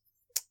is?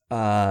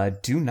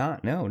 Do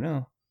not.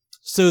 No.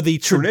 So the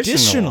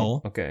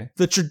traditional Okay.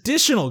 The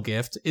traditional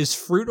gift is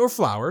fruit or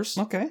flowers.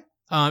 Okay.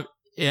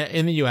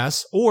 In the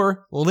US,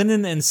 or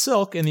linen and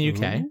silk in the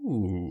UK.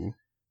 Ooh.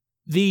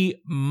 The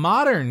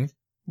modern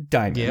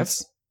Diamonds.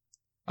 gift,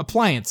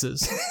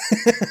 appliances.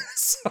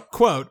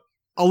 Quote,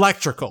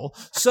 electrical.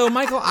 So,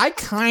 Michael, I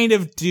kind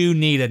of do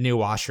need a new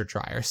washer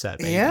dryer set,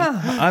 baby. Yeah.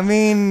 I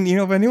mean,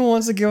 if anyone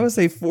wants to give us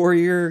a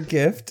 4-year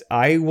gift,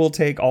 I will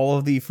take all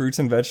of the fruits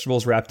and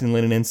vegetables wrapped in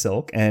linen and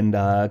silk, and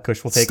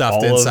Kush will take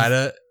Stuffed all inside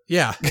of...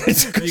 Yeah.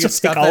 Kush You will can take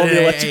stuff all that of the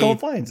in electrical a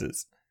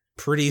appliances.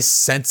 pretty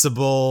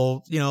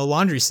sensible,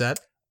 laundry set.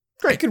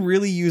 I could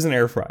really use an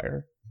air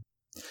fryer.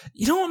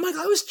 You know what,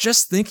 Michael? I was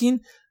just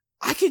thinking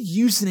I could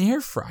use an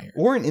air fryer.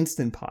 Or an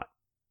Instant Pot.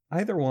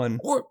 Either one.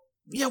 Or,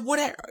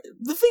 whatever.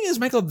 The thing is,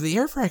 Michael, the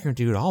air fryer can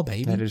do it all,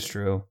 baby. That is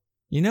true.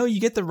 You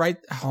get the right...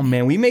 Oh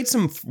man, we made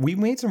some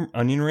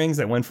onion rings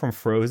that went from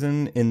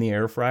frozen in the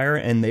air fryer,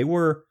 and they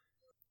were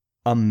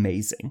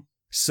amazing.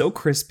 So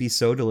crispy,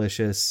 so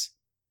delicious.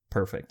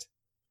 Perfect.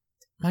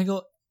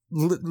 Michael,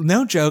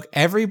 no joke,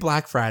 every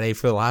Black Friday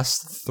for the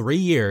last 3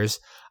 years,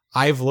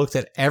 I've looked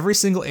at every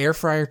single air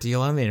fryer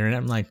deal on the internet.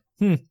 I'm like,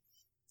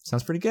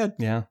 sounds pretty good.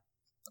 Yeah.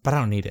 But I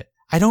don't need it.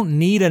 I don't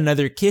need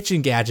another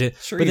kitchen gadget.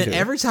 Sure but you then do.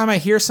 every time I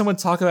hear someone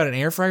talk about an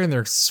air fryer and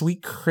their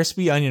sweet,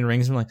 crispy onion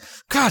rings, I'm like,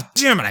 God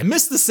damn it, I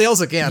missed the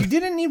sales again. You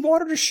didn't need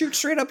water to shoot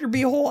straight up your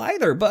beehole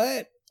either,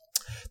 but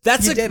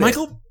That's you a did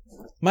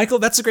Michael,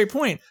 that's a great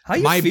point. How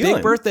you My feeling?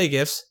 big birthday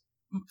gifts,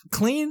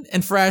 clean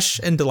and fresh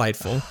and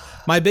delightful.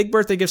 My big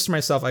birthday gifts to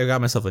myself, I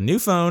got myself a new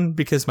phone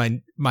because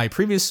my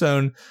previous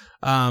phone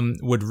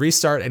would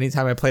restart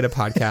anytime I played a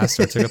podcast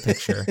or took a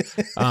picture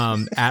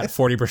at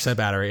 40%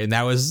 battery, and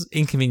that was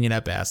inconvenient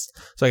at best.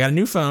 So I got a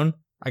new phone.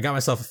 I got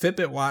myself a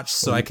Fitbit watch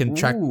so I can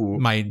track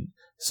my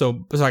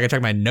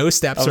no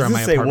steps around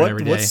my apartment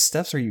every day. What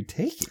steps are you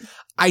taking?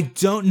 I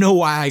don't know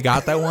why I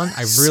got that one.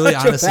 I really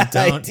honestly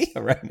don't. Idea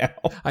right now.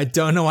 I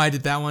don't know why I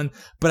did that one,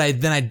 but I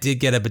did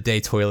get a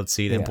bidet toilet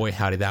seat, and boy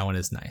howdy, that one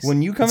is nice.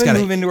 When you come and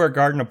move into our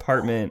garden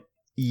apartment,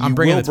 you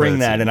will bring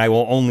that, and I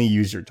will only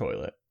use your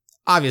toilet.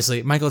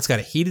 Obviously, Michael, it's got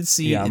a heated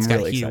seat. Yeah, it's got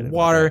really heated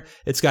water.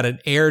 It's got an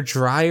air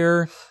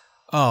dryer.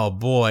 Oh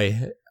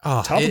boy,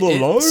 top of the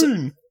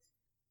line.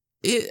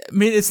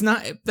 It's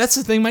not. That's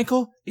the thing,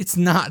 Michael. It's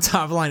not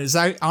top of the line.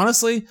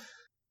 Honestly,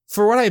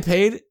 for what I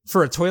paid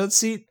for a toilet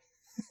seat,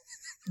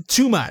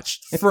 too much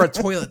for a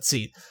toilet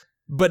seat,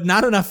 but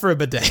not enough for a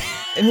bidet.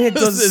 I mean, it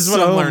does what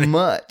I'm learning.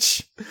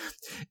 much.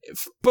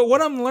 But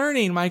what I'm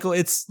learning, Michael,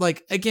 it's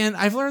like, again,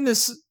 I've learned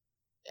this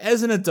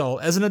as an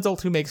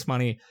adult who makes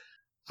money.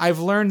 I've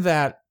learned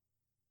that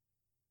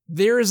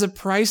there is a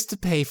price to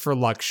pay for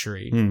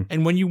luxury.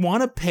 And when you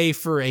want to pay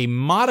for a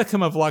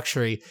modicum of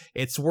luxury,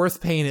 it's worth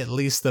paying at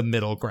least the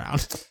middle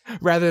ground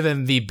rather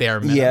than the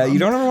bare minimum. Yeah, you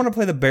don't ever want to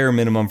play the bare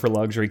minimum for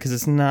luxury because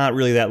it's not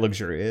really that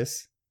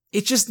luxurious.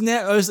 It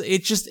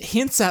just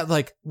hints at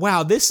like,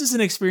 wow, this is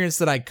an experience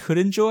that I could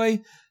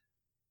enjoy,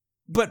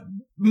 but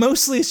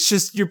mostly it's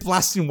just you're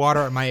blasting water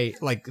at my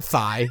like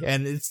thigh,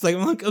 and it's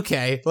like,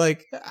 okay,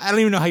 like I don't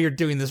even know how you're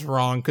doing this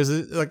wrong because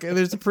like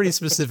there's a pretty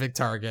specific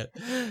target,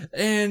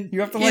 and you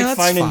have to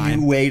find a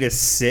new way to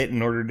sit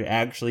in order to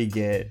actually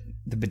get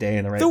the bidet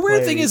in the right place. The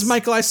weird thing is,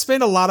 Michael, I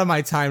spend a lot of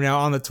my time now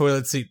on the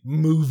toilet seat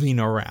moving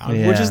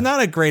around, which is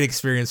not a great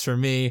experience for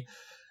me.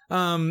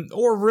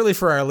 Or really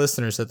for our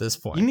listeners at this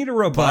point. You need a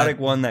robotic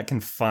one that can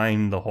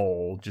find the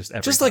hole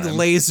every time. Like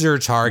laser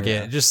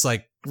target, just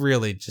like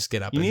really just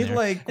get up in there.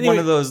 You need one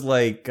of those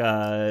like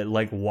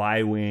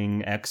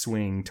Y-wing,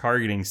 X-wing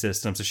targeting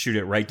systems to shoot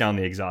it right down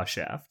the exhaust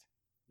shaft.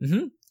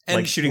 Mm-hmm.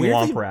 Like shooting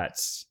womp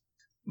rats.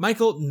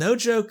 Michael, no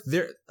joke.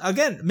 There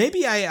again,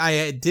 maybe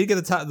I did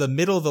get the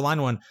middle of the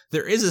line one.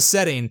 There is a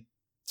setting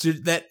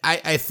that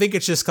I think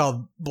it's just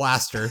called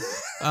blaster.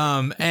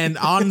 And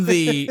on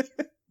the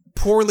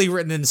poorly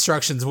written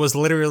instructions was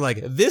literally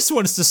like, this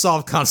one's to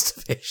solve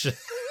constipation.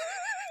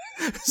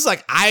 It's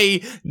like,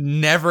 I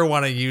never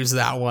want to use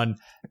that one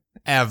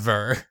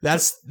ever.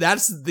 That's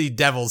the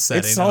devil's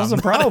setting. It solves the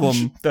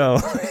problem though.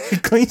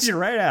 It cleans you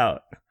right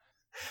out.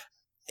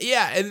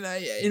 Yeah, and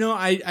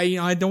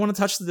I don't want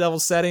to touch the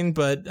devil's setting,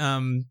 but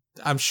I'm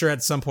sure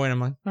at some point I'm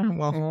like,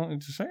 well,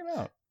 just check it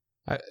out.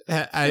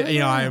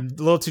 I'm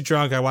a little too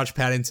drunk. I watched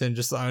Paddington.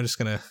 I'm just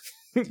gonna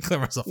clear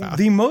myself out.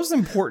 The most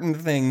important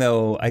thing,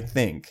 though, I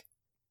think,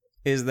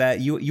 is that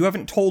you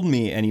haven't told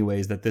me,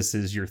 anyways, that this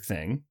is your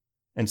thing,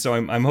 and so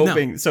I'm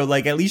hoping. No. So,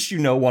 like, at least you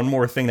know one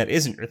more thing that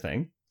isn't your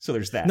thing. So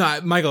there's that.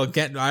 No, Michael.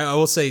 Again, I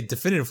will say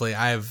definitively,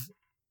 I have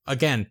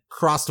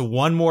crossed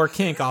one more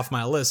kink off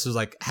my list. So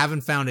like,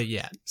 haven't found it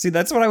yet. See,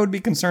 that's what I would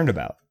be concerned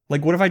about.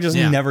 Like, what if I just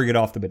never get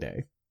off the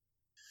bidet?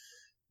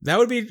 That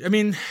would be. I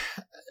mean,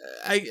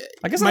 I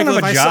guess Michael,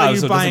 I don't have a job,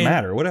 so it doesn't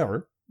matter.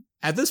 Whatever.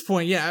 At this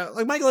point, yeah.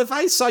 Like, Michael, if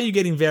I saw you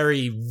getting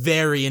very,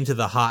 very into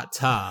the hot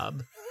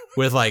tub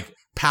with, like,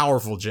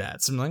 powerful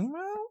jets, I'm like,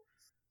 well,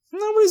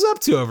 nobody's up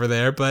to over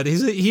there, but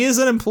he is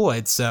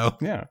unemployed, so.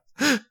 Yeah.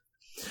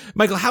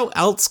 Michael, how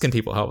else can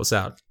people help us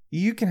out?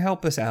 you can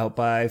help us out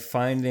by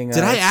finding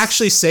Did I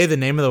actually say the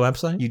name of the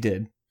website? You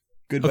did.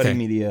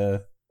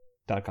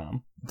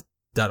 GoodBuddyMedia.com.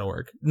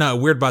 .org. No,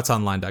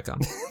 weirdbuttsonline.com.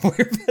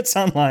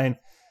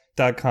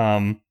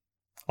 weirdbuttsonline.com.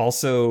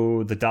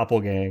 Also, the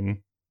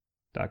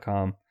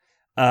doppelgang.com.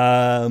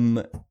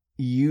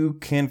 You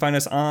can find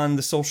us on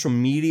the social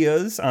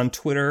medias on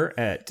Twitter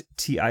at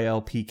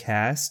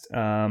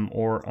TILPcast,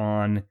 or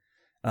on,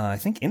 I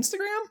think,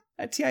 Instagram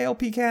at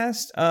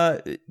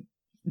TILPcast.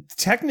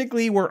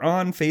 Technically, we're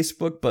on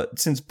Facebook, but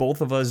since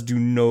both of us do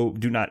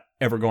not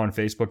ever go on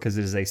Facebook because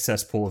it is a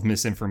cesspool of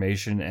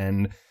misinformation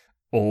and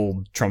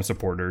old Trump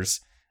supporters,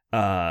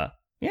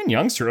 and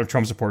young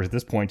Trump supporters at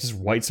this point, just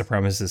white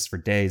supremacists for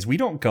days. We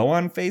don't go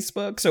on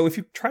Facebook, so if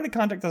you try to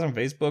contact us on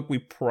Facebook, we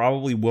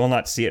probably will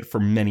not see it for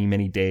many,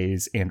 many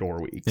days and or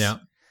weeks. Yeah,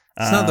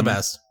 it's not the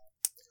best.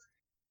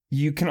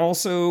 You can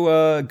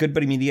also,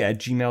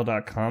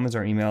 goodbuddymedia@gmail.com is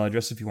our email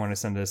address if you want to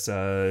send us,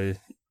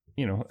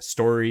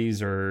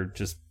 stories or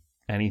just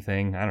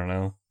anything. I don't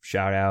know.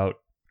 Shout out.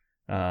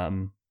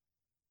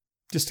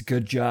 Just a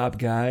good job,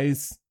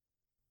 guys.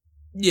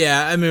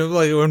 Yeah, I mean,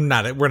 like we're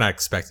not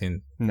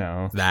expecting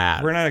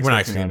that. We're not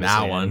expecting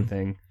that one.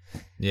 Anything.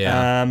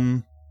 Yeah.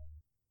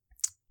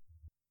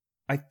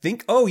 I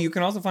think. Oh, you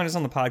can also find us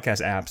on the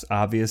podcast apps.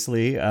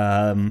 Obviously,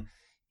 I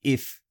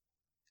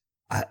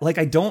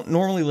don't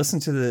normally listen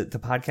to the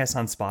podcast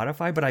on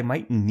Spotify, but I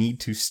might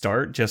need to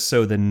start just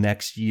so the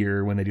next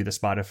year when they do the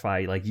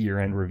Spotify like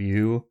year-end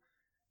review,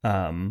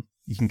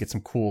 you can get some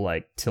cool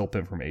like TILP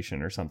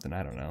information or something.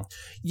 I don't know.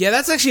 Yeah,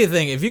 that's actually a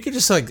thing. If you could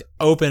just like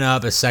open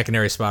up a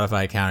secondary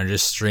Spotify account and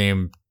just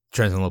stream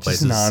Trends in Low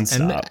Places nonstop.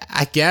 And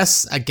I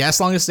guess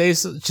long as it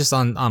stays just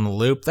on a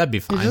loop, that'd be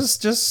fine.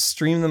 Just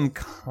stream them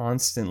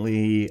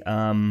constantly.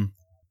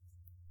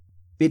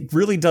 It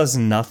really does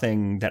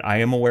nothing that I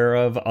am aware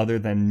of other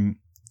than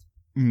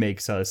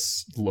makes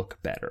us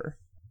look better.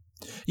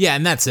 Yeah,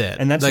 and that's it.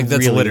 And that's like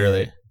really that's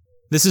literally it.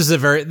 This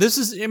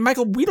is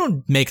Michael, we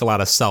don't make a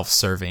lot of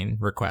self-serving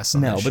requests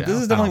on this show. But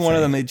this is definitely one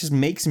of them. It just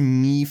makes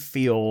me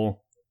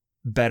feel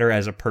better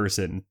as a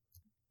person.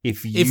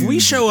 If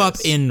we show up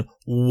in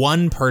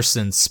one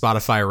person's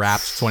Spotify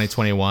Wrapped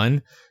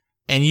 2021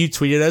 and you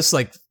tweeted us,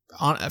 like,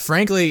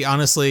 frankly,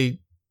 honestly,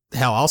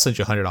 hell, I'll send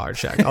you $100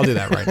 check. I'll do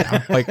that right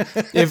now. Like,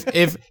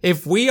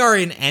 if we are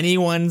in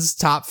anyone's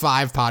top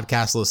 5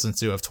 podcasts listened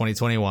to of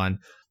 2021,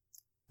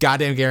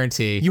 goddamn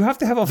guarantee. You have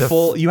to have a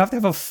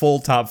full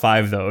top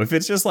 5 though. If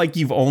it's just like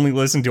you've only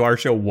listened to our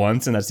show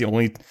once and that's the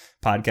only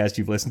podcast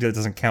you've listened to, it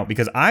doesn't count,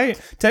 because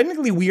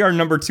we are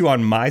number 2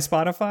 on my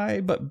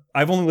Spotify, but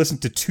I've only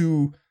listened to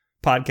 2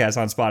 podcasts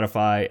on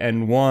Spotify,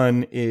 and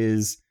one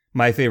is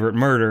My Favorite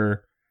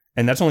Murder,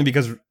 and that's only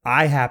because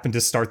I happened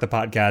to start the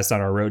podcast on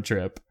our road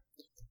trip.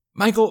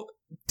 Michael,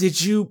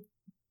 did you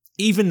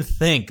even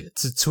think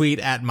to tweet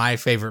at My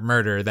Favorite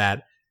Murder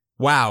that,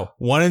 wow,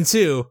 1 and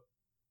 2,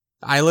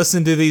 I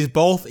listened to these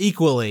both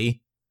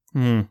equally.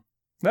 That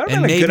would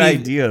have been a good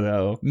idea,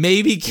 though.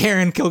 Maybe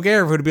Karen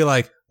Kilgariff would be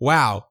like,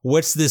 wow,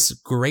 what's this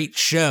great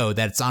show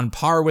that's on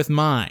par with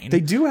mine? They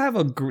do have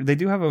a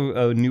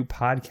new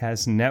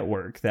podcast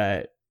network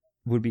that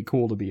would be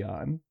cool to be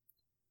on.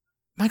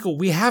 Michael,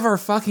 we have our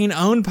fucking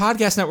own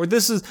podcast network.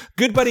 This is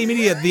Good Buddy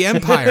Media, the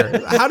Empire.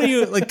 How do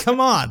you, like, come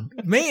on,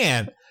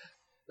 man.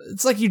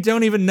 It's like you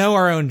don't even know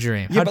our own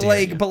dream. Yeah,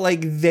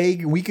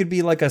 we could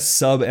be like a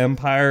sub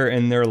empire,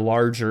 and they're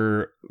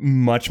larger,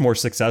 much more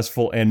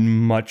successful, and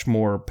much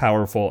more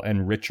powerful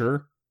and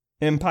richer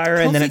empire.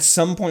 And then at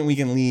some point we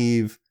can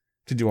leave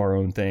to do our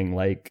own thing,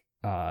 like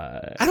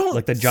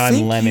the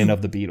John Lennon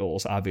of the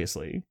Beatles,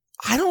 obviously.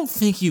 I don't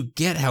think you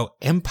get how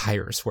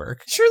empires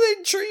work.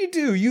 Sure you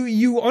do.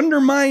 You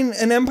undermine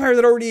an empire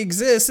that already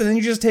exists, and then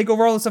you just take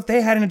over all the stuff they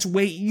had, and it's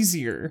way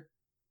easier.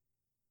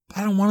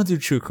 I don't want to do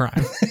true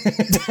crime.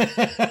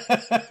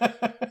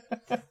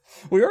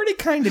 We already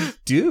kind of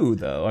do,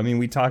 though. I mean,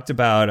 we've talked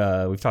about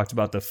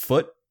the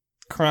foot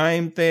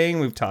crime thing.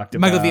 We've talked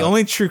about, Michael, the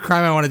only true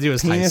crime I want to do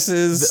is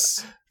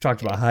penises. We've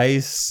talked about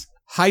heists.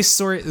 Heist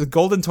story. The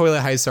golden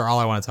toilet heists are all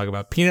I want to talk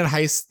about. Peanut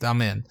heist,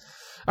 I'm in.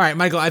 All right,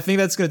 Michael, I think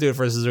that's going to do it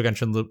for us as we're going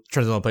to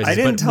Trends in Low Places. I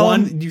didn't tell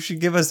him you should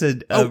give us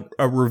a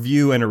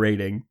review and a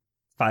rating.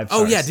 5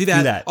 stars. Oh, yeah, do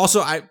that. Also,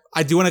 I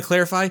do want to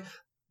clarify,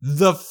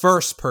 the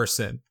first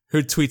person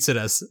who tweets at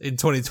us in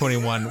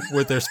 2021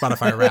 with their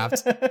Spotify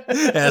Wrapped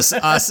as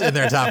us in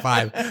their top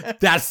 5.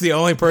 That's the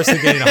only person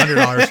getting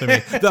 $100 from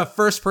me. The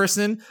first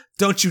person,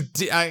 don't you...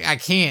 I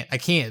can't.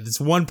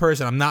 It's one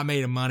person. I'm not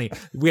made of money.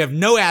 We have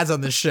no ads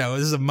on this show.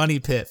 This is a money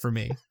pit for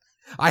me.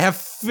 I have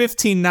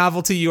 15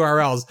 novelty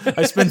URLs.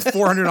 I spend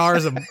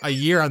 $400 a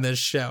year on this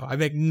show. I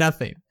make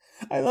nothing.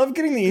 I love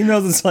getting the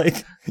emails. It's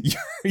like,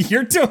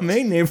 your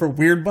domain name for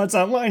Weird Butts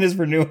Online is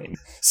renewing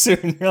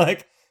soon. You're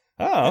like,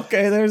 oh,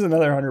 okay, there's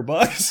another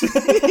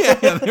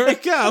 $100. Yeah, there we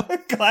go.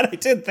 Glad I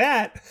did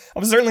that.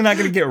 I'm certainly not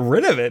going to get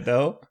rid of it,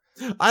 though.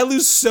 I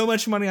lose so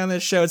much money on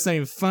this show. It's not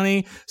even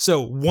funny.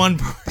 So one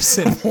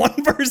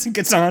person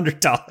gets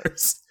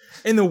 $100.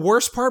 And the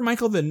worst part,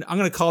 Michael, then I'm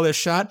going to call this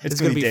shot. It's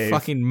going to be Dave.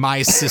 fucking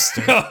my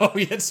sister. Oh,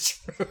 yeah, it's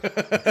true.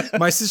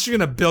 My sister's going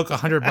to bilk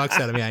 $100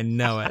 out of me. I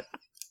know it.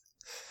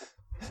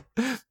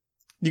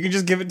 You can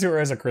just give it to her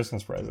as a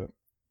Christmas present.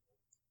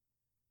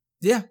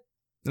 Yeah.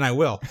 And I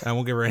will. I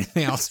won't give her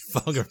anything else.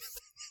 I'll give her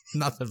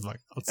nothing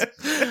fucking else.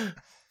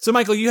 So,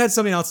 Michael, you had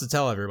something else to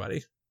tell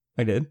everybody.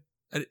 I did.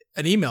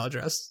 An email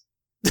address.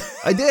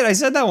 I did. I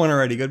said that one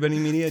already.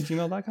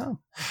 goodbuddymedia@gmail.com.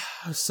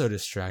 I was so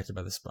distracted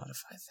by the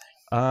Spotify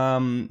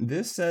thing.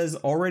 This says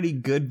already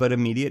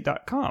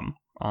goodbutimmediate.com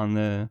on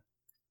the...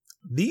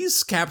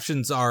 These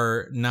captions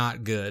are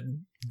not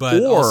good,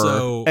 but or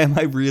also... am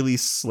I really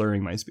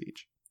slurring my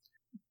speech?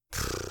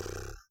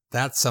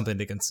 That's something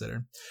to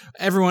consider.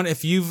 Everyone,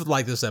 if you've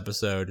liked this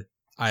episode,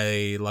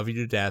 I love you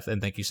to death,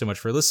 and thank you so much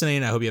for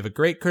listening. I hope you have a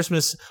great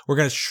Christmas. We're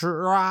going to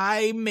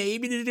try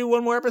maybe to do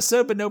one more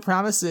episode, but no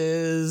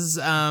promises.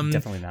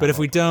 Definitely not. But if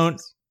we don't,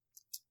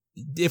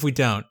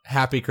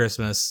 happy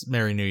Christmas,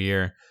 Merry New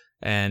Year,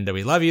 and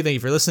we love you. Thank you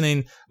for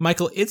listening.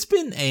 Michael, it's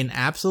been an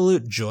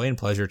absolute joy and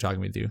pleasure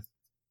talking with you.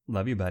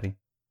 Love you, buddy.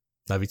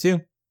 Love you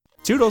too.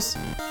 Toodles.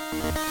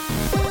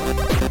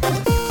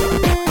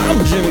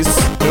 I'm Jimmy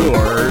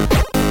Stewart.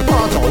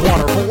 Oh, it's a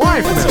wonderful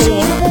life, It's a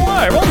wonderful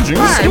life. I'm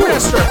Jimmy Stewart.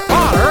 Mr.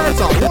 Potter, it's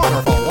a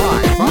wonderful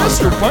life.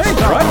 Mr.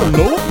 Banker, I don't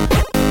know.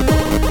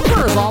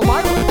 Where's all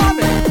my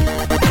money?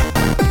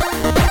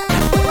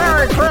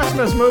 Merry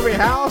Christmas, movie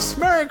house.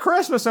 Merry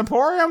Christmas,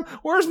 Emporium.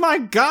 Where's my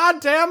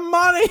goddamn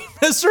money,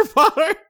 Mr. Potter?